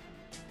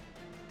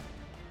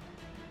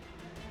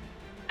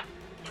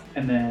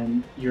 And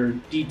then your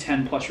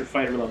D10 plus your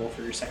fighter level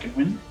for your second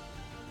win.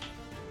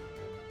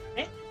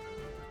 Okay.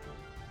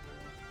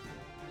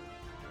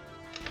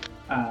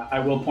 I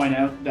will point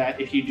out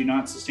that if you do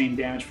not sustain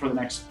damage for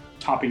the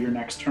top of your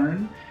next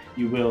turn,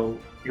 your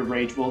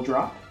rage will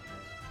drop.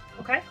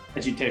 Okay.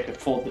 As you take a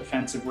full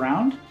defensive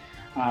round.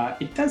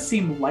 It does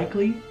seem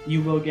likely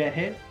you will get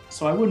hit,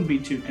 so I wouldn't be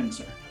too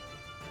concerned.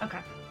 Okay.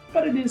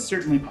 But it is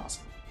certainly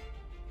possible.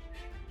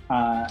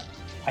 I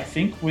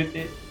think you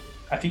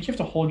have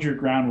to hold your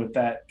ground with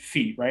that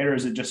feat, right? Or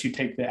is it just you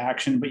take the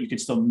action, but you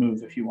could still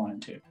move if you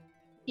wanted to?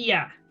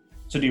 Yeah.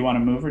 So do you want to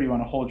move or do you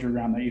want to hold your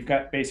ground there? You've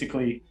got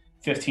basically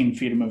 15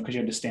 feet to move because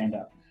you had to stand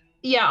up.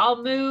 Yeah,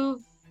 I'll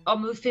move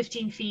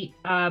 15 feet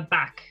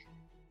back.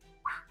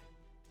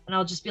 And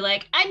I'll just be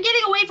like, I'm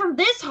getting away from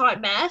this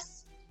hot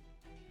mess.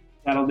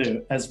 That'll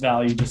do. As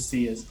Val, you just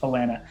see as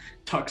Alana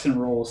tucks and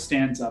rolls,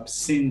 stands up,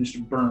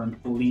 singed,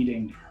 burned,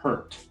 bleeding,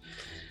 hurt.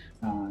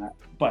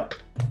 But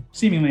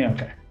seemingly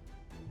okay.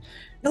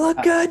 You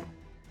look good.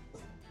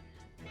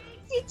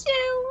 You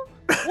too.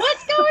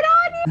 What's going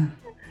on?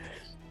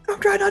 I'm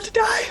trying not to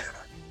die.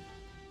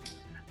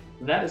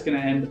 That is going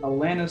to end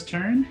Alana's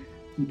turn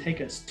and take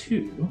us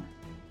to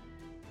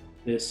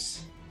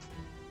this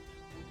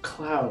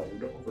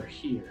cloud over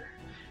here.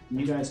 And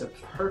you guys have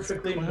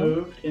perfectly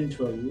moved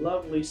into a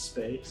lovely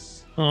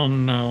space. Oh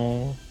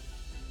no.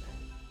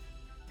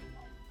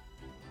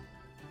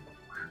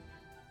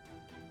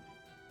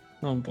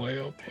 Oh boy,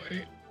 oh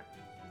boy.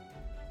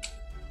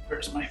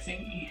 Where's my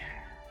thingy?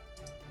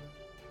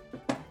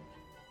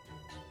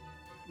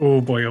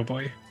 Oh boy, oh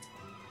boy.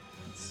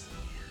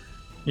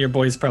 Your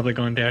boy's probably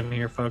going down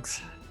here, folks.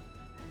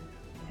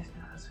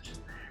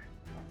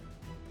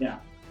 Yeah,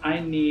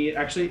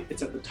 actually,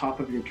 it's at the top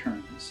of your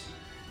turns.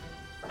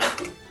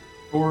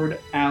 Gord,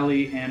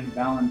 Allie, and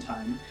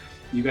Valentine,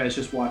 you guys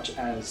just watch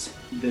as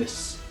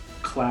this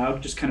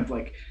cloud just kind of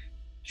like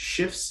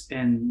shifts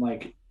and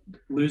like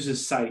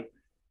loses sight.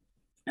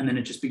 And then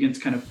it just begins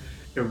to kind of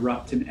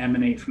erupt and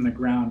emanate from the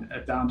ground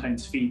at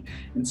Valentine's feet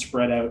and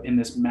spread out in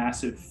this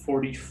massive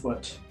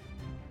 40-foot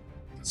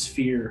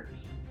sphere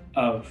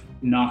of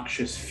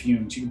noxious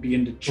fumes. You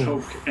begin to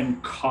choke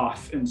and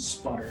cough and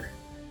sputter.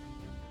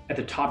 At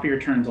the top of your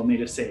turns, I'll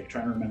need a save.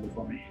 Try and remember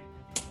for me.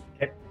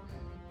 Okay.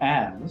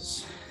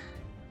 As...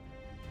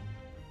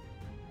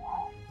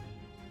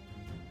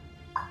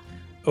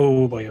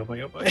 Oh boy, oh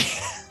boy, oh boy.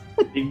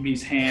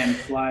 Bigby's hand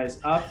flies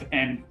up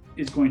and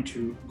is going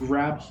to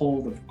grab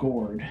hold of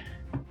Gord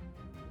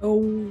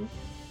Oh.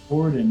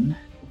 Gordon,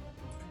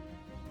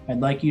 I'd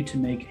like you to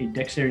make a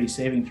dexterity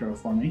saving throw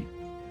for me.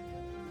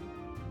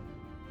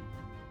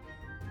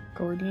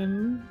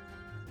 Gordon.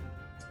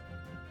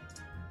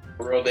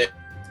 I rolled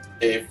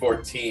a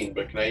 14,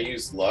 but can I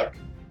use luck?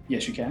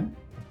 Yes, you can.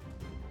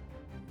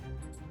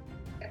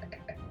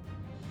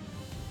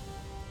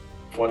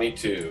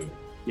 22.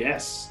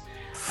 Yes.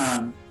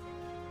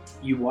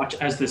 You watch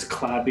as this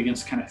cloud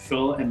begins to kind of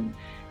fill and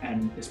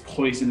this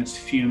poisonous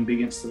fume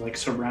begins to like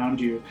surround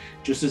you,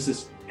 just as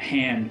this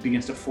hand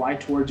begins to fly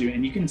towards you,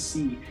 and you can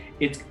see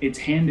its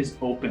hand is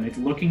open. It's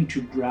looking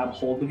to grab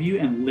hold of you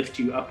and lift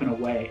you up and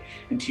away.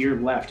 And to your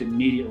left,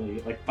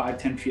 immediately, like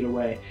 5-10 feet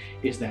away,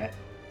 is that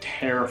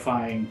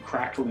terrifying,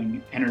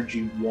 crackling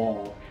energy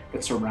wall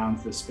that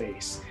surrounds the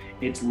space.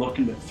 It's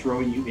looking to throw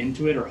you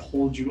into it or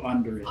hold you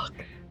under it.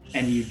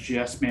 And you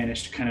just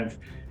managed to kind of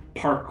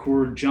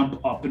parkour,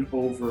 jump up and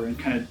over, and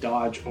kind of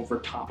dodge over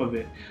top of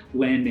it,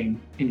 landing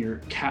in your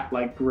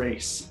cat-like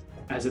grace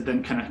as it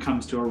then kind of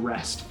comes to a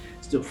rest,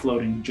 still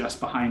floating just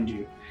behind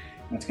you.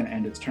 And that's going to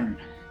end its turn.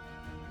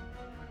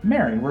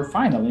 Mary, we're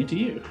finally to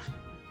you.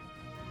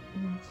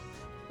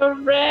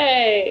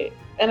 Hooray!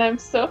 And I'm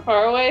so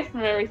far away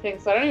from everything,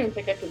 so I don't even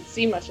think I can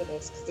see much of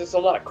this because there's a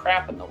lot of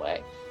crap in the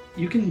way.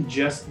 You can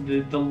just,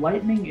 the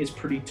lightning is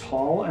pretty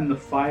tall, and the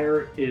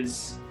fire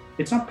is,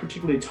 it's not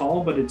particularly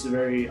tall, but it's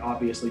very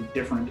obviously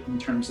different in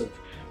terms of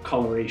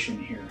coloration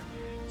here.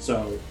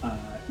 So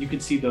you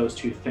could see those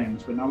two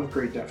things, but not with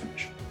great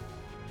definition.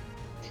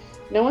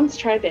 No one's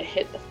tried to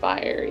hit the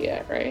fire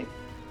yet, right?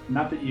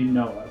 Not that you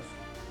know of.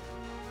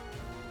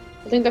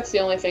 I think that's the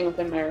only thing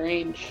within my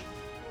range.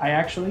 I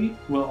actually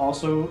will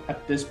also,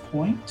 at this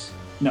point...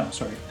 No,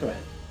 sorry, go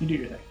ahead. You do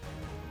your thing.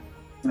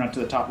 We're not to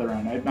the top of the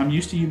round. I'm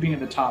used to you being at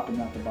the top and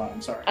not the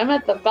bottom, sorry. I'm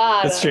at the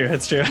bottom.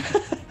 That's true.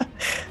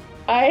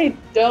 I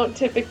don't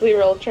typically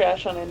roll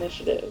trash on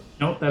initiative.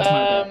 Nope, that's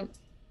my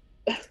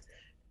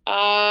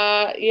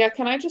bad. Yeah,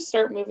 can I just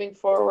start moving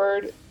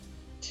forward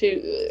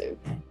to...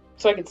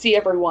 so I can see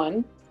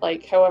everyone,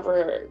 like,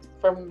 however,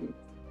 from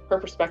her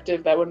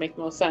perspective, that would make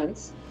the most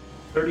sense.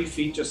 30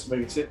 feet, just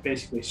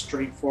basically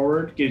straight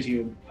forward, gives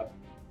you a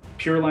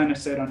pure line of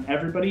sight on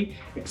everybody,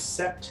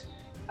 except,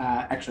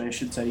 actually, I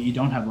should say you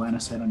don't have line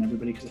of sight on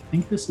everybody, because I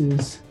think this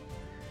is,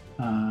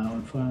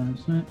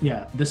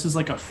 yeah, this is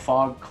like a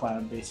fog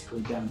cloud,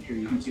 basically, down here.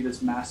 You can see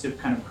this massive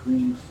kind of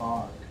green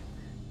fog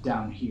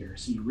down here.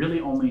 So you really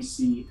only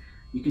see,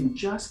 you can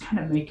just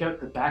kind of make out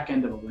the back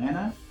end of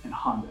Alana and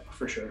Hondo,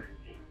 for sure.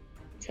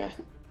 Okay.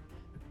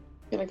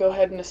 I'm gonna go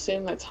ahead and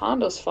assume that's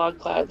Hondo's fog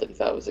cloud that he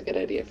thought was a good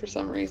idea for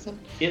some reason.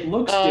 It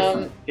looks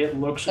different. It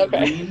looks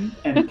green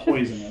and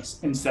poisonous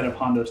instead of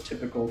Hondo's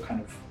typical kind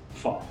of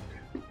fog.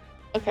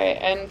 Okay,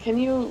 and can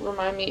you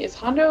remind me, is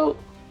Hondo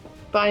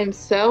by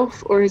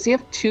himself or does he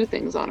have two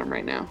things on him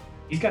right now?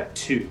 He's got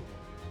two.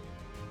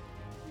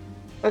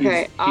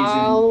 Okay,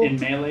 he's in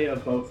melee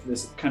of both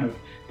this kind of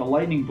the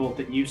lightning bolt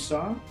that you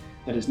saw,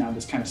 that is now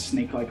this kind of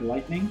snake-like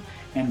lightning,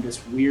 and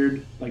this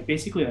weird, like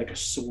basically like a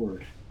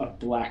sword of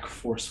black,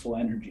 forceful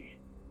energy.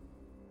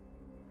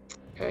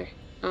 Okay.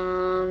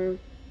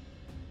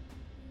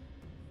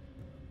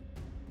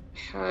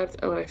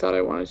 I thought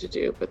I wanted to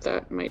do, but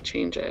that might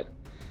change it.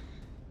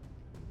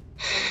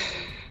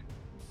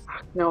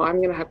 No, I'm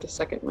gonna have to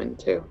second wind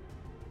too.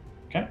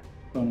 Okay.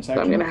 Bonus So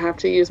action. I'm gonna have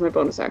to use my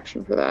bonus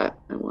action for that.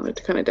 I wanted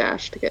to kind of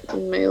dash to get to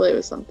melee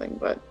with something,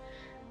 but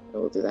I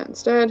will do that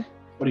instead.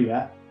 What are you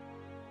at?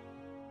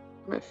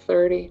 I'm at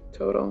 30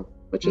 total,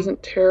 which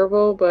isn't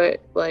terrible,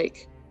 but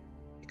like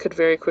it could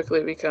very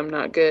quickly become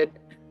not good.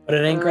 But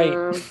it ain't great.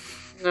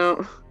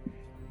 No.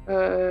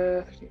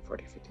 30,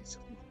 40, 50,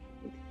 60.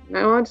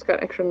 Now I just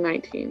got extra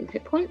 19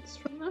 hit points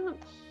from that.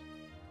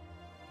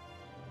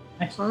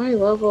 Nice. High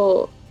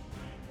level.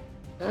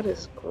 That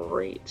is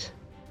great.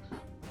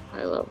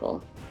 High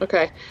level.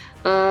 Okay.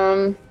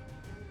 And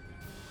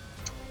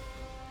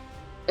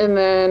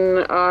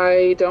then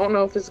I don't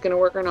know if this is going to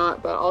work or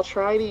not, but I'll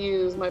try to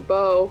use my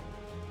bow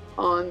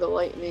on the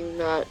lightning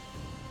that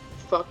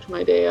fucked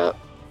my day up.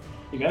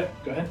 You got it?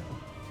 Go ahead.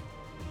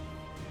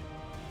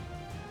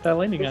 That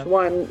lightning Just gun.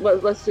 one.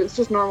 Let's do, it's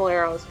just normal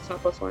arrows. It's not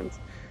plus ones.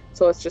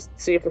 So let's just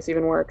see if this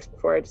even works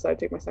before I decide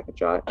to take my second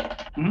shot.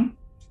 Mm-hmm.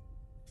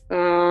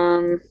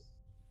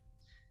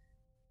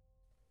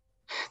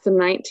 It's a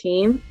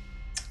 19.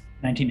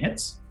 19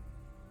 hits.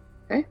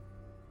 Okay.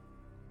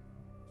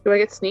 Do I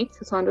get sneak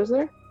because Hondo's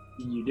there?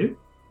 You do.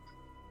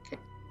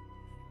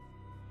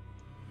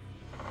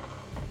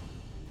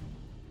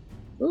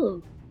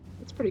 Ooh,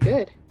 that's pretty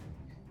good.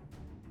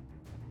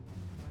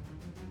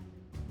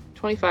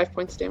 25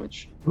 points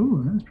damage.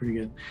 Ooh, that's pretty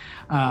good.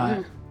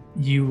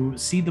 You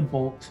see the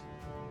bolt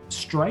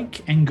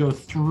strike and go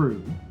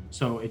through.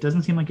 So it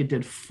doesn't seem like it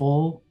did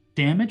full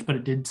damage, but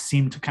it did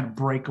seem to kind of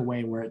break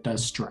away where it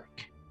does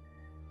strike.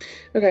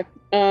 Okay.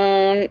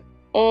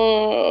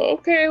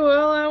 Okay,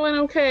 well, that went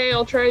okay.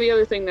 I'll try the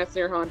other thing that's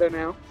near Hondo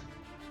now.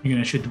 You're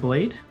going to shoot the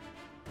blade?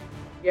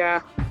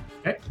 Yeah.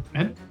 Okay,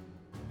 ahead.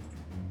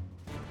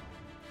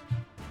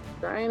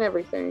 Trying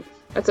everything.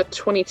 That's a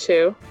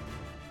 22.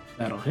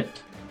 That'll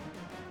hit.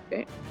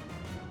 Okay.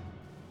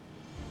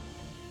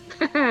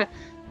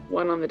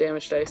 1 on the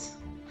damage dice.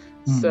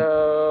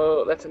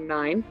 So that's a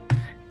 9.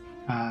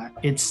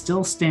 It's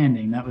still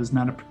standing. That was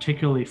not a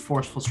particularly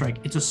forceful strike.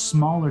 It's a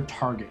smaller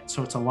target,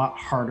 so it's a lot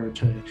harder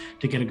to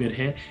get a good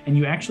hit. And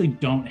you actually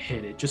don't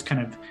hit it; just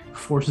kind of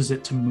forces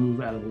it to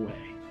move out of the way.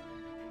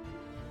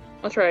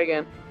 I'll try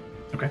again.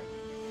 Okay.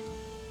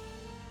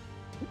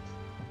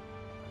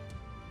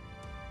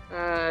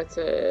 It's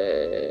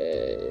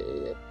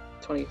a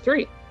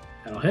 23.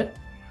 That'll hit.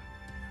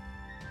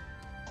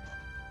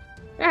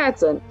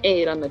 That's an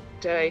 8 on the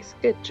dice.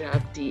 Good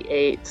job,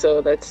 D8.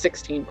 So that's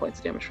 16 points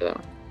of damage for that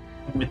one.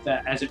 And with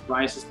that, as it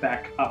rises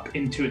back up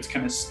into its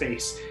kind of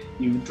space,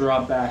 you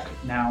draw back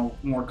now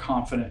more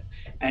confident,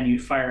 and you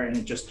fire, and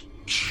it just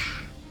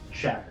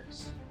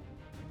shatters.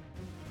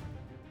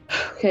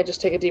 Okay,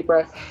 just take a deep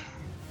breath.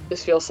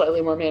 This feels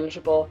slightly more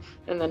manageable,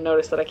 and then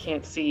notice that I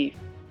can't see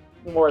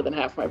more than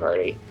half my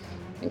party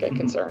and get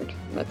concerned.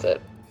 And that's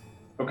it.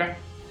 Okay.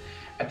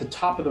 At the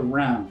top of the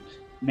round,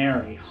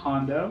 Mary,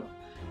 Hondo,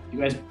 you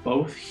guys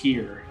both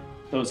hear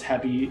those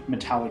heavy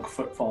metallic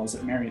footfalls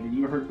that Mary, that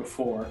you heard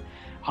before.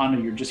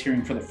 Hondo, you're just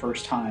hearing for the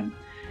first time.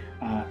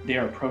 They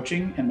are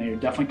approaching, and they are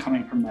definitely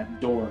coming from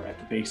that door at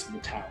the base of the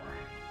tower.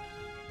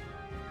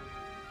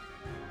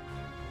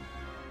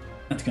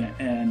 That's going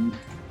to end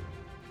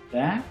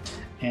that.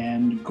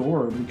 And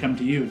Gord, we come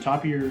to you.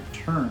 Top of your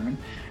turn,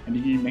 and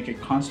you need to make a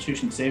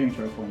Constitution saving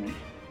throw for me.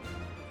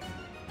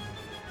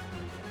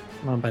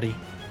 Come on, buddy.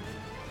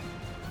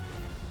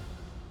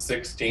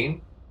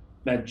 16.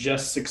 That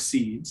just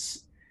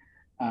succeeds.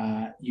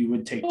 You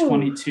would take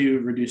 22,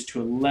 reduced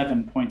to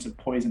 11 points of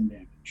poison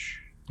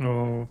damage.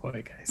 Oh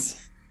boy,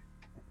 guys.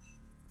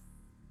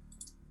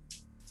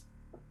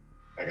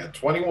 I got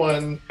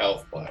 21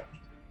 health left.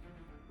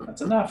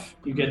 That's enough.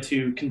 You get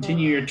to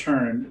continue your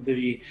turn.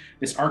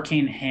 This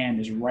arcane hand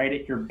is right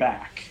at your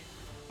back,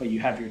 but you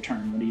have your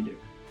turn. What do you do?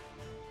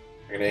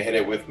 I'm gonna hit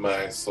it with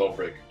my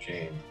Soulbreaker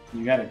chain.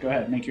 You got it. Go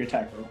ahead. Make your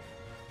attack roll.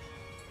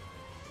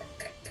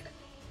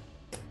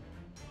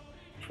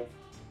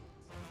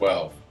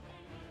 12.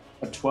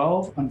 A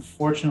 12,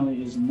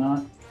 unfortunately, is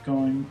not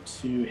going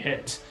to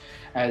hit,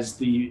 as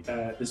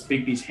this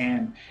big beast's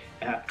hand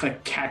kind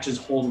of catches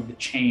hold of the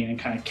chain and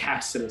kind of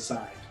casts it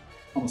aside,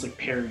 almost like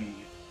parrying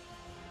it.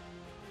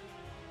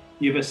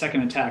 You have a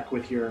second attack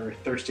with your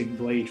Thirsting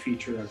Blade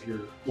feature of your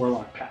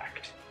Warlock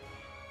Pact.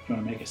 If you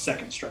want to make a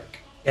second strike.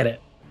 Get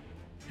it.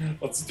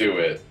 Let's do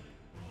it.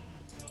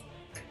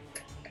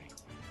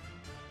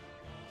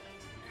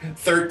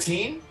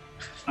 13?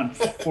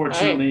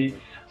 Unfortunately,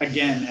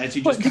 again, as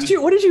you just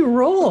What did you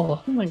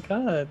roll? Oh my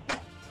god.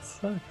 That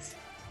sucks.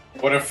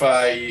 What if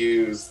I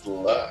use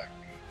luck?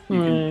 You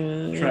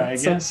can try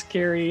It's again. so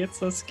scary. It's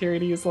so scary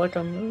to use luck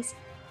on this.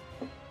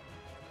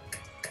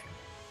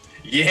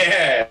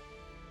 Yeah!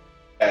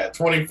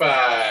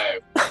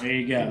 25. There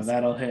you go.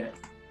 That'll hit.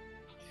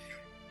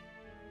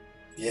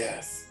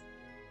 Yes.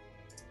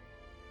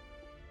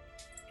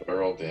 Do I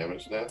roll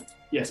damage now?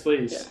 Yes,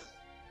 please. Yeah.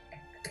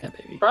 Yeah,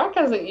 baby. Brock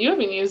you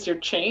haven't used your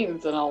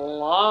chains in a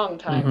long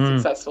time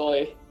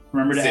successfully.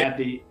 Remember to Sick. add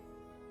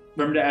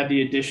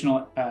the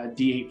additional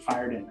D8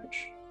 fire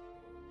damage.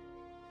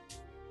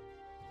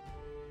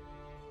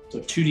 So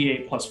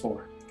 2D8 plus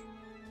 4.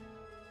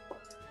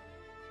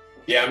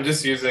 Yeah, I'm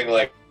just using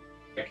like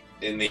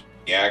in the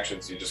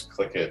actions, you just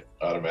click it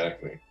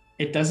automatically.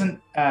 It doesn't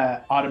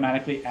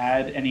automatically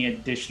add any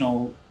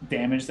additional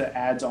damage that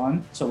adds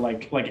on. So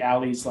like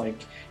Allie's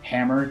like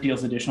hammer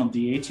deals additional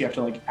D8s. You have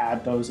to like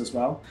add those as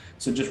well.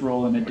 So just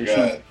roll an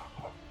additional. God.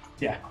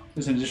 Yeah,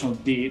 there's an additional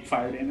D8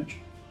 fire damage.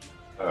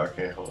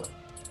 Okay, hold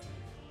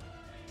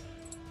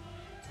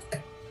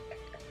on.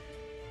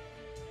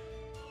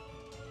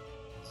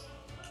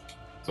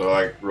 So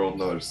I rolled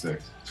another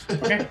 6.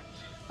 Okay.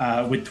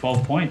 With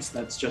 12 points,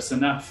 that's just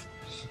enough.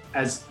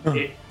 As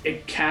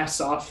it casts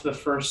off the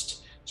first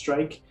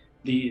strike,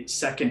 the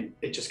second,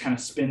 it just kind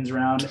of spins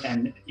around,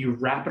 and you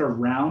wrap it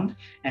around,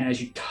 and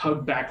as you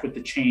tug back with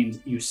the chains,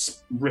 you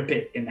rip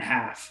it in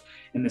half,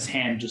 and this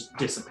hand just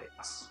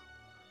dissipates.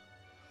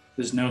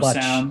 There's no Clutch.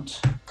 sound.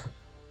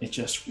 It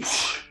just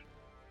whoosh,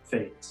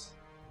 fades.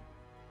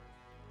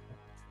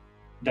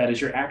 That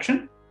is your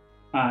action.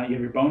 You have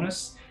your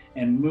bonus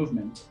and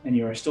movement, and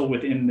you are still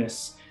within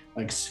this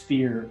like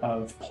sphere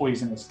of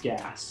poisonous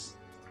gas,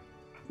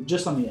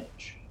 just on the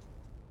edge.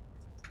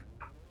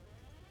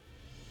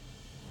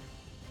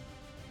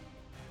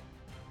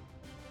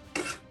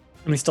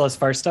 And he still has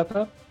far step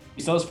up?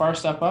 He still has far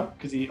step up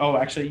because he. Oh,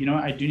 actually, you know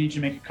what? I do need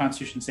you to make a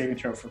Constitution saving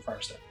throw for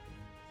far step.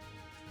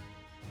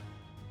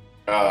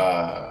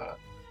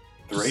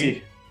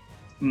 3.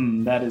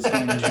 That is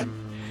going to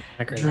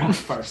Not great. drop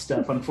far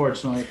step,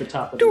 unfortunately, at the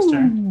top of this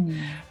turn.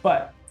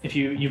 But if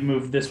you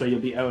move this way,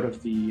 you'll be out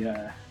of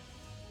the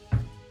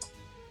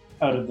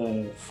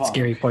fog.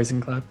 Scary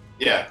poison cloud.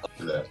 Yeah, I'll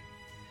do that.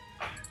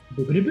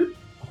 Boopity boop.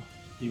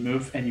 You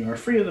move, and you are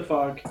free of the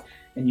fog.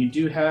 And you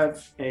do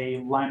have a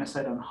line of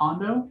sight on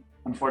Hondo.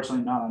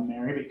 Unfortunately, not on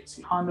Mary, but you can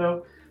see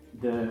Hondo,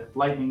 the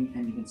lightning,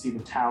 and you can see the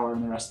tower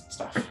and the rest of the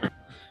stuff.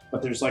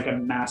 but there's like a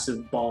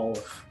massive ball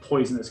of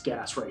poisonous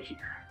gas right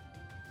here.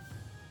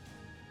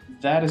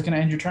 That is going to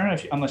end your turn,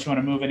 unless you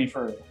want to move any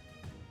further.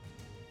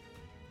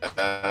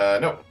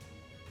 No.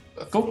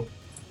 Cool.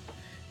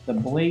 The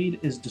blade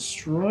is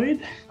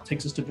destroyed.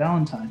 Takes us to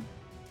Valentine.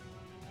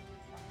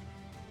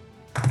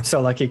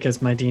 So lucky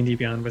because my D&D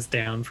Beyond was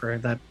down for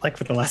that, like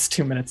for the last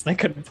 2 minutes, and I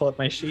couldn't pull up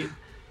my sheet.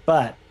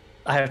 But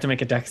I have to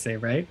make a dex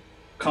save, right?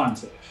 Con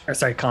save. Or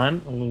sorry,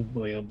 con. Oh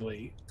boy, oh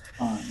boy.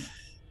 Con.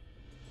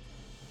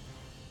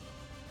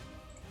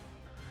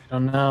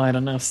 I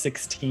don't know.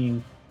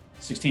 16.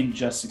 16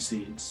 just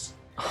succeeds.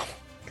 Oh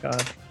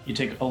God. You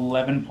take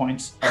 11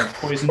 points of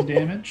poison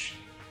damage.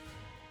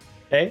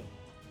 Okay.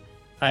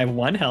 I have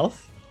 1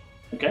 health.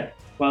 Okay.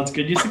 Well, it's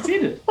good you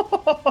succeeded.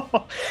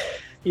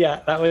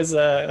 Yeah, that was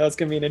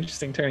gonna be an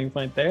interesting turning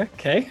point there.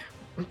 Okay.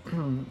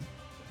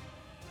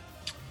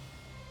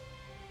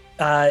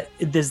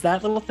 Does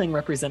that little thing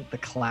represent the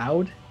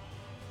cloud?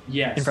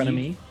 Yes. In front of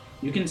me?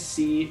 You can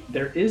see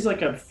there is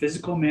like a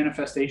physical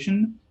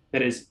manifestation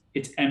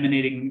it's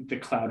emanating the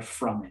cloud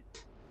from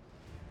it.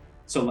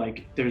 So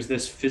like there's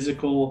this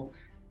physical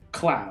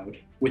cloud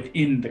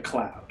within the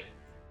cloud.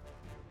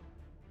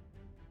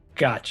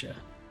 Gotcha.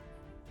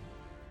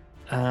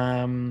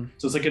 So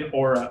it's like an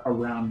aura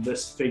around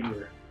this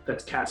figure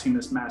that's casting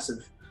this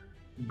massive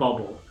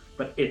bubble,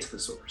 but it's the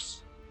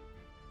source.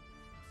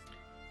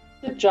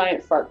 The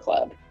giant fart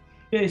cloud.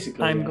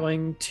 Basically, I'm yeah.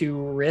 going to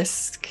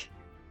risk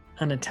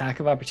an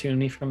attack of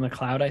opportunity from the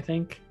cloud, I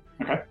think.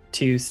 Okay.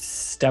 To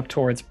step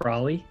towards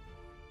Brawley.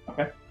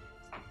 Okay.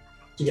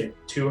 To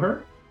get to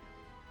her?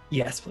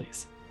 Yes,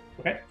 please.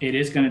 Okay. It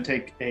is going to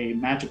take a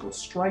magical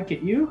strike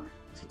at you.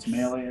 So it's a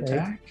melee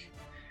attack.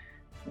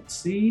 Let's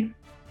see.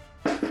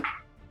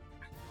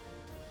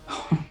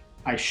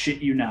 I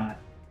shit you not.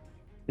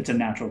 It's a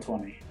natural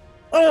 20.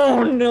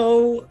 Oh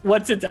no!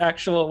 What's its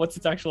actual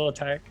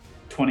attack?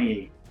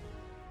 28.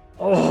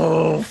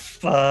 Oh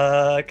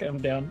fuck! I'm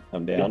down.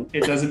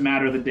 It doesn't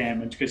matter the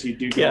damage because you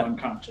do go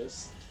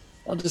unconscious.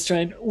 I'll just try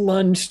and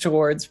lunge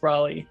towards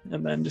Brawley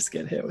and then just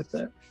get hit with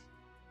it.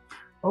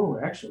 Oh,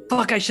 actually.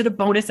 Fuck! I should have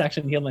bonus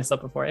action healed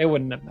myself before. It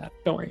wouldn't have mattered.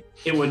 Don't worry.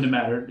 It wouldn't have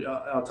mattered.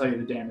 I'll tell you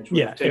the damage.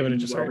 Yeah, it would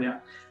have just hurt. Yeah.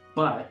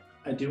 But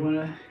I do want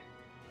to.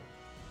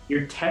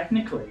 You're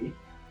technically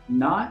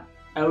not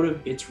out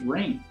of its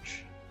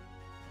range.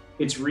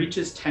 Its reach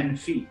is 10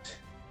 feet,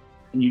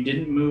 and you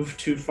didn't move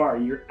too far.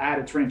 You're at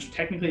its range. So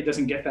technically, it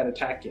doesn't get that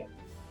attack yet.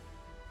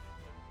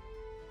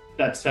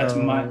 That's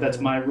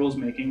my rules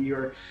making.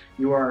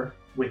 You are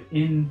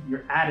within.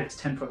 You're at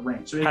its 10-foot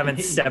range. So I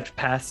haven't stepped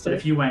past but it.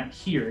 if you went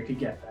here, it could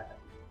get that.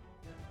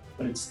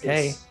 But it's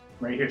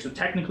right here. So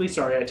technically,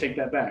 sorry, I take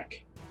that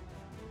back.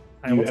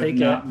 I will take it.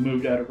 You have not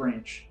moved out of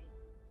range.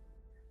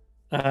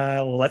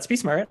 Let's be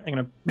smart. I'm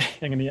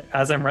gonna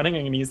as I'm running,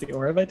 I'm gonna use the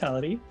Aura of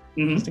Vitality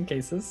just in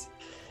cases.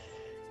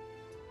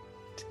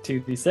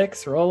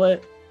 2d6, roll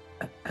it.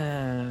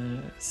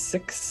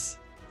 6.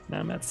 Now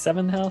I'm at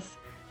 7 health,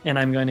 and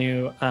I'm going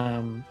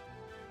to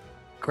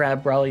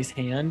grab Brawley's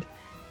hand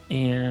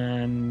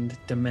and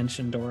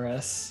Dimension Door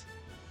us.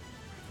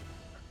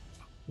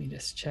 Let me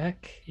just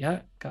check.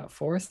 Yeah, got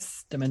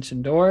fourth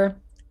Dimension Door,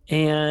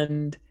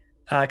 and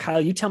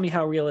Kyle, you tell me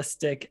how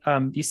realistic.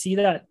 You see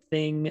that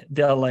thing,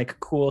 the like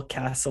cool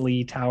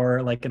castle-y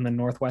tower, like in the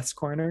northwest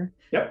corner?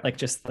 Yep. Like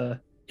just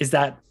could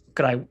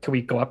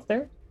we go up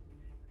there?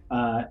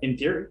 In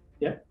theory,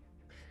 yeah.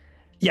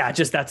 Yeah,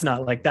 just that's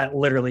not like that.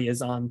 Literally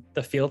is on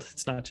the field.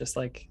 It's not just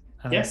like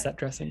set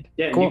dressing.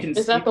 Yeah, cool.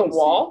 Is that the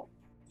wall?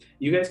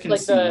 You guys can like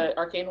see the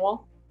arcane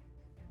wall.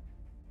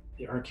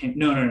 The arcane.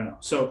 No.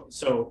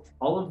 So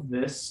all of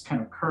this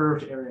kind of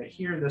curved area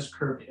here, this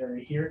curved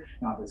area here,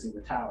 and obviously the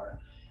tower.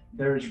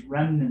 There's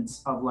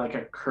remnants of like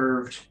a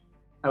curved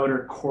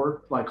outer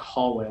court, like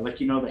hallway, like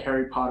the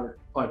Harry Potter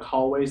like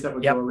hallways that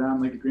would go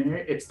around like the green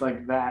area. It's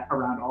like that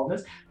around all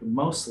this, but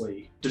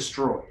mostly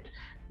destroyed.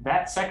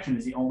 That section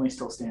is the only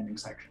still standing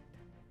section.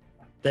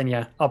 Then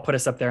yeah, I'll put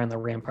us up there in the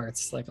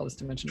ramparts. Like I'll just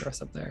Dimension Door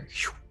us up there.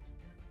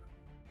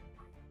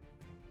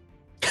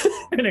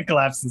 And it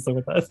collapses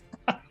with us.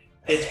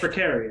 It's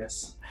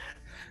precarious,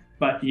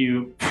 but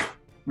you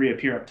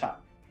reappear up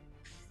top.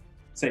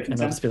 Safe and I'll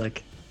sound. just be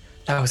like,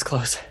 that was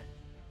close.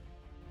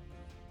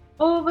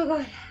 Oh my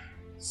god.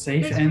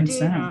 Safe Thanks and for doing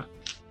sound.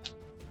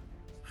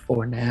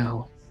 For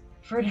now.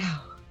 For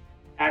now.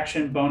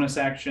 Action, bonus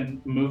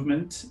action,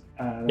 movement.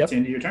 That's the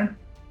end of your turn.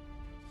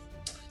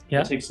 Yeah.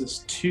 That takes us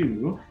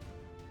to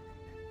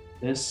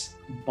this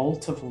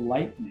bolt of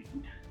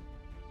lightning.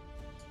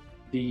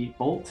 The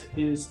bolt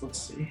is, let's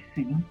see,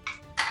 hang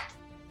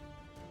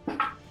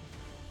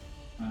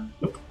on.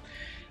 Nope.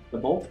 The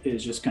bolt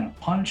is just going to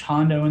punch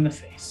Hondo in the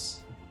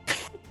face.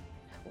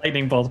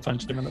 Lightning bolt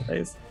punched him in the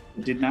face.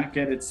 It did not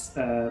get its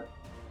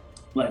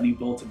lightning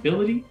bolt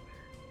ability,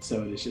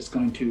 so it is just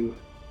going to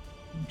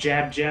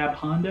jab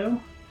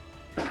Hondo.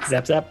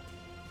 Zap zap.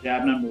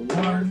 Jab number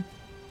 1.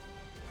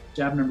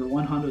 Jab number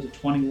 1, Hondo's a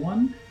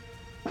 21.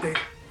 Jab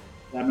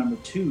number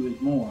 2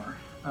 is more.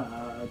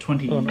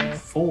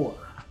 24.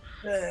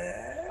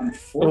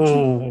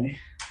 Unfortunately,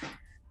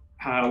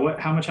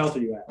 How much health are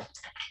you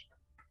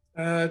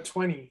at?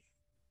 20.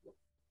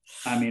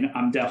 I mean,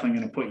 I'm definitely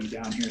going to put you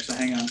down here, so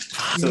hang on.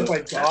 So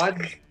like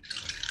dodge?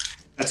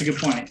 That's a good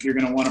point. You're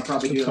going to want to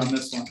probably do it on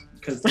this one.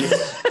 Because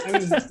I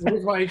mean,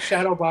 where's my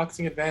shadow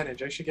boxing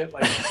advantage? I should get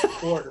like a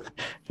quarter.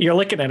 You're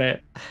looking at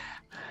it.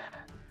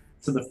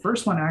 So the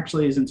first one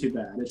actually isn't too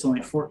bad. It's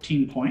only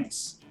 14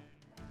 points.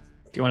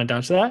 Do you want to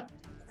dodge that?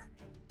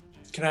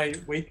 Can I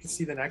wait to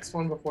see the next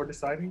one before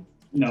deciding?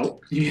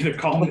 No. You either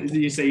call it,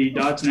 you say you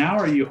dodge now,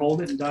 or you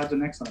hold it and dodge the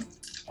next one.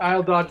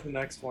 I'll dodge the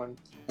next one.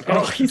 Okay.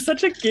 Oh, he's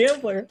such a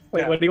gambler.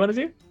 Wait, what do you want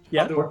to do?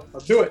 Yeah. I'll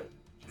do it.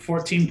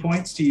 14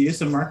 points to you,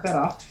 so mark that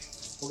off.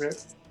 Okay.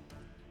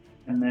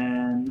 And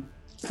then...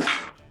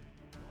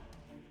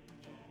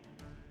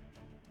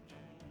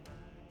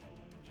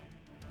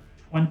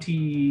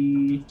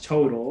 $20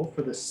 total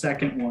for the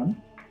second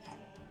one.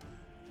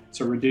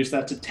 So reduce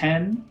that to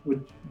 10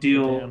 would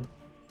deal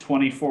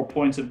 24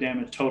 points of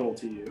damage total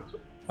to you.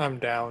 I'm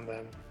down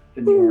then.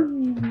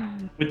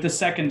 With the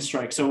second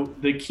strike. So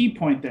the key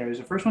point there is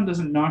the first one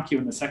doesn't knock you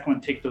and the second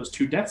one take those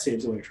 2 death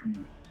saves away from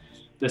you.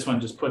 This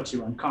one just puts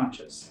you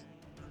unconscious.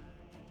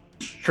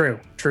 True.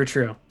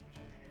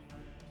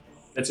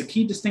 That's a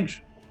key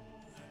distinction.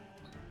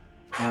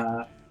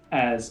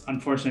 As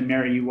unfortunately,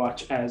 Mary, you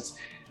watch as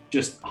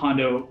just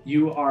Hondo,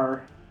 you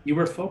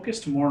were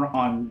focused more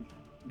on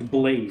the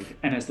blade,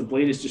 and as the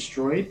blade is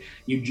destroyed,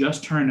 you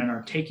just turn and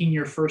are taking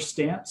your first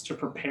stance to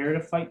prepare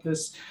to fight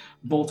this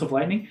bolt of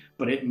lightning,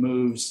 but it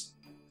moves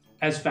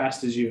as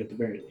fast as you at the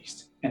very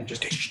least, and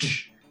just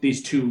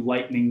these 2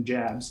 lightning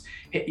jabs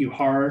hit you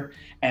hard,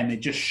 and it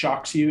just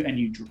shocks you, and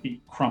you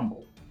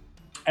crumble.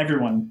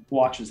 Everyone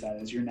watches that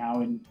as you're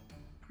now in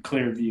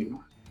clear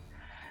view,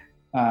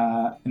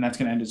 and that's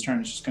going to end its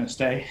turn. It's just going to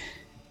stay.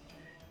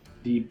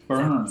 The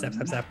burn.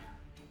 Zap.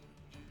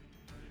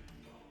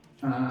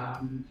 How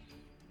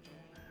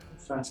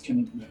fast can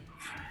it move?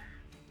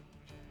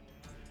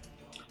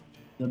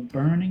 The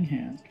burning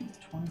hands can be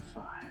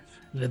 25.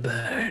 The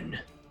burn.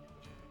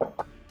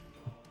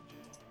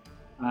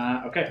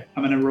 Okay,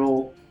 I'm going to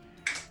roll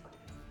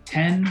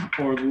 10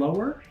 or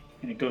lower,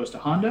 and it goes to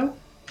Hondo.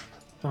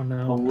 Oh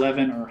no.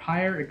 11 or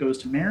higher, it goes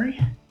to Mary.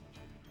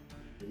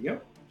 There you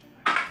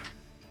go.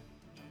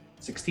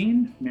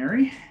 16,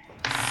 Mary.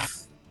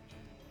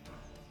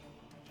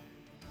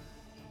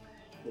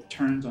 It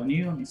turns on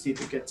you. Let me see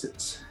if it gets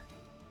its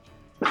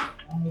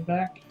armor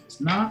back. It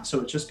does not,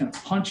 so it's just going to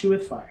punch you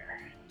with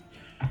fire.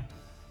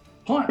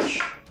 Punch.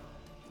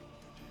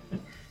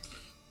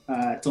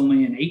 It's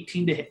only an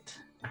 18 to hit.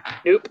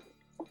 Nope.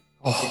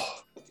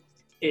 Oh.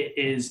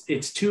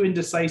 It's too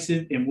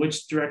indecisive in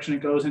which direction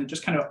it goes, and it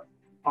just kind of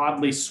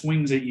oddly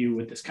swings at you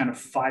with this kind of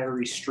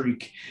fiery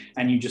streak,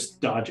 and you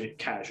just dodge it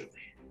casually.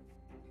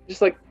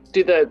 Just like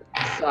do the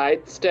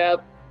side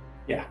step.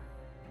 Yeah.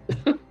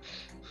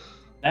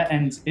 That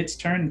ends its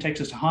turn and takes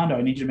us to Hondo.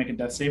 I need you to make a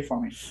death save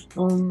for me.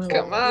 Oh no.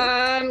 Come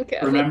on,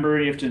 Kevin. Remember,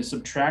 you have to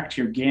subtract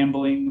your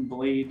gambling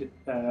blade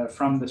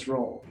from this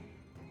roll.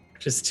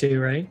 Just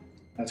 2, right?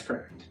 That's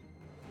correct.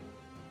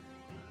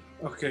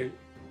 Okay.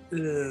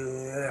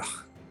 Ugh.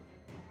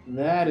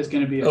 That is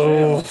going to be a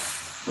Oh.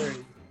 fail.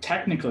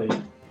 Technically,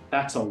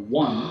 that's a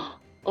 1.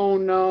 Oh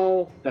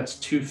no. That's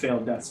 2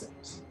 failed death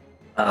saves.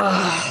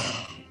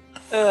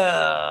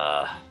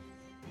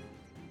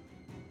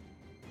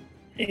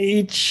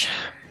 H.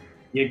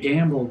 You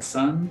gambled,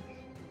 son.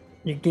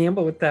 You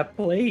gamble with that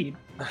blade.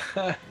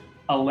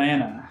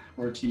 Alana,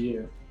 we're to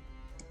you.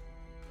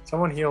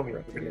 Someone heal me, for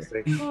goodness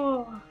sake.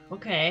 Oh,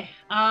 okay.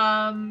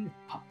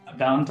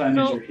 Valentine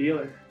is your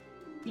healer.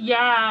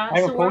 Yeah. I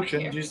have so a we're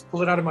potion. here. Just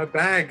pull it out of my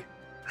bag.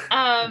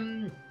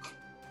 Can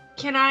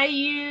I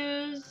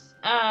use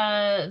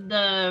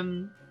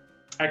the?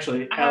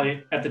 Actually,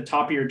 Allie, at the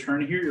top of your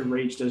turn here, your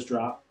rage does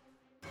drop.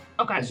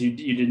 Okay. As you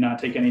did not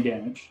take any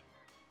damage.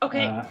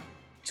 Okay.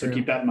 So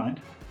keep that in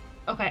mind.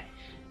 Okay.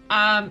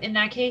 In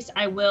that case,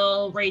 I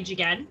will rage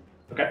again.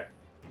 Okay.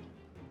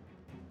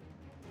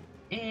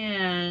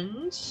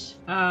 And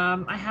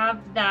I have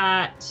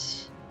that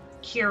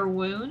cure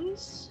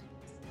wounds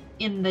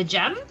in the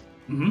gem.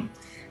 Mm-hmm.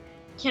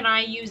 Can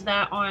I use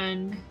that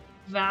on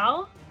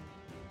Val?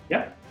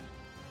 Yep.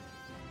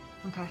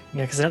 Okay.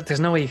 Yeah, because there's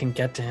no way you can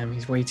get to him.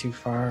 He's way too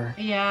far.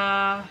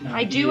 Yeah, No,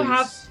 I do he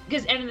have is-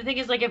 because, and the thing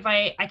is, like, if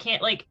I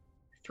can't like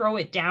throw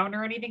it down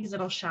or anything because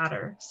it'll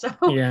shatter. So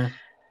Yeah.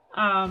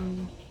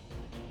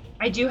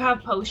 I do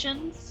have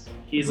potions.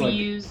 He's We like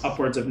use-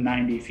 upwards of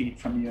 90 feet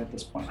from you at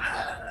this point.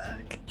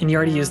 And you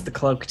already Yeah. used the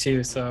cloak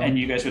too, so. And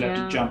you guys would have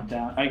Yeah. to jump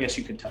down. I guess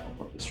you could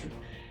teleport this through.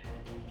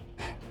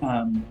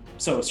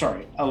 So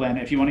sorry,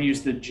 Alana, if you want to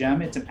use the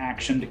gem, it's an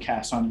action to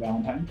cast on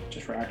Valentine,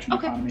 just for action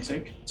Okay. economy's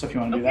sake. So if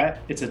you want to do Okay. that,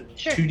 it's a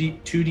Sure.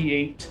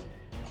 2d8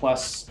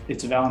 plus,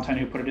 it's a Valentine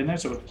who put it in there,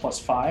 so it's plus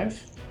 5.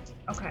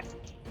 Okay.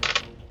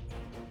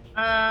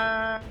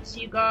 So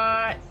you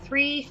got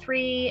 3,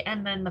 3,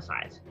 and then the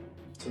 5.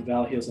 So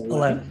Val heals 11.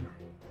 11.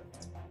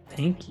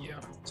 Thank you.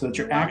 So it's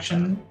your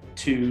action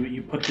to,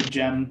 you put the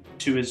gem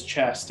to his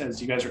chest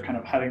as you guys are kind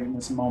of having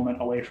this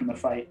moment away from the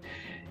fight.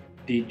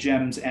 the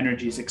gem's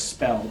energy is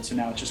expelled. So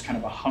now it's just kind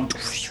of a hunk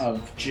of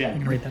I'm gem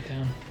gonna write that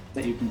down.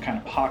 that you can kind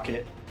of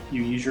pocket.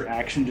 You use your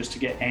action just to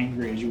get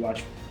angry as you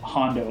watch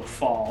Hondo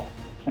fall,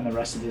 and the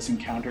rest of this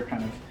encounter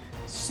kind of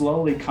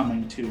slowly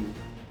coming to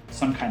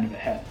some kind of a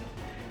head.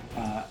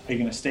 Are you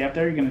going to stay up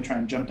there? Are you going to try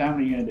and jump down?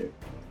 What are you going to do?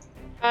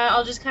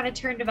 I'll just kind of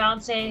turn to Val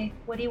and say,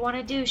 what do you want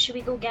to do? Should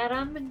we go get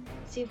him and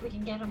see if we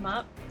can get him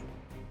up?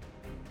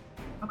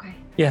 Okay.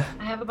 Yeah.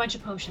 I have a bunch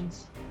of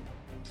potions.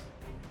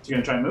 So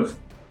you're going to try and move?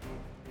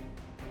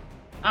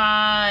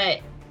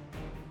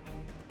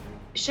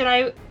 Should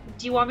I...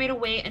 Do you want me to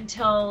wait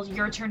until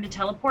your turn to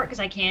teleport? Because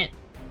I can't...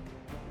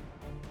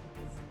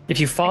 If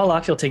you fall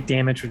off, you'll take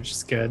damage, which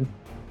is good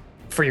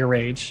for your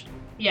rage.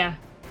 Yeah.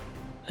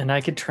 And I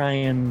could try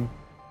and...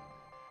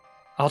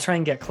 I'll try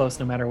and get close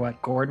no matter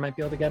what. Gord might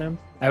be able to get him.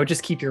 I would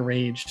just keep your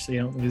rage so you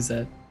don't lose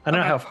it. I don't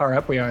know how far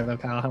up we are, though,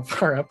 Kyle. How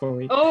far up are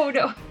we? Oh,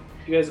 no.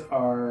 You guys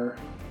are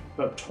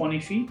about 20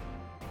 feet.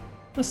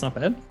 That's not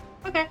bad.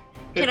 Okay.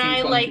 15, Can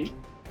I, 20 like... feet.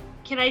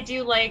 Can I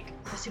do, like,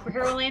 a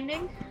superhero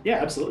landing? Yeah,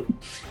 absolutely.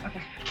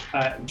 Okay.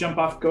 Jump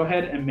off. Go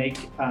ahead and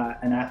make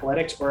an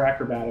athletics or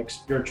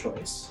acrobatics, your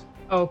choice.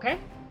 Okay.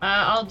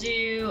 I'll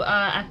do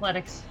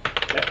athletics.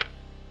 Okay.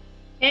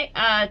 Okay,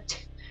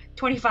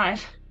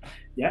 25.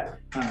 Yeah.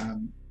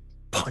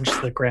 Punch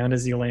the ground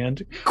as you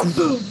land.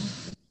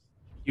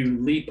 You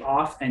leap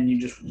off and you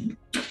just you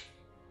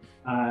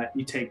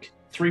take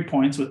 3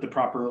 points with the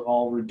proper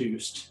all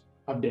reduced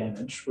of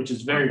damage, which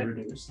is very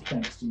reduced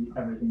thanks to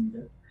everything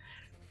you did.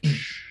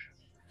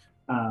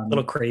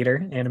 Little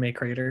crater, anime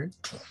crater.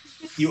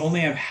 You only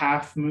have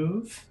half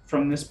move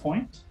from this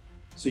point,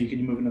 so you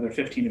can move another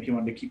 15 if you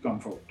wanted to keep going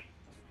forward.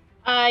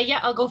 Yeah,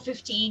 I'll go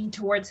 15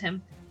 towards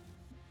him.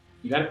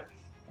 You got it.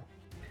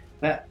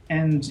 That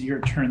ends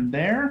your turn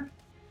there.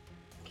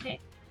 Okay.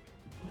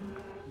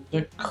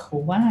 The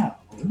cloud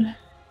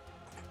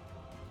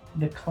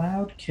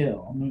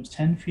kill moves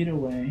 10 feet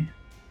away.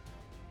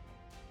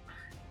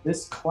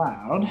 This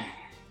cloud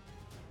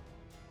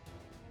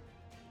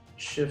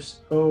shifts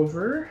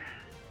over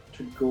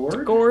to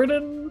Gord.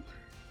 Gordon.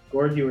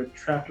 Gord, you were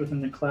trapped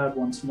within the cloud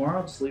once more.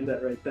 I'll just leave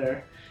that right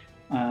there.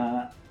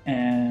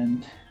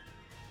 And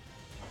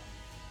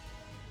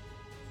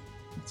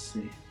let's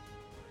see.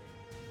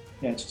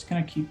 Yeah, it's just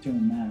gonna keep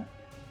doing that.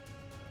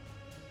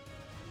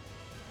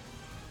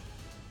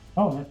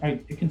 Oh,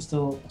 it can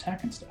still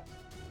attack and stuff.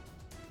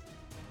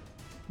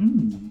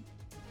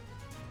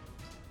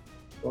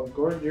 Well,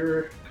 Gord,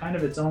 you're kind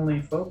of its only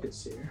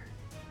focus here.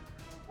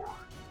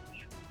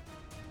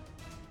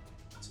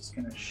 It's just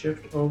gonna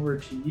shift over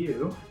to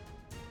you.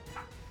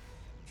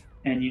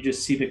 And you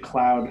just see the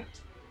cloud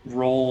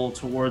roll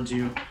towards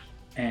you,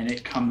 and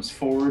it comes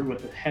forward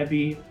with a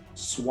heavy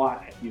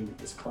swat at you with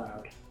this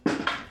cloud.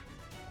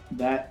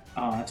 That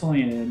it's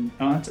only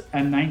it's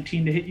a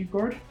 19 to hit you,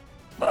 Gord.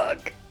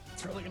 Fuck.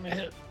 It's really gonna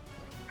hit.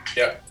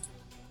 Yep.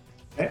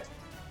 Okay.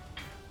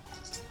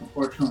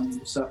 Unfortunately,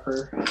 you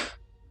suffer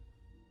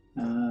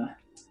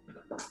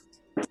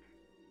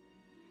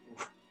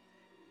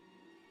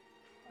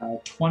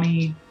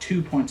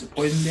 22 points of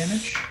poison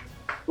damage.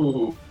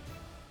 Ooh.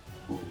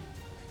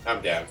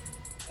 I'm down.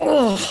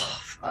 Oh,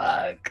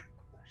 fuck.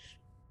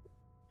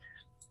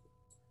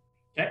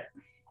 Okay.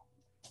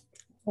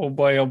 Oh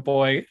boy, oh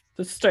boy.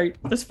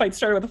 This fight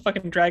started with a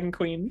fucking dragon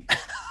queen.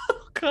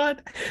 Oh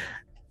god.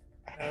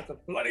 That's a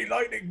bloody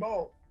lightning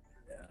bolt.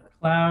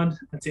 Cloud,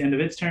 that's the end of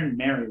its turn.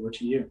 Mary, we're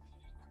to you.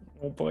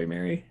 Oh boy,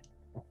 Mary.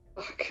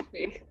 Fuck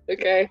me.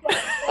 Okay.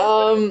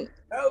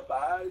 Help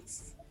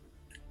us.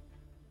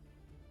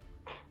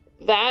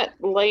 That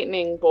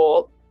lightning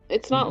bolt,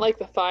 it's not like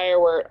the fire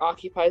where it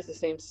occupies the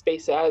same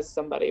space as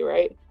somebody,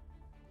 right?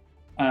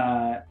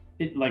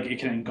 It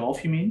can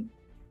engulf, you mean?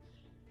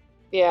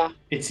 Yeah.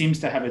 It seems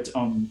to have its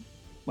own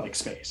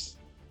space.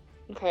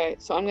 Okay,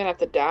 so I'm gonna have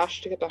to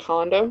dash to get to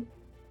Hondo.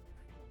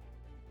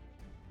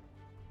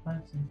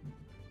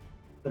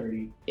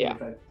 30, Yeah.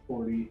 35,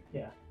 40,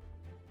 yeah.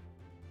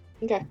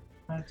 Okay.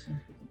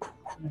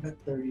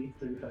 30,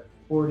 35,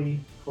 40,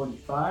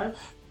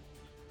 45.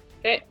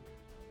 Okay. I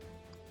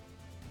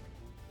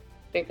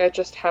think I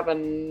just have a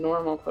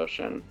normal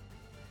potion.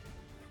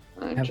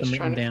 I'm Have just them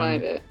trying to written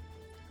find down. it.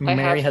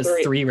 Mary have has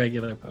three. 3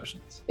 regular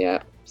potions.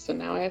 Yeah, so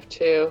now I have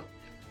 2.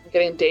 I'm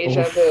getting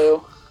deja Oof.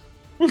 vu.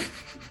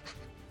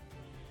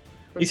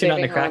 At least you're not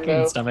in a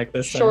Kraken stomach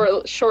this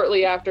time.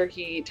 Shortly after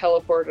he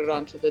teleported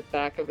onto the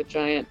back of a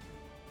giant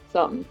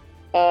something.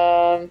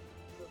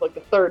 This is like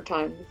the 3rd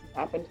time this has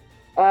happened.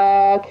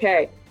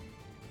 Okay.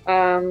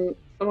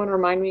 Someone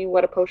remind me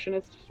what a potion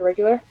is, just a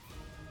regular?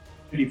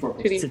 2d4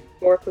 plus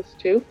 2d4 plus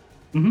 2?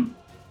 Mm-hmm.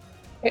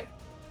 Okay.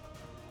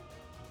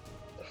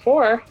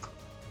 4.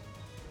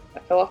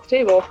 That fell off the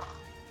table.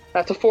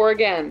 That's a 4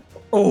 again.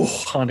 Oh,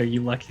 Hondo,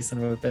 you lucky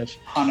son of a bitch.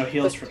 Hondo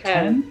heals That's for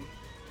 10. 10.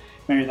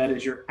 Mary, that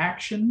is your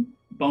action,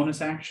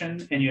 bonus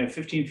action, and you have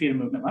 15 feet of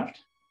movement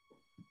left.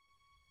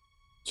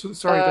 So,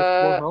 sorry,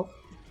 that's 4 health.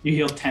 You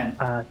heal 10.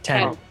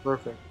 10. Oh,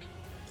 perfect.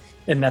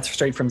 And that's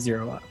straight from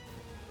 0 up.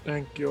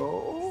 Thank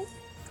you.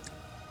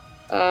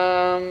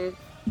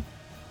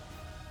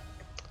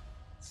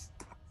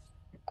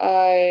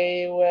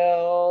 I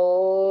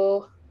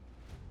will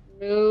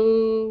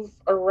move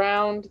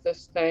around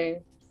this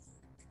thing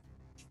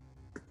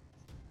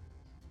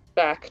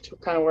back to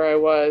kind of where I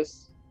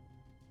was.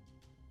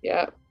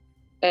 Yeah.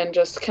 And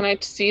just, can I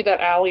see that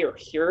alley or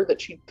hear the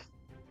cheap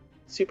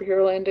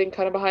superhero landing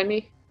kind of behind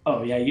me?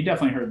 Oh, yeah, you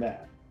definitely heard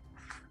that.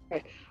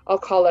 Okay. I'll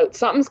call out,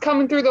 something's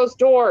coming through those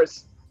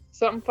doors.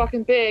 Something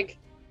fucking big.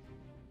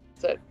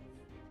 That's it.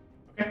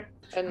 Okay.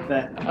 And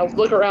I'll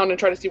look around and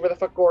try to see where the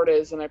fuck Gord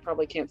is, and I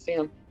probably can't see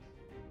him.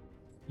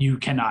 You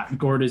cannot.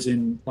 Gord is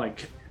in,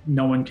 like,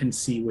 no one can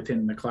see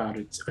within the cloud.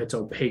 It's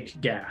opaque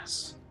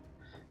gas.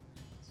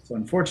 So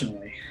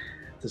unfortunately,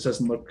 this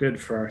doesn't look good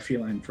for our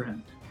feline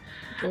friend.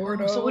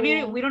 Gordo. So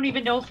we don't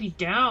even know if he's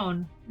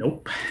down.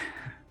 Nope.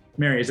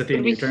 Mary, is it the Did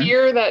end we of your turn?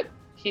 hear that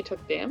he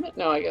took damage?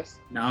 No, I guess.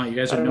 No, you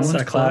guys I are don't no know. one's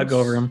It's a cloud close. go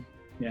over him.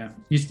 Yeah.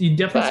 You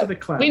definitely But saw the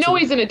cloud. we know so-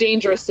 he's in a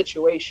dangerous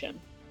situation.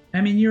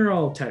 I mean, you're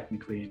all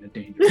technically in a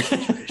dangerous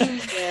situation.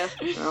 Yeah.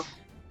 Well,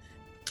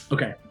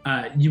 Okay.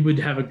 You would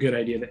have a good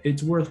idea that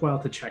it's worthwhile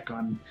to check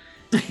on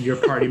your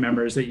party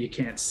members that you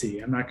can't see.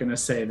 I'm not going to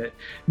say that,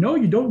 no,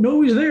 you don't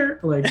know he's there.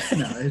 Like,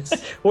 no, it's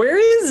Where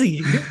is he?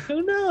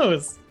 Who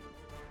knows?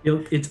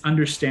 it's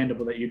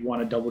understandable that you'd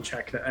want to double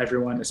check that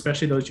everyone,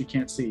 especially those you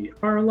can't see,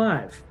 are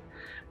alive.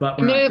 But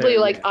we're not admittedly, there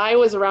like, yet. I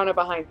was around and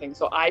behind things,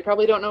 so I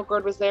probably don't know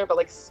Gord was there, but,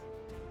 like,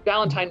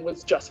 Valentine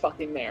was just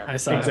fucking there. I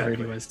saw Exactly. how rude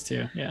he was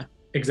too. Yeah.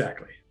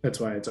 Exactly. That's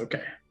why it's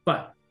okay.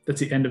 But that's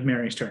the end of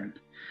Mary's turn.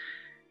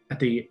 At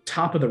the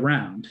top of the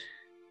round,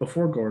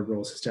 before Gord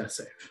rolls his death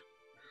save,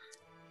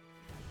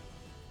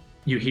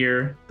 you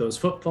hear those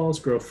footfalls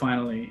grow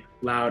finally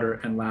louder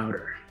and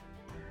louder.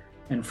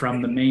 And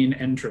from the main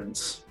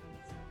entrance,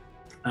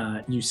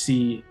 you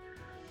see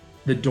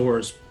the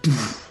doors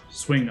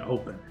swing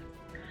open.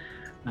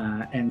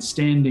 And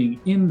standing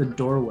in the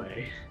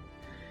doorway,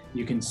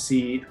 you can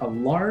see a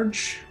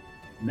large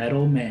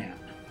metal man.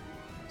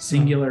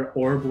 Singular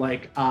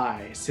orb-like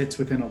eye sits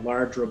within a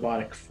large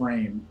robotic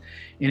frame.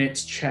 In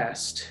its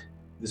chest,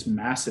 this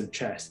massive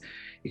chest,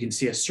 you can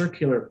see a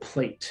circular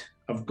plate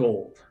of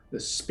gold,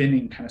 this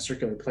spinning kind of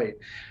circular plate.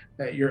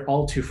 You're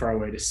all too far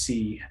away to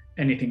see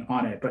anything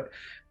on it, but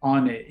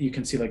on it you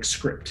can see like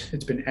script.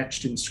 It's been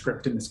etched in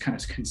script in this kind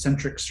of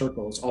concentric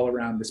circles all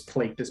around this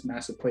plate, this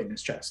massive plate in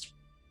his chest.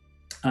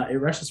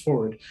 It rushes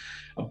forward,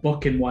 a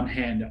book in one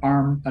hand,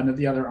 arm under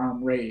the other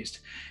arm raised,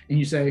 and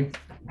he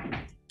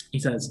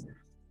says,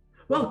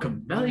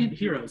 "Welcome, valiant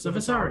heroes of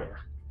Asaria."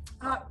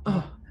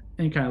 And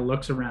he kind of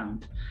looks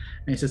around,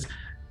 and he says,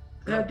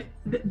 the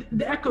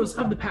echoes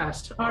of the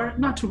past are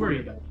not to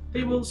worry about.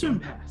 They will soon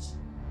pass.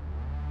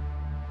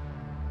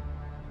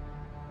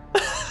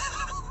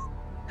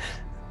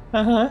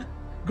 Uh-huh.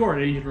 Gord,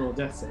 I need you to roll a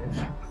death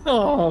save.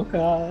 Oh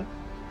god.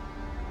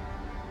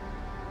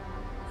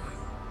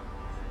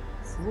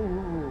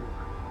 Ooh.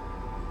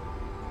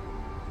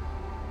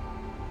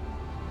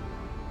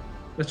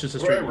 That's just a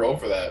What do I straight roll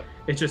for that?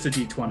 It's just a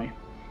d20.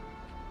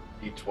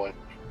 D20.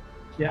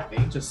 Yeah,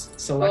 just Well,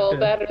 select it.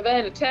 better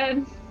than a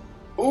 10.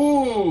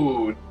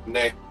 Ooh,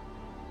 next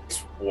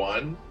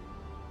one.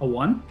 A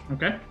 1?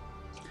 Okay.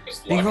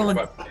 Just You luck rolling-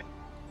 if I-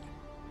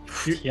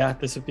 Yeah,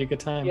 this would be a good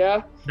time.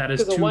 Yeah, That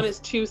is because a two. 1 is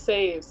 2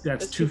 saves.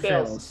 That's That's 2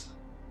 fails. fails.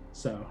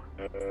 So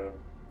I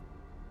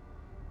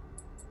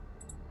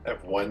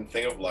have one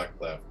thing of luck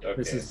left.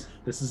 Okay. this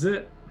is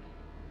it.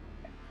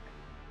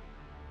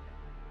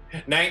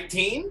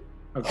 19?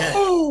 Okay.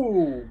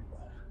 Oh,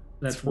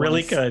 That's It's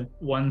really one- good.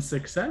 One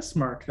success.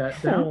 Mark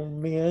that down. Oh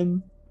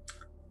man.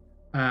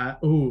 I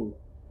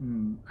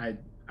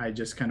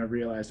just kind of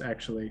realized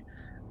actually,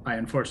 I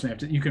unfortunately have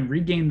to. You can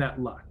regain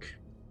that luck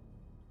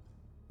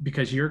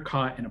because you're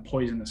caught in a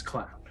poisonous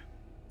cloud.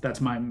 That's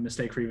my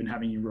mistake for even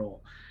having you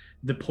roll.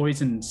 The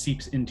poison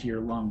seeps into your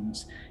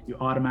lungs. You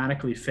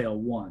automatically fail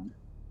 1.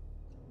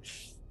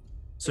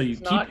 So you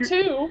It's not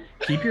 2.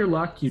 keep your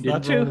luck. You It's did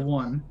not roll two.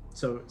 1.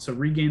 So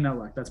regain that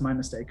luck. That's my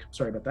mistake.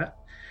 Sorry about that.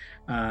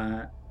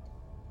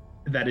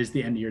 That is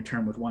the end of your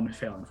turn with 1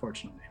 fail,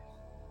 unfortunately.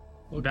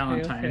 Okay,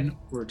 Valentine, okay.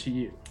 we're to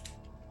you.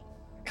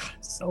 God,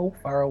 so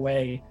far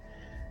away.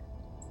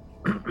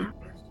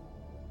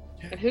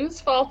 And whose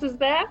fault is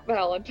that,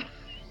 Valentine?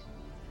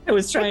 I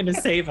was trying to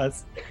save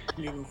us.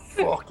 you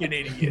fucking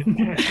idiot.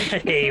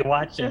 Hey,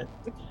 watch it.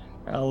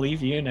 I'll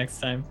leave you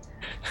next time.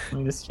 Let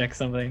me just check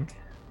something.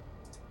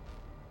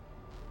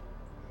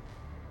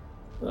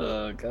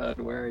 Oh god,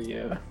 where are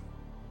you?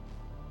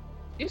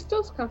 You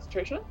still have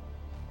concentration?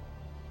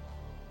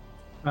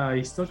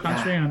 He's still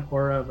concentrating on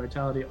aura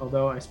vitality,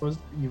 although I suppose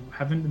you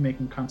haven't been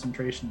making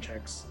concentration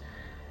checks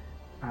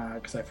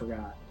because I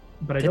forgot.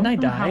 But Didn't I I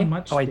don't know how die?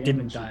 much Oh, I damage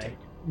didn't you die. take.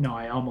 No,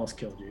 I almost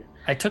killed you.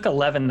 I took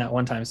 11 that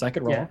one time, so I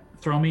could roll. Yeah,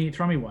 throw me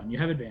 1. You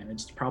have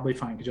advantage. It's probably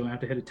fine because you only have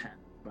to hit a 10.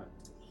 But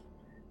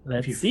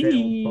Let's if you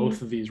see. fail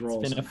both of these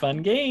rolls, It's been a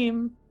fun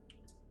game.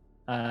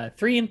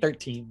 3 and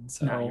 13.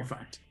 So no, you're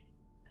fine.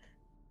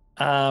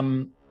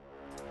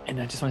 And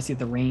I just want to see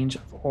the range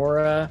of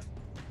aura.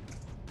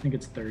 I think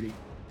it's 30.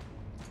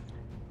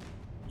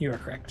 You are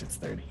correct. It's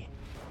 30.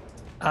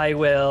 I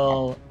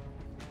will.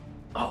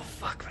 Oh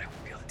fuck! But I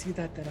won't be able to do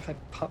that then if I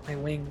pop my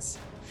wings?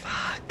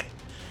 Fuck.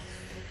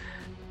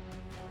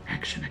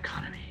 Action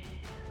economy.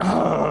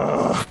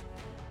 Oh.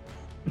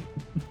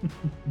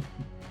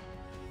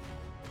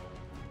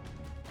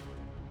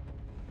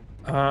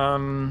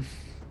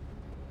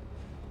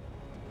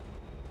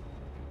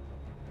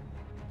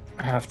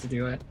 I have to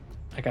do it.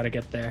 I gotta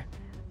get there.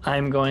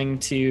 I'm going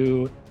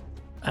to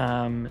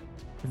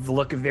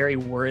look very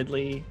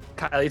worriedly.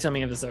 Kyle, you tell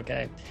me if it's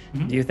okay.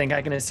 Mhm. Do you think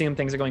I can assume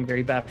things are going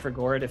very bad for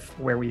Gord if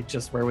where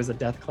was a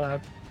death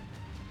cloud?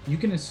 You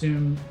can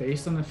assume,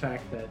 based on the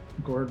fact that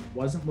Gord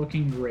wasn't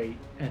looking great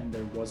and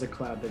there was a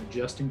cloud that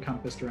just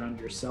encompassed around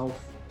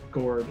yourself,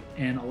 Gord,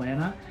 and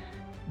Alana,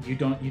 you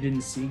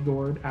didn't see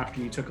Gord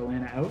after you took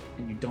Alana out,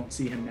 and you don't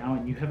see him now,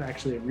 and you have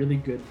actually a really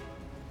good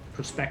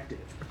perspective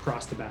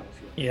across the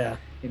battlefield. Yeah.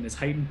 In this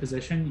heightened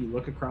position, you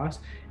look across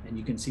and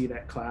you can see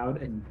that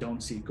cloud and you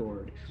don't see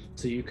Gord.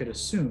 So you could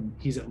assume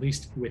he's at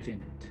least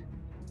within it.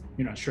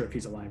 You're not sure if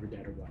he's alive or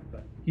dead or what,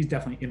 but he's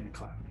definitely in the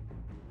cloud.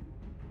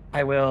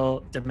 I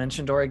will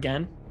Dimension Door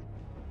again.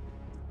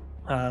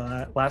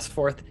 Last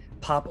fourth,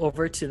 pop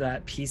over to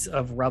that piece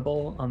of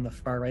rubble on the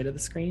far right of the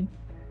screen.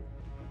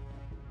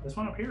 This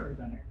one up here or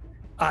down here?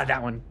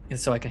 That one,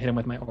 so I can hit him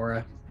with my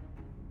aura.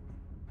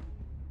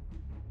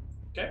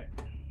 Okay.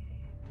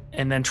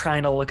 And then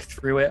trying to look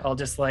through it, I'll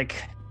just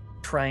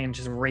try and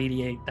just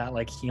radiate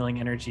that healing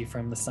energy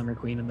from the Summer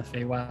Queen and the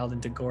Feywild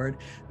into Gord,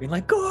 being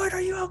like, Gord, are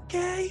you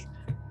okay?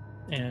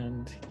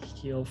 And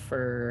heal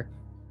for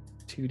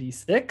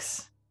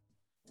 2d6.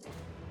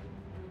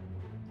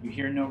 You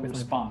hear no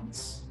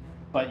response,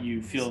 but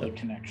you feel the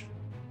connection.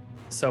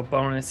 So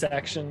bonus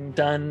action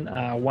done,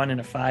 1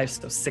 and a 5,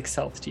 so 6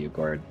 health to you,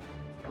 Gord.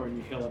 Gord,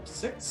 you heal up to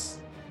 6.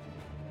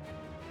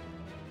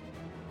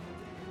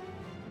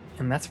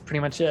 And that's pretty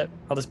much it.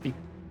 I'll just be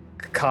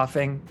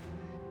coughing.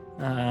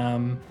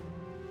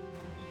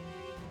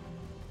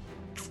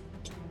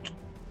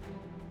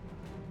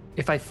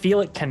 If I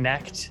feel it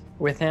connect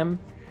with him,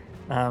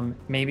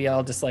 maybe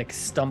I'll just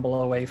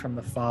stumble away from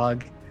the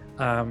fog.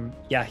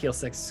 Heal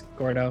 6,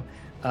 Gordo,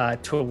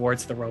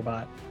 towards the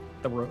robot,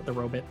 the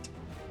robot.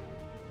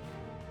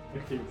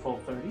 With your full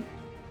 30.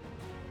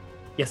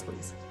 Yes,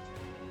 please.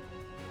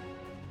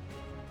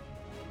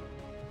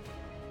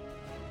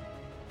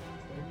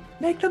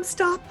 Make them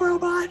stop,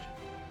 robot!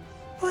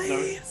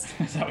 Please!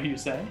 Is that what you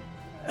say?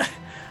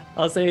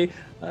 I'll say,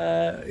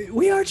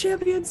 we are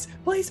champions!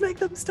 Please make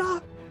them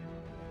stop!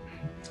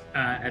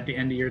 At the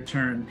end of your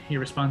turn, he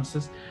responds,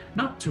 says,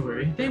 not to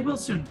worry, they will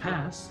soon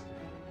pass.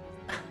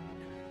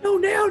 No,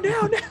 now!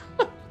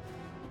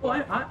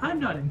 Well, I'm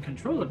not in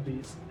control of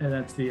these. And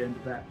that's the end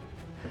of that.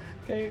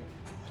 Okay.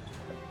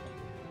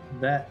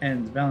 That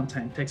ends.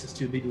 Valentine takes us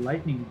to the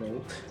lightning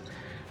bolt.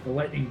 The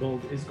lightning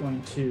bolt is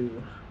going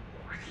to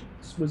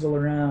swizzle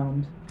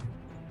around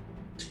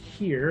to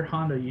here.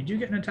 Hondo, you do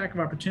get an attack of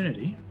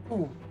opportunity.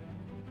 Ooh.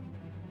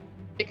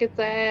 Kick its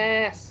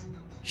ass.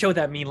 Show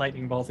that mean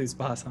lightning bolt who's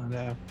boss,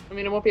 Hondo. I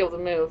mean, it won't be able to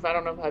move. I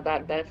don't know if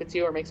that benefits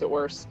you or makes it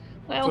worse.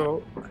 Well,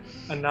 So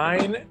a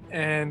 9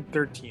 and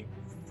 13.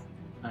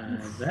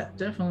 That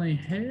definitely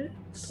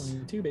hits.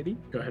 22, baby.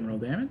 Go ahead and roll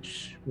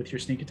damage with your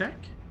sneak attack.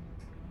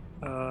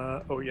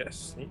 Oh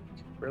yes, sneak.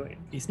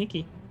 Brilliant. Be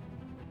sneaky.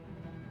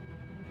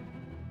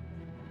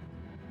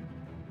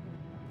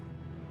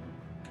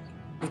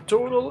 The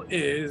total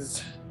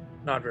is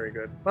not very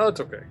good. Well, it's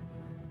okay.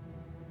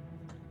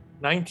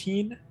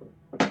 19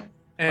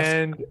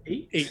 and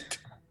 8.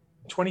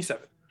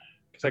 27.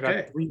 Because I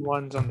Okay. got 3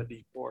 1s on the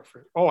D4.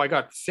 I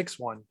got 6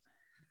 1s.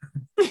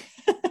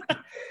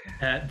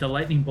 The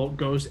lightning bolt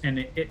goes and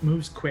it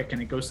moves quick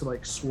and it goes to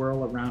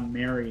swirl around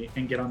Mary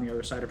and get on the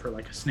other side of her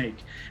like a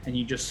snake, and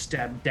you just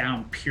stab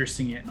down,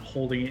 piercing it and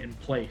holding it in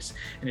place,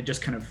 and it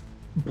just kind of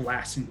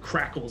blasts and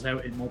crackles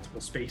out in multiple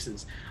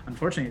spaces.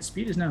 Unfortunately, its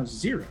speed is now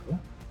 0.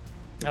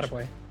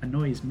 Attaboy.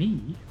 Annoys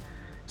me,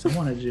 so I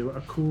want to do a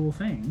cool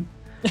thing.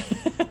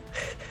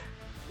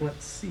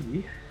 Let's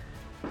see.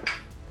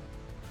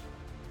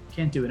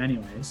 Can't do it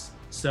anyways.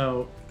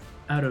 So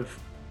out of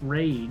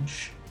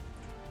rage,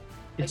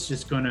 it's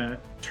just gonna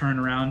turn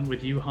around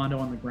with you, Hondo,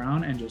 on the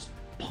ground and just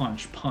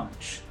punch.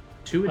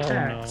 2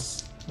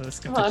 attacks. Let's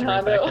get Come on,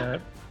 right back Hondo.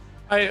 out.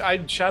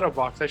 I shadow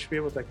box. I should be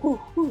able to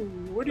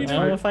what are you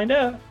We'll doing? find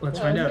out. Let's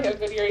find see out. how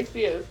good your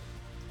AC is.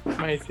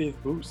 My AC is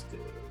boosted.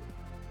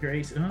 Your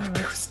ace.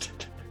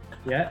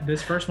 Yeah,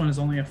 this first one is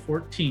only a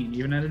 14,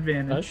 even at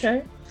advantage.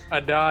 Okay. I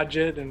dodge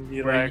it and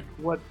be Right. like,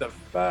 what the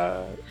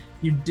fuck?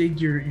 You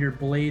dig your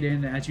blade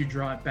in as you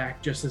draw it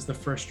back just as the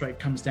first strike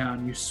comes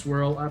down. You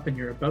swirl up and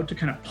you're about to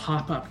kind of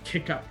pop up,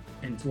 kick up,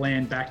 and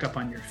land back up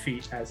on your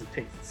feet as it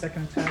takes the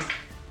second attack,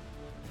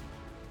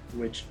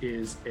 which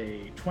is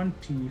a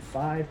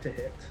 25 to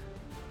hit.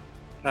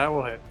 That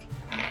will hit.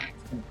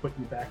 It's going to put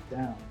you back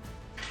down.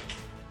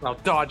 I'll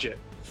dodge it.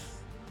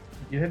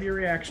 You have your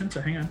reaction,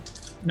 so hang on.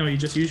 No, you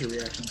just use your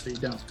reaction, so you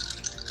don't.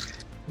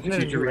 Isn't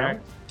it a new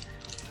round?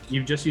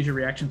 You've just used your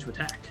reaction to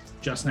attack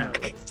just now.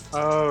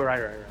 Oh,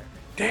 right.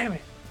 Damn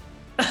it.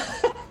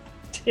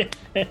 Damn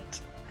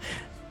it.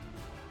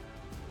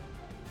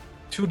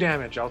 2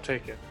 damage. I'll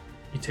take it.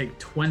 You take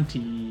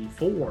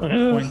 24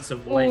 points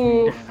of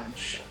lightning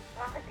damage,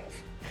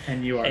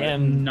 and you are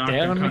knocked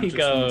unconscious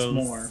once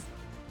more.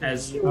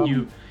 As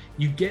you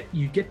get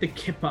the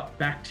Kip-Up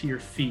back to your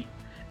feet,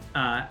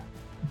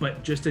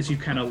 but just as you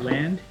kind of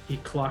land, he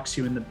clocks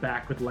you in the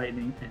back with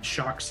lightning and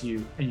shocks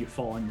you, and you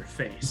fall on your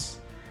face.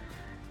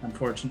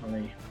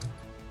 Unfortunately,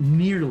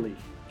 nearly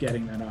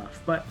getting that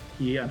off, but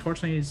he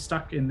unfortunately is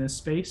stuck in this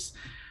space,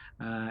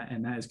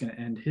 and that is going to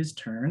end his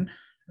turn,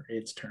 or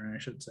its turn, I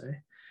should say.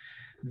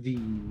 The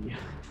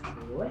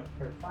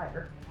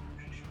fire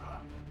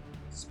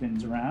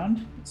spins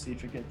around. Let's see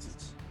if it gets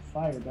its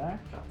fire back.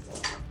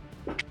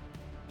 It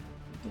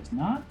does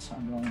not.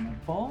 I'm rolling my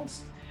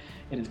balls.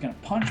 It is going to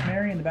punch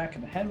Mary in the back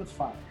of the head with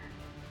fire.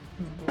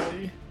 Oh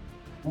boy.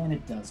 And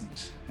it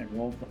doesn't. It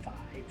rolled the 5.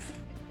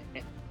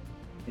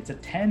 It's a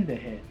 10 to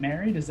hit.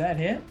 Mary, does that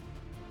hit?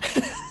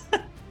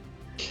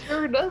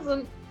 Sure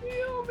doesn't.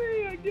 Heal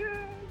me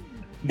again.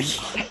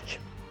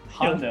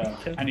 Hondo,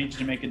 I need you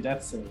to make a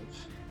death save.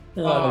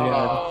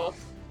 Oh.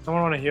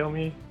 Someone want to heal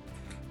me?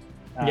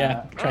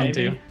 Yeah, trying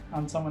to.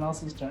 On someone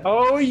else's turn.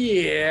 Oh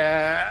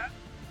yeah.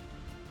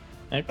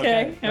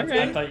 Okay. I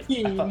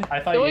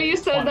thought The way you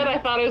said that, I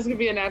thought it was gonna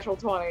be a natural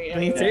 20.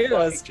 Me too. I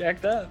was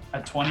jacked up.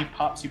 A 20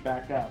 pops you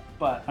back up,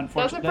 but Does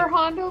unfortunately, it for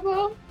Hondo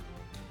though?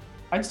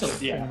 I'd still,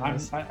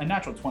 a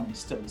natural 20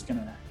 still is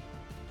gonna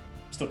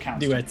still count.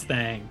 Do its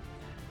thing.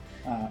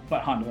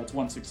 But Hondo, that's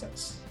 1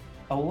 success.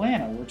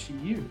 Alana, we're to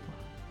you.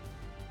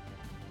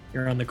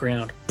 You're on the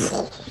ground.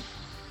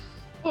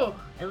 Oh,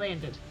 I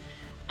landed.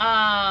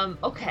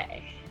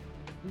 Okay.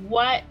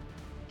 What?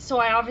 So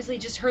I obviously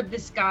just heard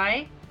this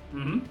guy,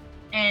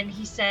 and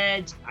he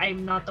said,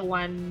 "I'm not the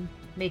one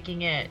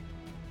making it.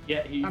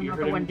 Yeah, I'm not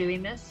the one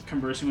doing this."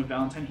 Conversing with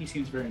Valentine, he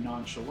seems very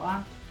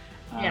nonchalant.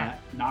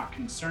 Not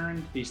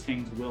concerned. These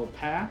things will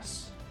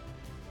pass.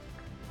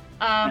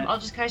 I'll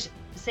just kind of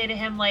say to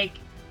him like,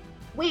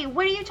 "Wait,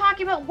 what are you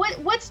talking about?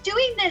 What's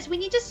doing this? We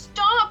need to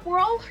stop. We're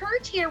all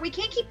hurt here. We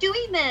can't keep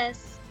doing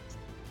this."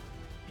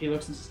 He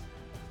looks and says,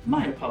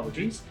 "My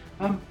apologies.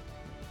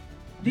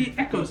 The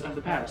echoes of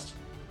the past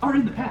are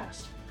in the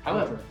past.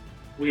 However,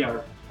 we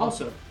are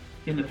also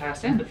in the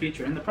past and the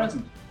future and the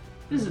present.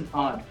 This is an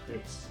odd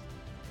place."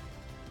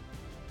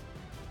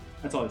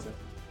 That's all he said.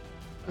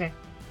 Okay.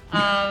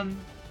 I'll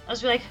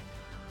just be like,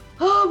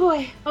 "Oh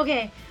boy.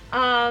 Okay.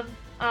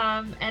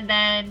 And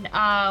then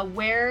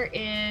where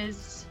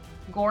is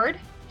Gord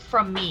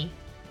from me?"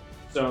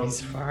 So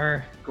He's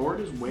far. Gord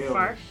is way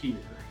Far? over here,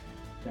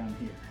 down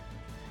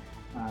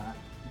here.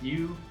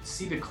 You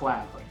see the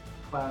cloud. The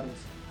cloud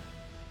is.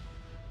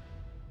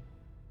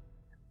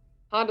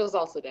 Hondo's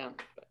also down.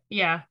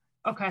 Yeah.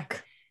 Okay.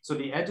 So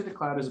the edge of the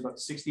cloud is about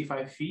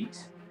 65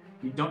 feet.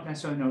 You don't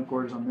necessarily know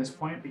Gord is on this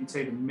point, but you'd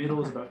say the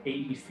middle is about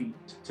 80 feet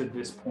to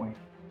this point.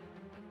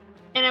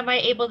 And am I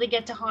able to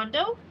get to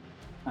Hondo?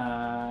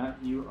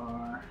 You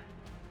are.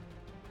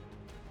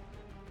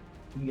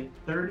 You can get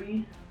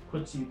 30,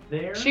 puts you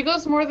there. She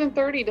goes more than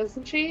 30,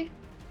 doesn't she?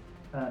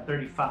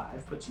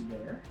 35 puts you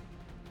there.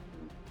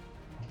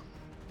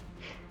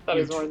 Thought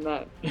it was more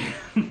than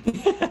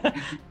that.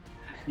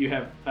 You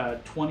have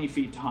 20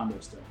 feet to Hondo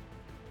still.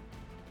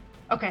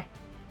 Okay.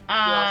 You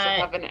also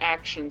have an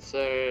action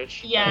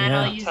surge. Yeah, and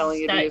I'll use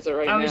telling you that. to use it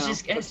right now. I was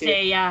just gonna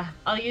say, yeah,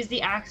 I'll use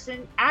the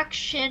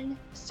action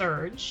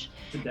surge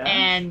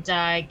and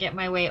get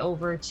my way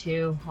over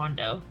to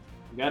Hondo.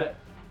 You got it.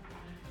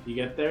 You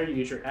get there, you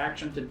use your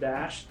action to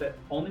dash. That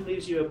only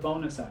leaves you a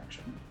bonus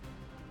action.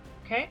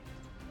 Okay.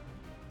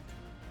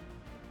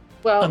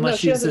 Well, Unless no,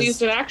 she hasn't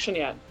uses- used an action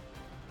yet.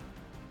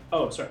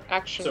 Oh, sorry.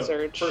 Action So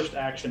surge. first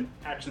action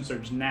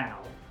surge now.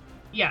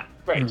 Yeah.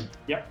 Right. Hmm.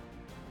 Yep.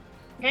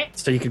 Okay.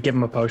 So you could give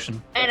him a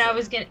potion. And I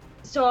was gonna.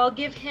 So I'll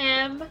give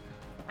him.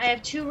 I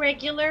have 2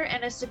 regular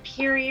and a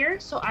superior,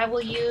 so I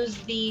will use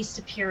the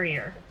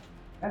superior.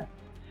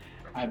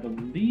 I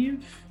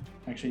believe.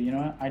 Actually, you know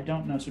what? I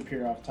don't know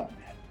superior off the top of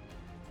my head.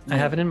 I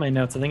have it in my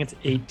notes. I think it's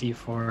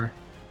 8d4.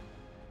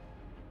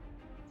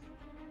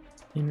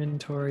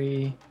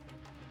 Inventory.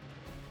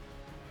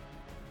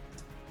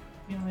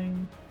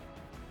 Healing.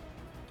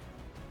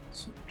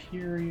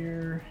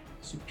 Superior.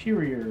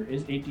 Superior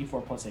is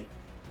 8d4 plus 8.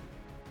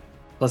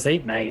 Plus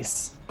 8.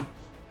 Nice.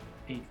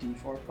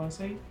 8d4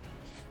 plus 8.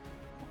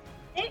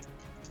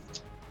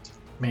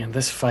 Man,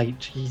 this fight.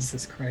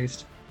 Jesus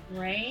Christ.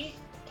 Right.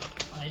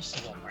 I just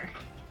need 1 more.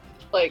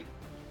 Like,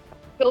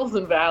 hills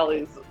and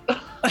valleys.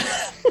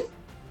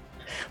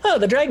 Oh,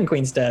 the Dragon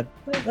Queen's dead.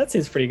 That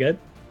seems pretty good.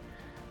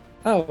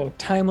 Oh,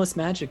 timeless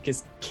magic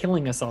is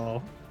killing us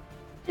all.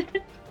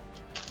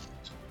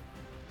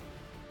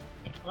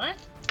 What?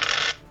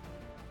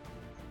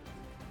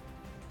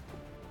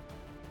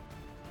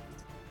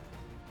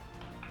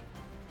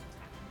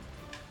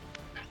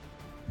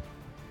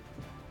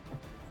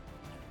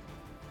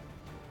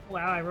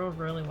 Wow, I rolled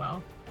really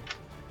well.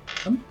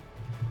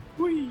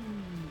 Whee!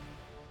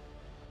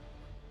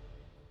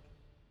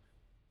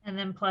 And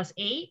then plus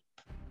 8.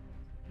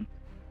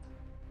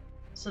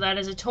 So that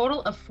is a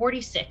total of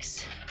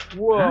 46.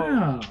 Whoa.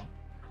 Wow.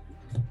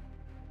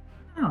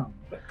 Oh.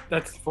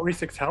 That's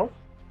 46 health?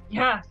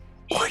 Yeah.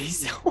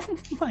 Oh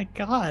my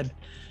god.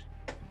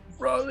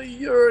 Raleigh,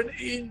 you're an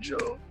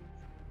angel.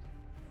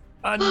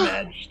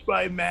 Unmatched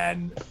by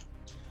man.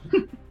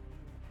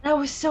 That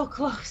was so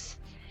close.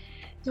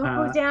 Don't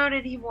go Uh, down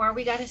anymore.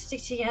 We gotta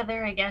stick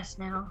together, I guess,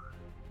 now.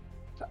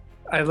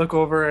 I look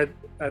over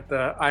at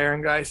the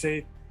iron guy,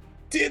 say,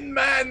 Tin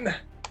Man,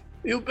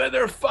 you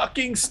better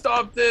fucking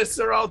stop this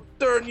or I'll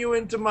turn you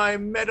into my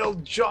metal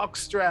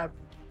jockstrap.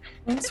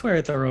 Don't swear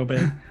at the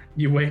robot.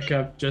 You wake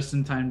up just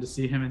in time to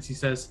see him as he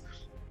says,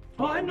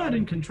 "Well, I'm not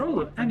in control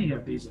of any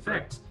of these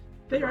effects.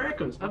 They are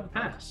echoes of the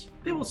past.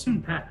 They will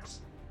soon pass."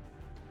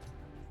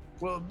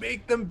 Well,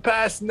 make them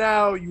pass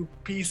now, you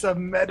piece of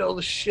metal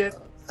shit.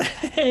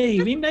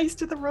 Hey, be nice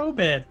to the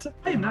robot.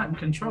 I am not in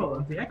control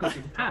of the echoes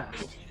of the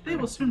past. They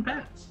will soon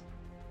pass.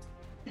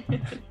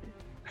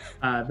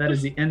 That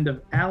is the end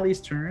of Allie's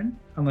turn,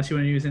 unless you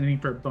want to use anything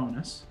for a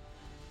bonus.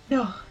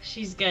 No,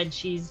 she's good.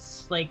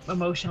 She's like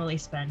emotionally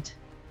spent.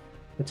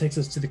 That takes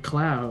us to the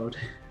cloud,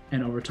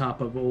 and over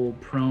top of old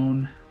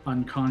prone,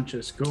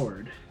 unconscious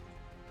Gord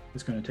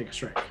is going to take a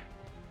strike.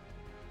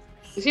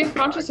 Is he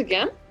unconscious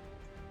again?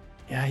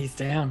 Yeah, he's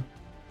down.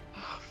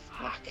 Oh,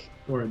 fuck.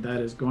 Gord, that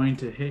is going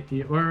to hit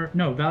you. Or,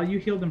 no, Val, you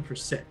healed him for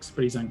 6,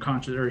 but he's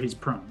unconscious, or he's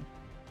prone.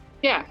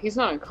 Yeah, he's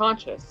not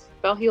unconscious.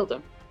 Val healed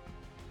him.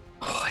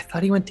 Oh, I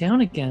thought he went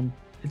down again.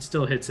 It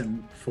still hits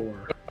him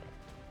for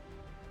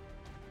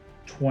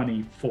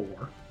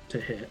 24 to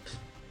hit.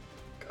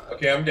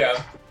 Okay, I'm down.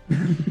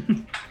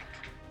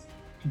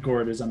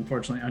 Gord is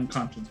unfortunately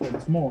unconscious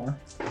once more.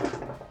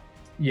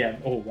 Yeah,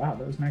 oh wow,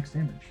 that was max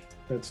damage.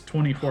 That's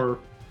 29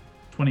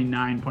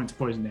 points of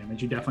poison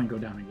damage. You definitely go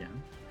down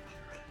again.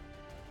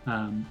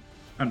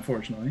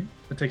 Unfortunately.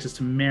 That takes us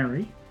to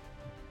Mary.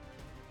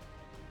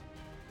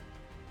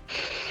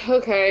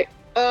 Okay.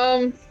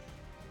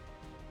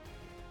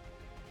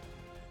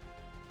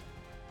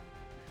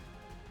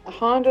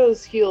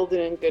 Hondo's healed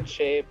and in good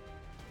shape.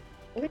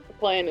 I think the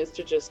plan is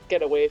to just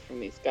get away from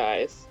these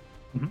guys.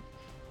 Mhm.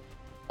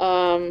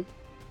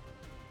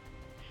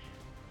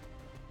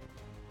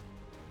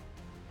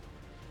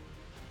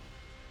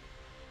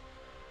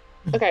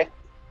 Okay.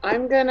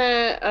 I'm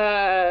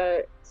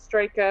gonna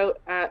strike out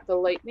at the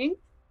lightning.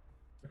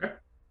 Okay.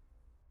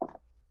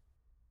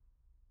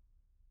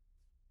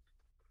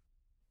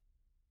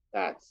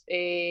 That's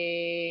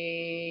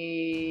a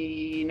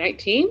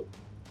 19.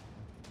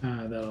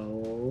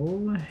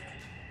 That'll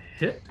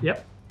hit.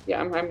 Yep.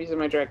 Yeah, I'm using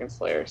my Dragon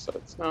Slayer, so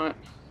it's not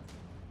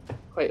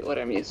quite what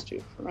I'm used to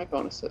for my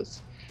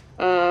bonuses.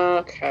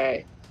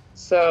 Okay,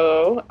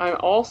 so I'm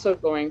also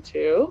going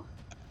to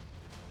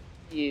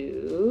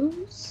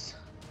use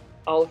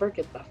Oliver.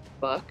 Get the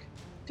fuck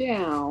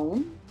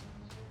down,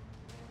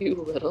 you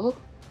little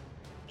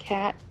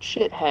cat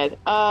shithead.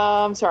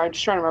 Sorry, I'm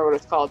just trying to remember what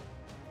it's called.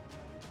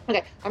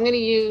 Okay, I'm gonna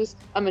use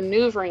a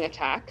maneuvering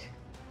attack.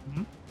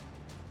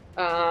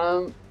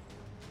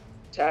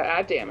 To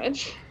add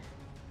damage.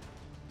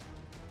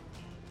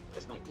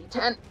 There's my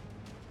D10.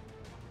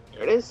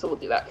 There it is, so we'll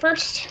do that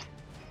first.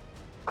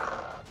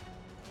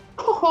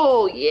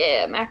 Oh,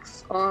 yeah,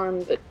 max on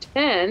the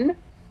 10.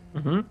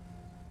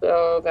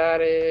 So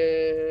that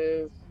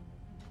is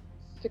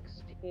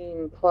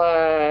 16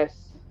 plus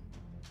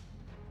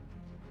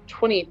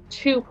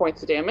 22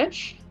 points of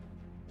damage.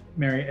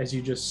 Mary, as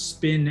you just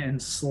spin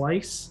and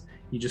slice,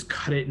 you just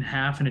cut it in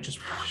half and it just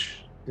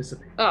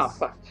dissipates. Oh,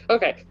 fuck.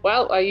 Okay,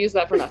 well, I used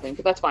that for nothing,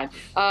 but that's fine.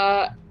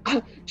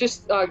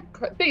 Just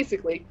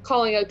basically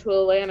calling out to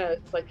Alana,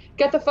 it's like,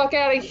 get the fuck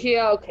out of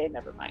here. Okay,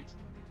 never mind.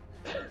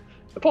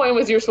 The point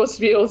was you're supposed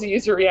to be able to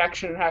use your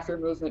reaction and half your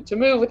movement to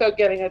move without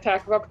getting an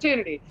attack of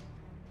opportunity.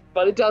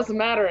 But it doesn't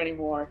matter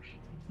anymore.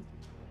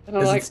 And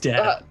I'm like, it's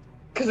dead.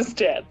 Because it's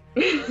dead.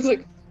 It's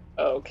like,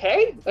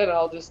 okay. And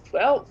I'll just,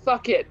 well,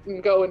 fuck it,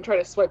 and go and try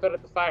to swipe out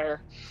at the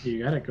fire.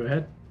 You got it, go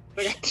ahead.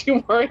 I got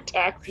 2 more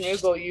attacks, may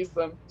as well use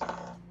them.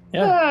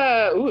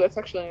 Yeah. Ooh, that's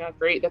actually not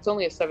great. That's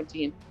only a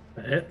 17.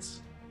 That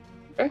hits.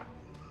 Okay.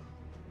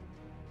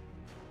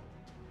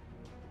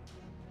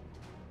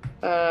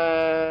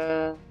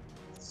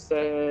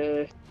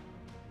 So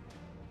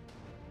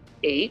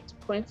 8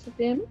 points of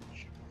damage.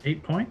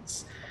 8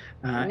 points.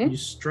 Mhm. You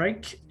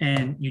strike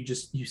and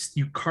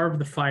you carve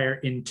the fire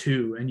in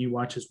two, and you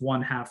watch as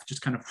one half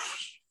just kind of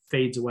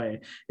fades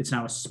away. It's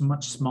now a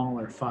much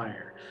smaller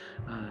fire,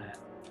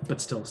 but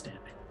still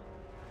standing.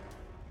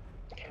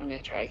 Okay, I'm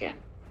gonna try again.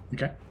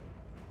 Okay.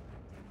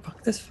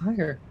 Fuck this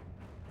fire.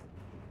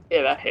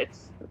 Yeah, that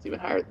hits. That's even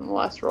higher than the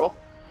last roll.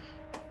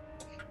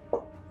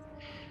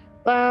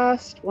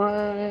 Last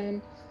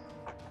one.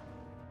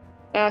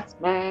 That's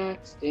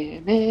max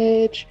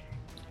damage.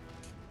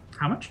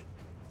 How much?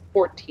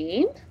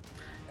 14.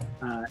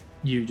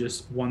 You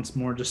just once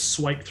more just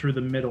swipe through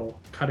the middle,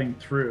 cutting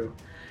through,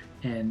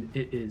 and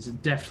it is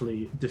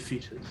definitely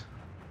defeated.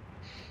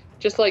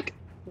 Just like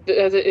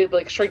as it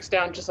like strikes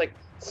down, just like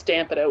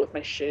stamp it out with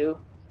my shoe.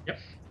 Yep.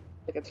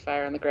 Like it's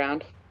fire on the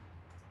ground.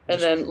 And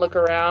then look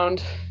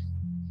around.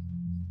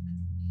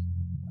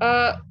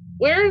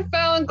 Where's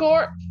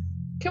Valancourt?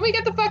 Can we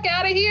get the fuck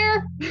out of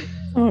here?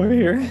 Over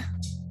here.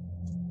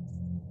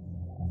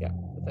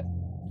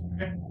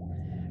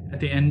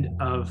 the end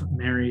of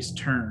Mary's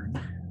turn,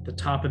 the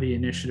top of the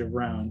initiative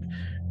round,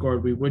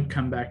 Gord, we would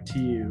come back to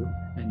you,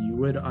 and you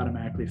would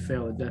automatically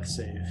fail a death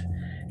save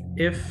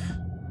if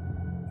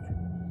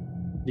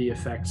the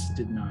effects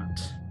did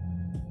not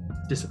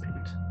dissipate.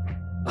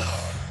 The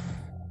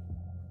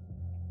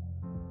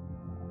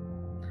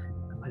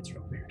lights are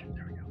all weird.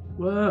 There we go.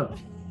 Whoa.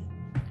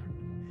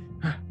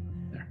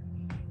 There.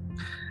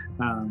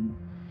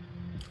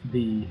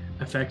 The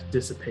effects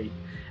dissipate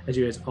as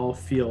you guys all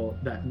feel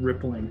that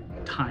rippling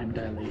time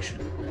dilation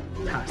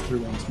pass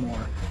through once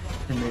more,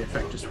 and the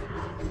effect just.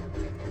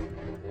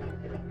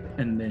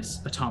 And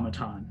this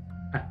automaton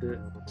at the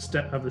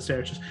step of the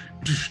stairs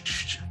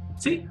just.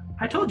 See,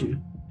 I told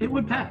you it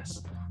would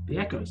pass. The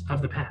echoes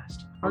of the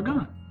past are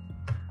gone.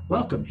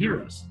 Welcome,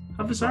 heroes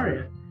of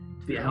Visaria,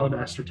 to the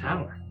Alabaster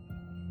Tower.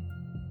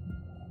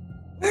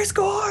 Where's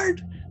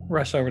Gord?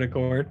 Rush over to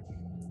Gord.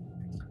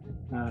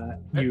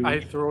 I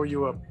throw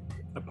you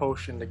a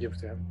potion to give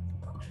to him.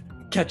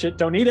 Catch it,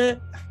 don't eat it.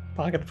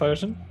 Pocket the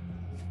potion.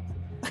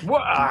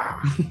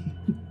 Wah!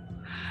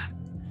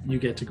 You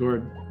get to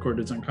Gord. Gord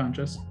is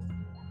unconscious.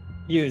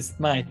 Use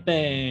my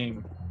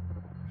thing.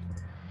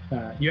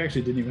 You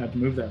actually didn't even have to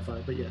move that far,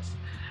 but yes.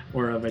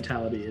 Aura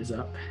Vitality is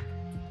up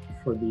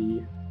for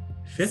the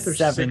 5th or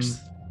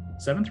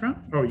 7th round?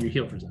 Oh, you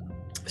heal for 7.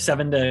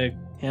 7 to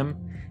him.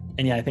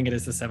 And yeah, I think it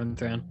is the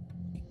 7th round.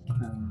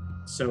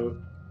 So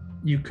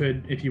you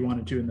could, if you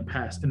wanted to, in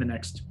the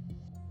next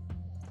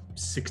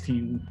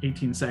 16,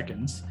 18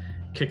 seconds,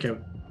 kick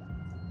out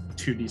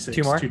 2d6,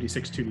 2 more?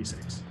 2d6,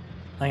 2d6.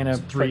 I'm going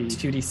to Three. put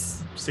 2d...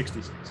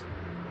 66.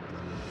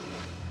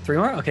 3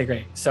 more? Okay,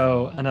 great.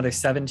 So another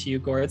 7 to you,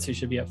 Gord, so you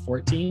should be at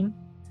 14.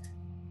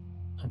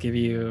 I'll give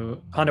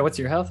you... Hondo, what's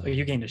your health? Oh,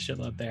 you gained a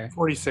shitload there.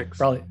 46.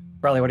 Brawley,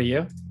 what are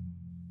you?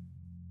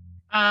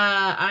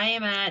 I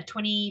am at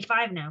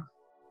 25 now.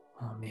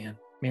 Oh, man.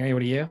 Mary,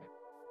 what are you?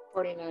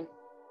 49.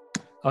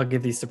 I'll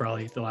give these to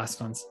Brawley, the last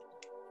ones.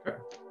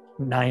 Sure.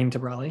 9 to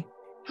Brawley.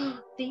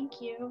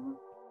 Thank you.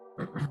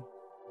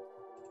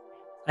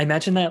 I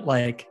imagine that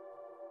like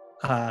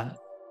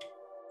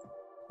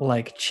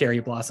cherry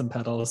blossom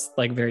petals,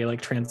 like very like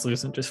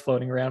translucent, just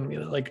floating around me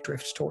that like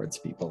drift towards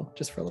people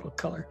just for a little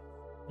color.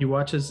 You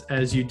watch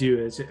as you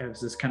do, as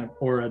this kind of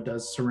aura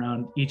does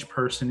surround each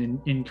person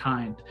in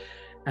kind.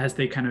 As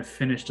they kind of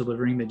finish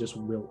delivering, they just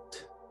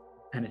wilt.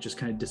 And it just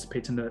kind of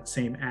dissipates into that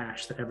same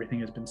ash that everything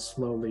has been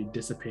slowly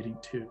dissipating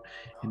to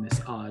in this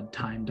odd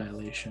time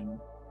dilation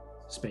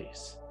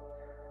space.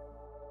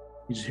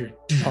 You just hear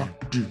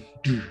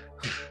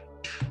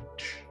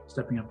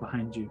stepping up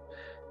behind you,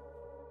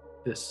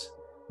 this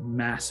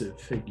massive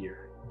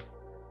figure.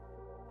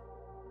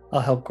 I'll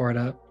help Gord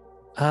up.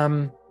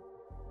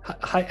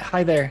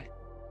 Hi there.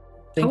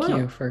 Thank Hello.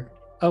 you for...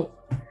 Oh.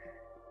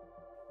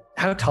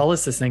 How tall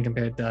is this thing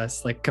compared to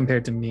us? Like,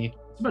 compared to me?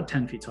 It's about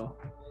 10 feet tall.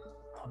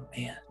 Oh,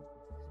 man.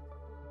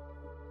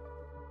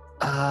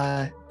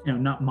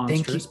 Not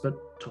monstrous, but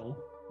tall.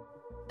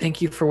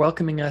 Thank you for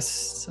welcoming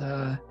us.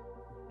 Do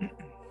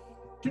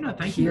not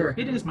thank Here.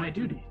 you. It is my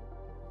duty.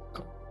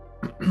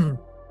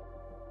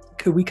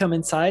 Could we come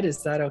inside?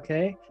 Is that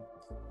okay?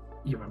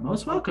 You are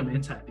most welcome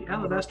inside the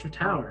Alabaster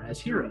Tower as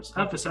heroes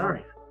of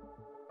Visaria.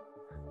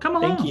 Come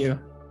along. Thank you.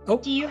 Oh,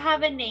 Do you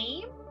have a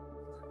name?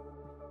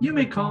 You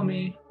may call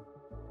me...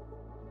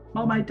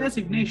 Well, my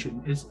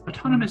designation is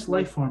Autonomous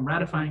Lifeform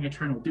Ratifying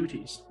Eternal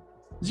Duties,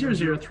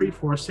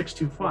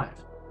 0034625.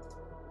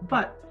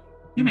 But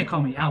you may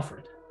call me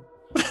Alfred.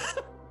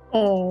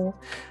 oh,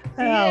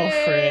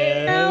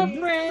 Alfred.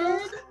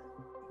 Alfred.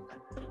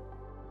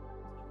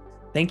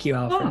 Thank you,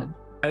 Alfred.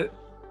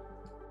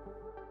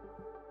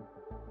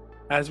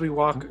 As we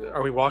walk,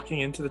 are we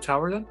walking into the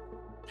tower then?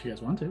 If you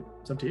guys want to,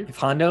 it's up to you. If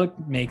Hondo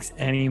makes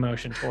any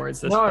motion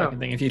towards this No. fucking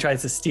thing, if he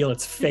tries to steal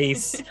its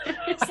face,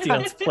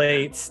 steal its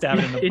plate, stab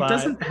it in the It butt.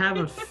 doesn't have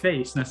a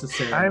face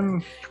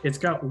necessarily. It's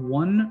got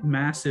one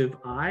massive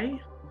eye,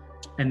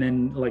 and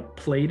then like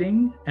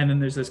plating, and then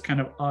there's this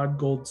kind of odd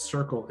gold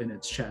circle in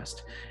its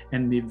chest,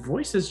 and the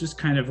voice is just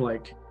kind of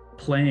like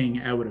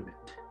playing out of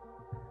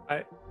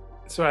it.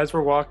 So as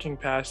we're walking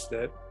past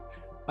it,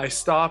 I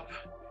stop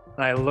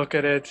and I look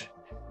at it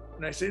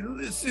and I say,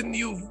 "Listen,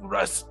 you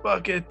rust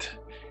bucket.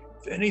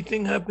 If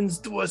anything happens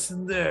to us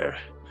in there,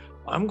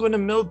 I'm gonna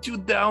melt you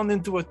down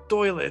into a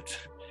toilet,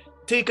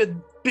 take a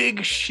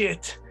big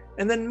shit,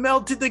 and then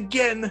melt it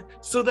again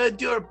so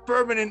that you're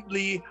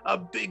permanently a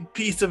big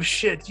piece of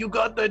shit. You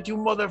got that, you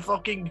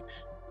motherfucking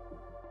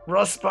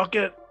rust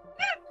bucket?"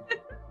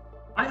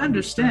 I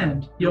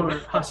understand your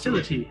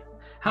hostility.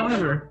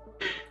 However,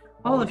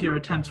 all of your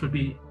attempts would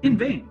be in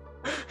vain.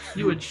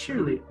 You would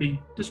surely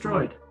be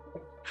destroyed.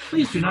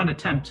 Please do not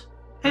attempt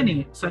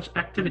any such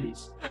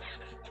activities.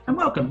 And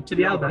welcome to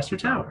the Alabaster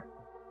Tower.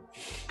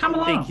 Come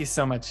along. Thank you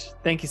so much.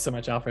 Thank you so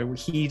much, Alfred.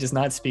 He does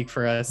not speak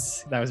for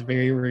us. That was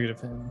very rude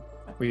of him.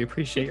 We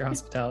appreciate your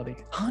hospitality.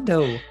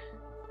 Hondo,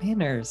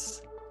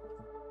 manners.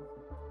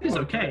 It is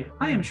okay.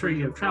 I am sure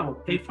you have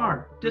traveled a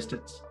far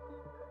distance.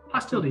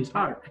 Hostilities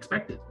are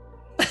expected.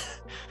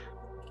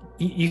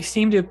 You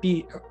seem to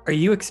be. Are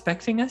you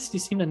expecting us? You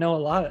seem to know a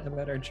lot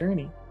about our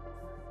journey.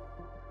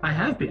 I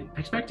have been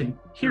expecting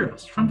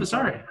heroes from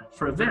Visaria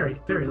for a very,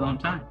 very long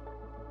time.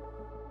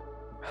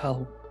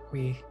 Well,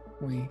 we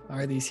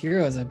are these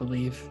heroes, I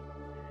believe.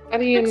 How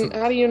do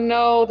you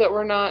know that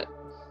we're not,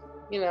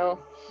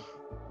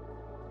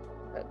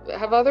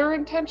 have other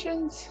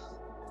intentions?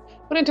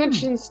 What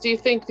intentions do you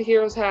think the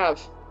heroes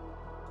have?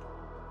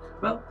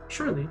 Well,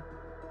 surely,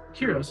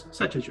 heroes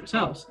such as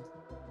yourselves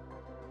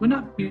would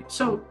not be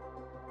so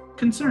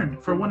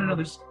concerned for one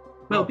another's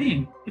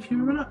well-being if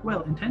you were not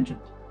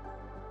well-intentioned.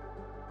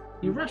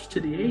 You rush to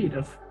the aid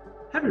of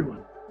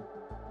everyone,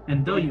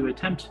 and though you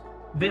attempt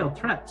veiled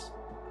threats,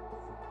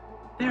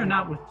 they are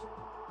not with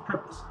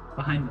purpose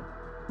behind them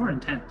or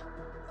intent.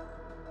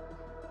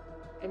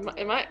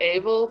 Am I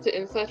able to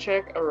insta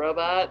check a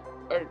robot,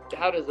 or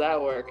how does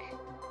that work?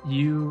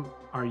 You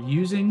are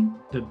using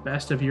the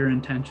best of your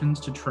intentions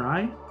to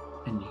try,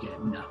 and you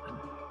get nothing.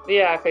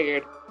 Yeah, I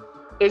figured.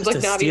 There's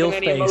Just not even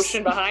any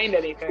emotion behind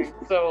anything.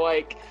 So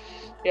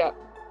yeah.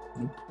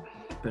 Nope.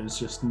 There's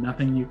just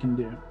nothing you can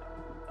do.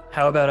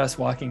 How about us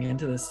walking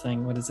into this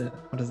thing? What does it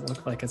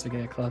look like as we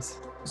get close?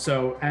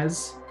 So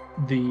as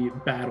the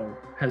battle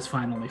has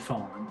finally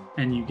fallen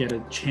and you get a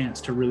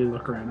chance to really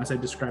look around, as I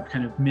described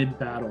kind of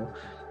mid-battle,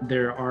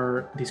 there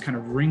are these kind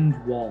of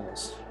ringed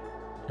walls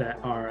that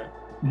are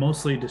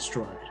mostly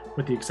destroyed,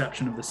 with the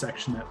exception of the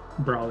section that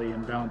Brawley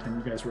and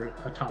Valentine, you guys were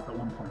atop at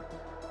one point.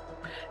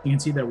 You can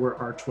see there were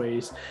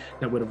archways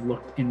that would have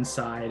looked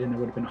inside, and there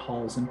would have been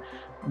halls and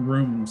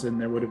rooms, and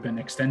there would have been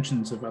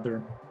extensions of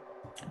other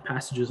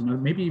passages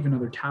and maybe even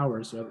other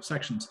towers or other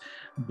sections,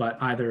 but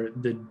either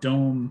the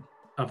dome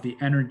of the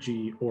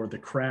energy or the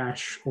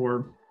crash,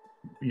 or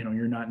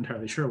you're not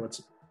entirely sure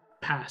what's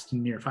passed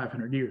in near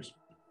 500 years.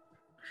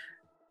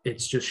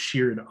 It's just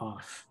sheared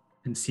off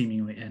and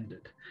seemingly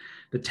ended.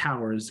 The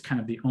tower is kind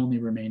of the only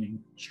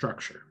remaining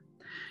structure.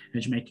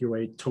 As you make your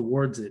way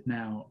towards it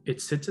now,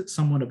 it sits at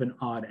somewhat of an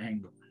odd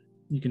angle.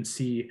 You can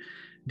see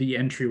the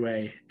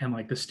entryway and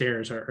the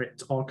stairs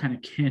it's all kind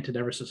of canted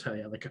ever so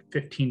slightly at a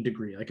 15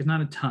 degree. It's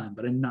not a ton,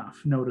 but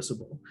enough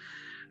noticeable.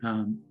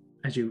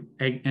 As you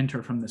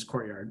enter from this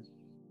courtyard,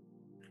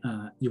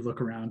 you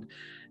look around.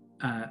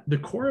 The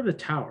core of the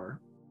tower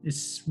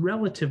is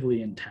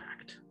relatively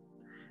intact,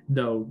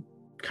 though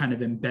kind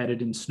of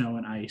embedded in snow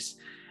and ice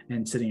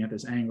and sitting at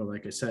this angle,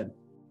 like I said.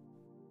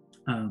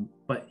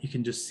 But you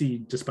can just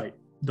see, despite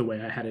the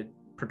way I had it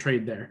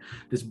portrayed there,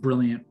 this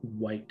brilliant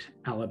white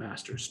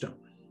alabaster stone.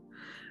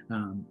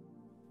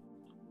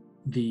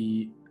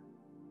 The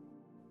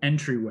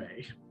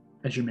entryway,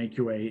 as you make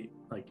your way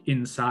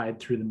inside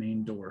through the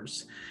main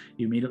doors,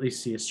 you immediately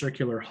see a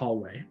circular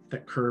hallway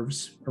that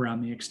curves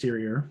around the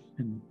exterior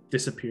and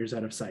disappears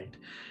out of sight.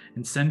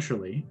 And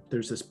centrally,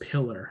 there's this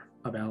pillar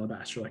of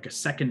alabaster, like a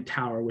second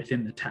tower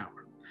within the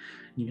tower.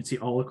 You can see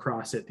all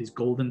across it these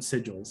golden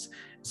sigils,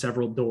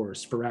 several doors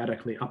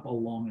sporadically up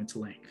along its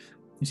length.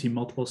 You see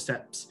multiple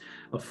steps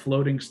of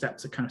floating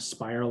steps that kind of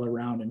spiral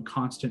around in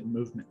constant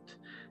movement,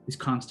 these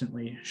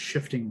constantly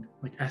shifting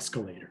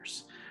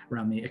escalators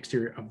around the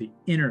exterior of the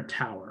inner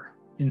tower,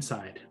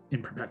 inside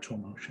in perpetual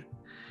motion.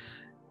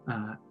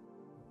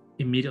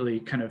 Immediately,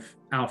 kind of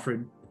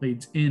Alfred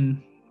leads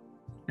in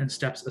and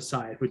steps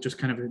aside with just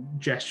kind of a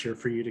gesture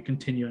for you to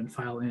continue and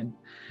file in.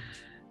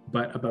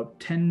 But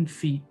about 15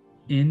 feet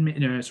in,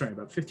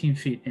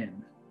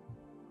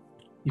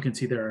 you can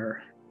see there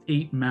are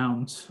 8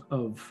 mounds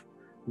of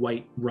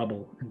white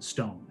rubble and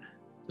stone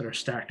that are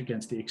stacked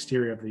against the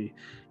exterior of the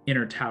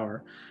inner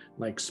tower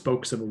like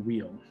spokes of a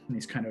wheel, and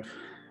these kind of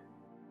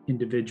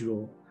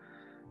individual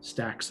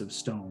stacks of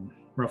stone,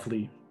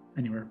 roughly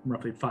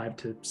 5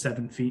 to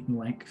 7 feet in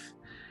length,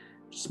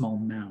 small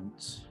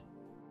mounds.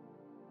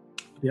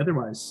 The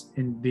otherwise,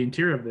 in the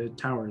interior of the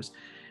tower is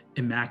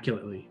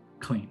immaculately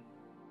clean,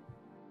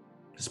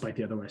 despite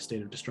the otherwise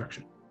state of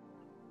destruction.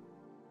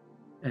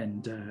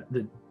 And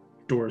the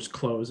doors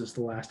close as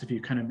the last of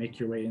you kind of make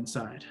your way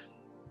inside.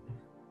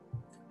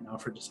 And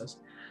Alfred just says,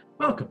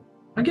 "Welcome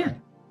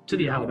again to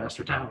the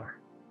Alabaster Tower.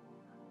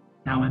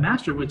 Now, my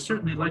master would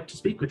certainly like to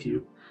speak with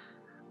you,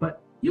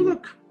 but you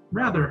look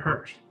rather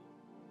hurt.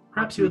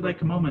 Perhaps you would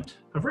like a moment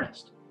of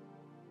rest."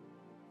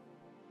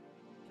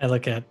 I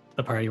look at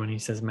the party when he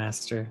says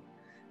master.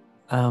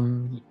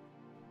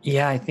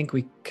 Yeah, I think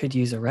we could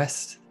use a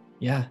rest.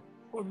 Yeah.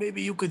 Or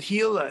maybe you could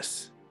heal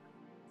us.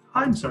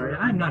 I'm sorry,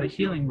 I'm not a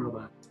healing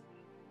robot.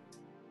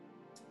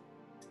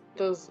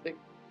 Those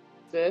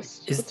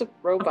exist? What's a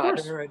robot?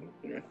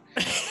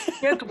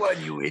 Get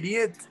one, you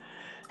idiot.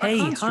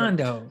 Hey,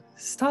 Hondo,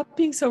 stop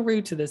being so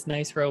rude to this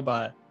nice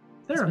robot.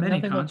 There are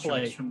many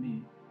constructs from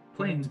the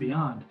planes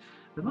beyond,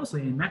 but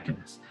mostly in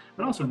Mechanus,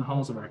 but also in the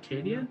halls of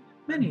Arcadia.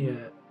 Many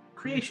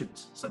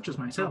creations, such as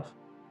myself,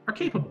 are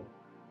capable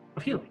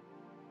of healing.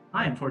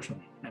 I,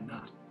 unfortunately, am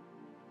not.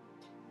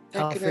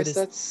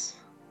 Mechanus,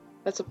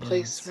 that's a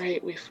place,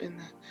 right? We've in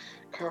the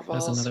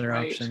Carvals, That's another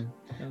right? option.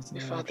 We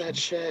fought that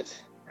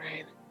shit,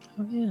 right?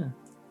 Oh, yeah.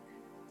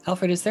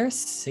 Alfred, is there a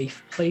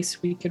safe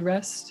place we could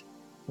rest?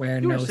 Where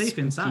You no are safe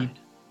spooky... inside.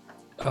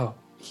 Oh,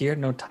 here?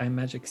 No time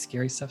magic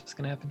scary stuff's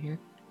gonna happen here?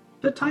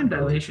 The time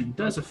dilation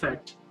does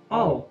affect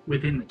all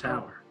within the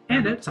tower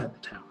and outside the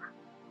tower.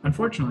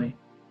 Unfortunately,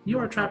 you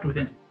are trapped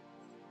within.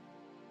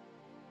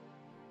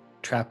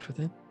 Trapped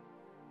within?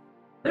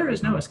 There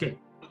is no escape.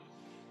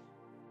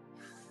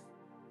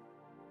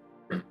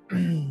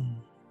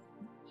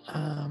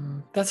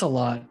 That's a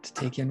lot to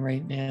take in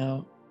right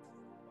now.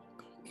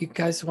 You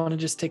guys want to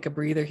just take a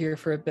breather here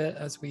for a bit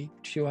as we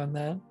chew on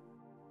that?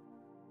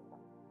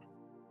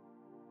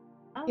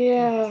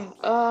 Yeah,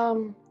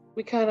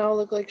 we kind of all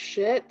look like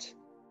shit.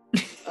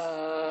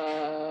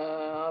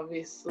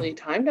 Obviously,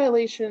 time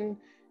dilation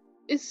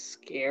is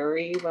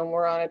scary when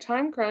we're on a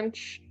time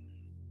crunch.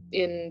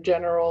 In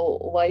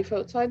general, life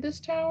outside this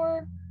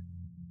tower,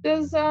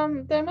 does the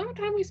amount of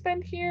time we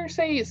spend here,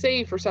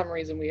 say for some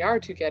reason we are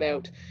to get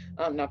out,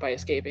 not by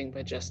escaping,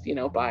 but just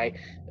by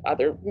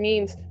other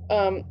means,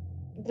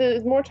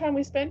 the more time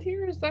we spend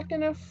here, is that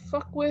gonna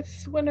fuck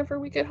with whenever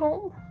we get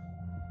home?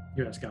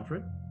 You ask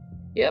Alfred.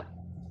 Yep.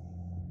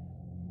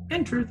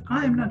 In truth,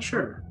 I am not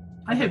sure.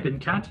 I have been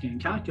counting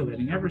and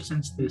calculating ever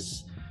since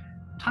this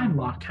time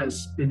lock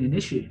has been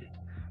initiated.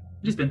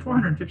 It has been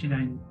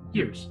 459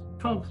 years,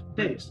 12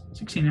 days,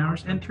 16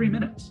 hours, and 3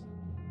 minutes.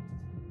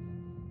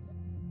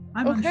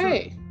 I'm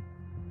unsure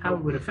how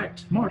it would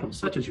affect mortals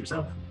such as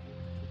yourself.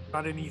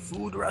 Got any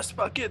food, Rust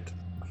Bucket?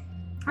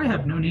 I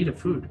have no need of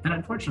food, and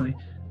unfortunately,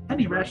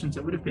 any rations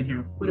that would have been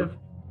here would have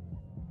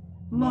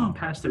long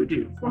past their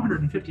due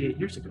 458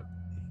 years ago.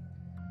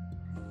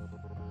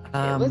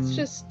 Let's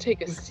just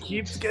take a This seat.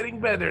 keeps getting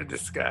better,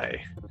 this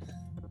guy.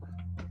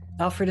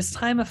 Alfred, is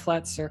time a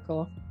flat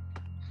circle?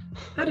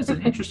 That is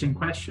an interesting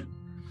question.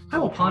 I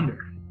will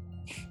ponder.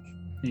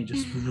 And he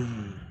just...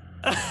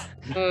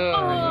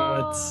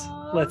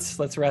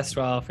 Let's rest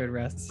while Alfred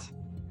rests.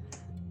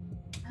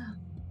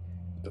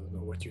 Don't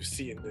know what you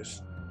see in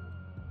this.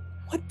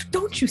 What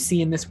don't you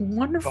see in this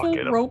wonderful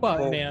Bucket of robot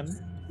bones.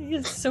 man? He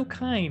is so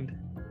kind.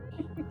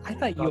 I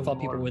thought you of all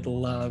people would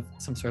love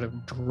some sort of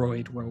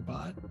droid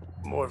robot.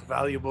 More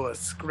valuable as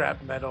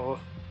scrap metal,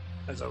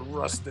 as a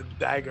rusted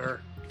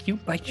dagger. You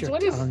bite your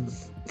Since tongue.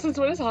 Since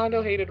when has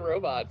Hondo hated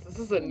robots? This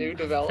is a new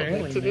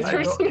development to Apparently,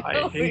 this man. I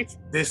personality. hate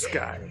this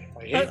guy.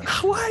 I hate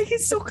Why?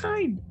 He's so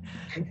kind.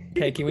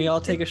 Okay, can we all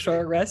take a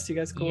short rest? You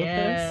guys cool with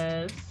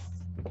Yes.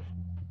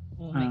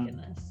 Oh my Um,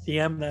 goodness. this?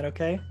 DM, that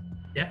okay?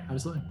 Yeah,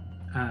 absolutely.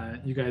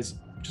 You guys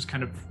just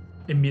kind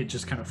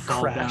of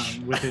fall Crash.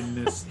 down within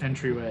this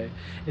entryway.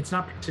 It's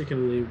not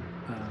particularly,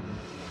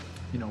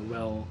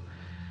 well,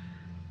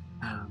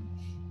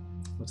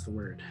 what's the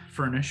word?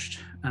 Furnished.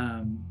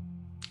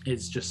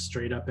 It's just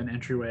straight up an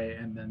entryway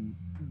and then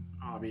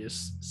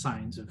obvious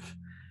signs of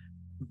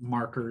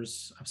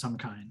markers of some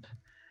kind.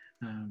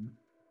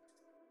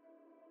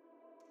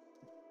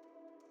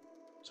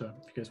 So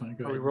if you guys want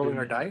to go Are we ahead and rolling do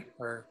our it. die?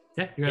 Or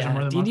Yeah, you guys are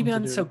more than D&D welcome to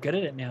Beyond do is so it. good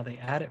at it now. They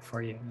add it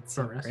for you. It's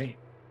so For rest. great.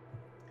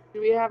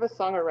 Do we have a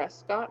song of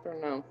rest, Scott, or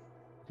no?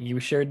 You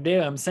sure do.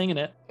 I'm singing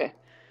it. Okay.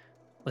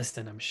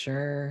 Listen, I'm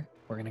sure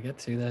we're gonna get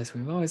through this.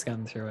 We've always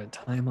gotten through it.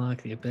 Time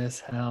Lock, The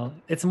Abyss, Hell.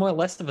 It's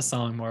less of a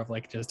song, more of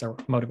like just a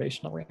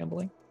motivational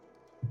rambling.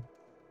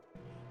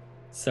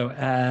 So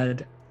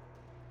add.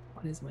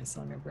 What is my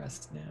song of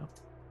rest now?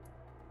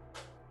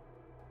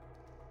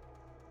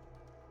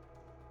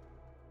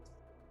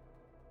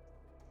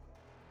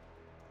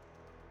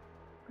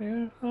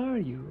 Where are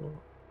you?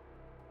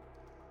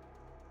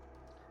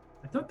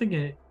 I don't think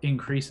it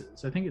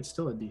increases. I think it's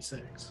still a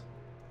D6.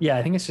 Yeah,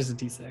 I think it's just a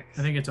D6.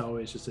 I think it's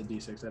always just a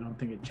D6. I don't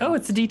think it changes. Oh,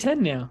 it's a D10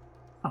 now.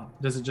 Oh,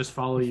 does it just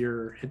follow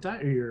your hit die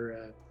or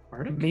your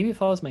bardic? Maybe it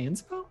follows my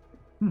inspo?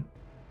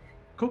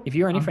 Cool. If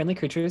you or any friendly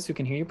creatures who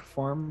can hear you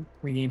perform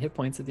regain hit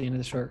points at the end of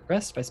the short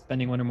rest by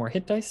spending one or more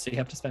hit dice, so you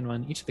have to spend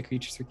one. Each of the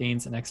creatures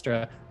regains an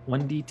extra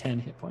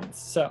 1d10 hit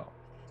points. So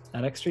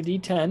that extra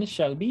d10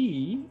 shall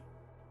be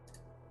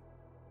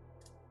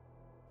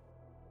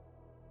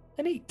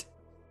an 8.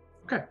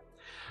 Okay.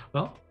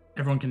 Well,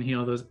 everyone can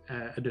heal those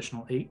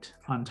additional 8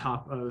 on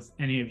top of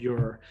any of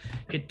your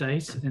hit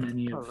dice and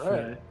any of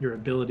Alright. your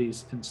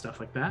abilities and stuff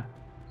like that.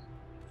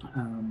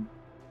 And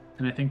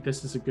I think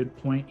this is a good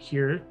point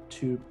here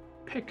to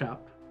pick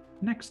up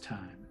next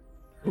time.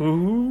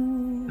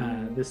 Ooh.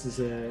 This is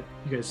you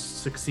guys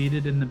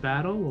succeeded in the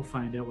battle. We'll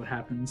find out what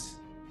happens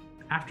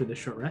after this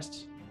short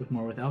rest with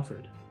more with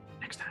Alfred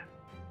next time.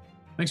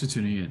 Thanks for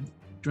tuning in.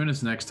 Join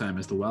us next time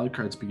as the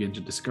wildcards begin to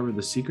discover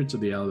the secrets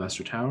of the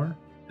Alabaster Tower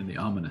and the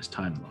ominous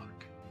time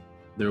lock.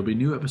 There will be a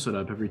new episode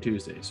up every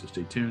Tuesday, so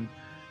stay tuned.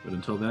 But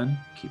until then,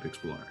 keep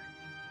exploring.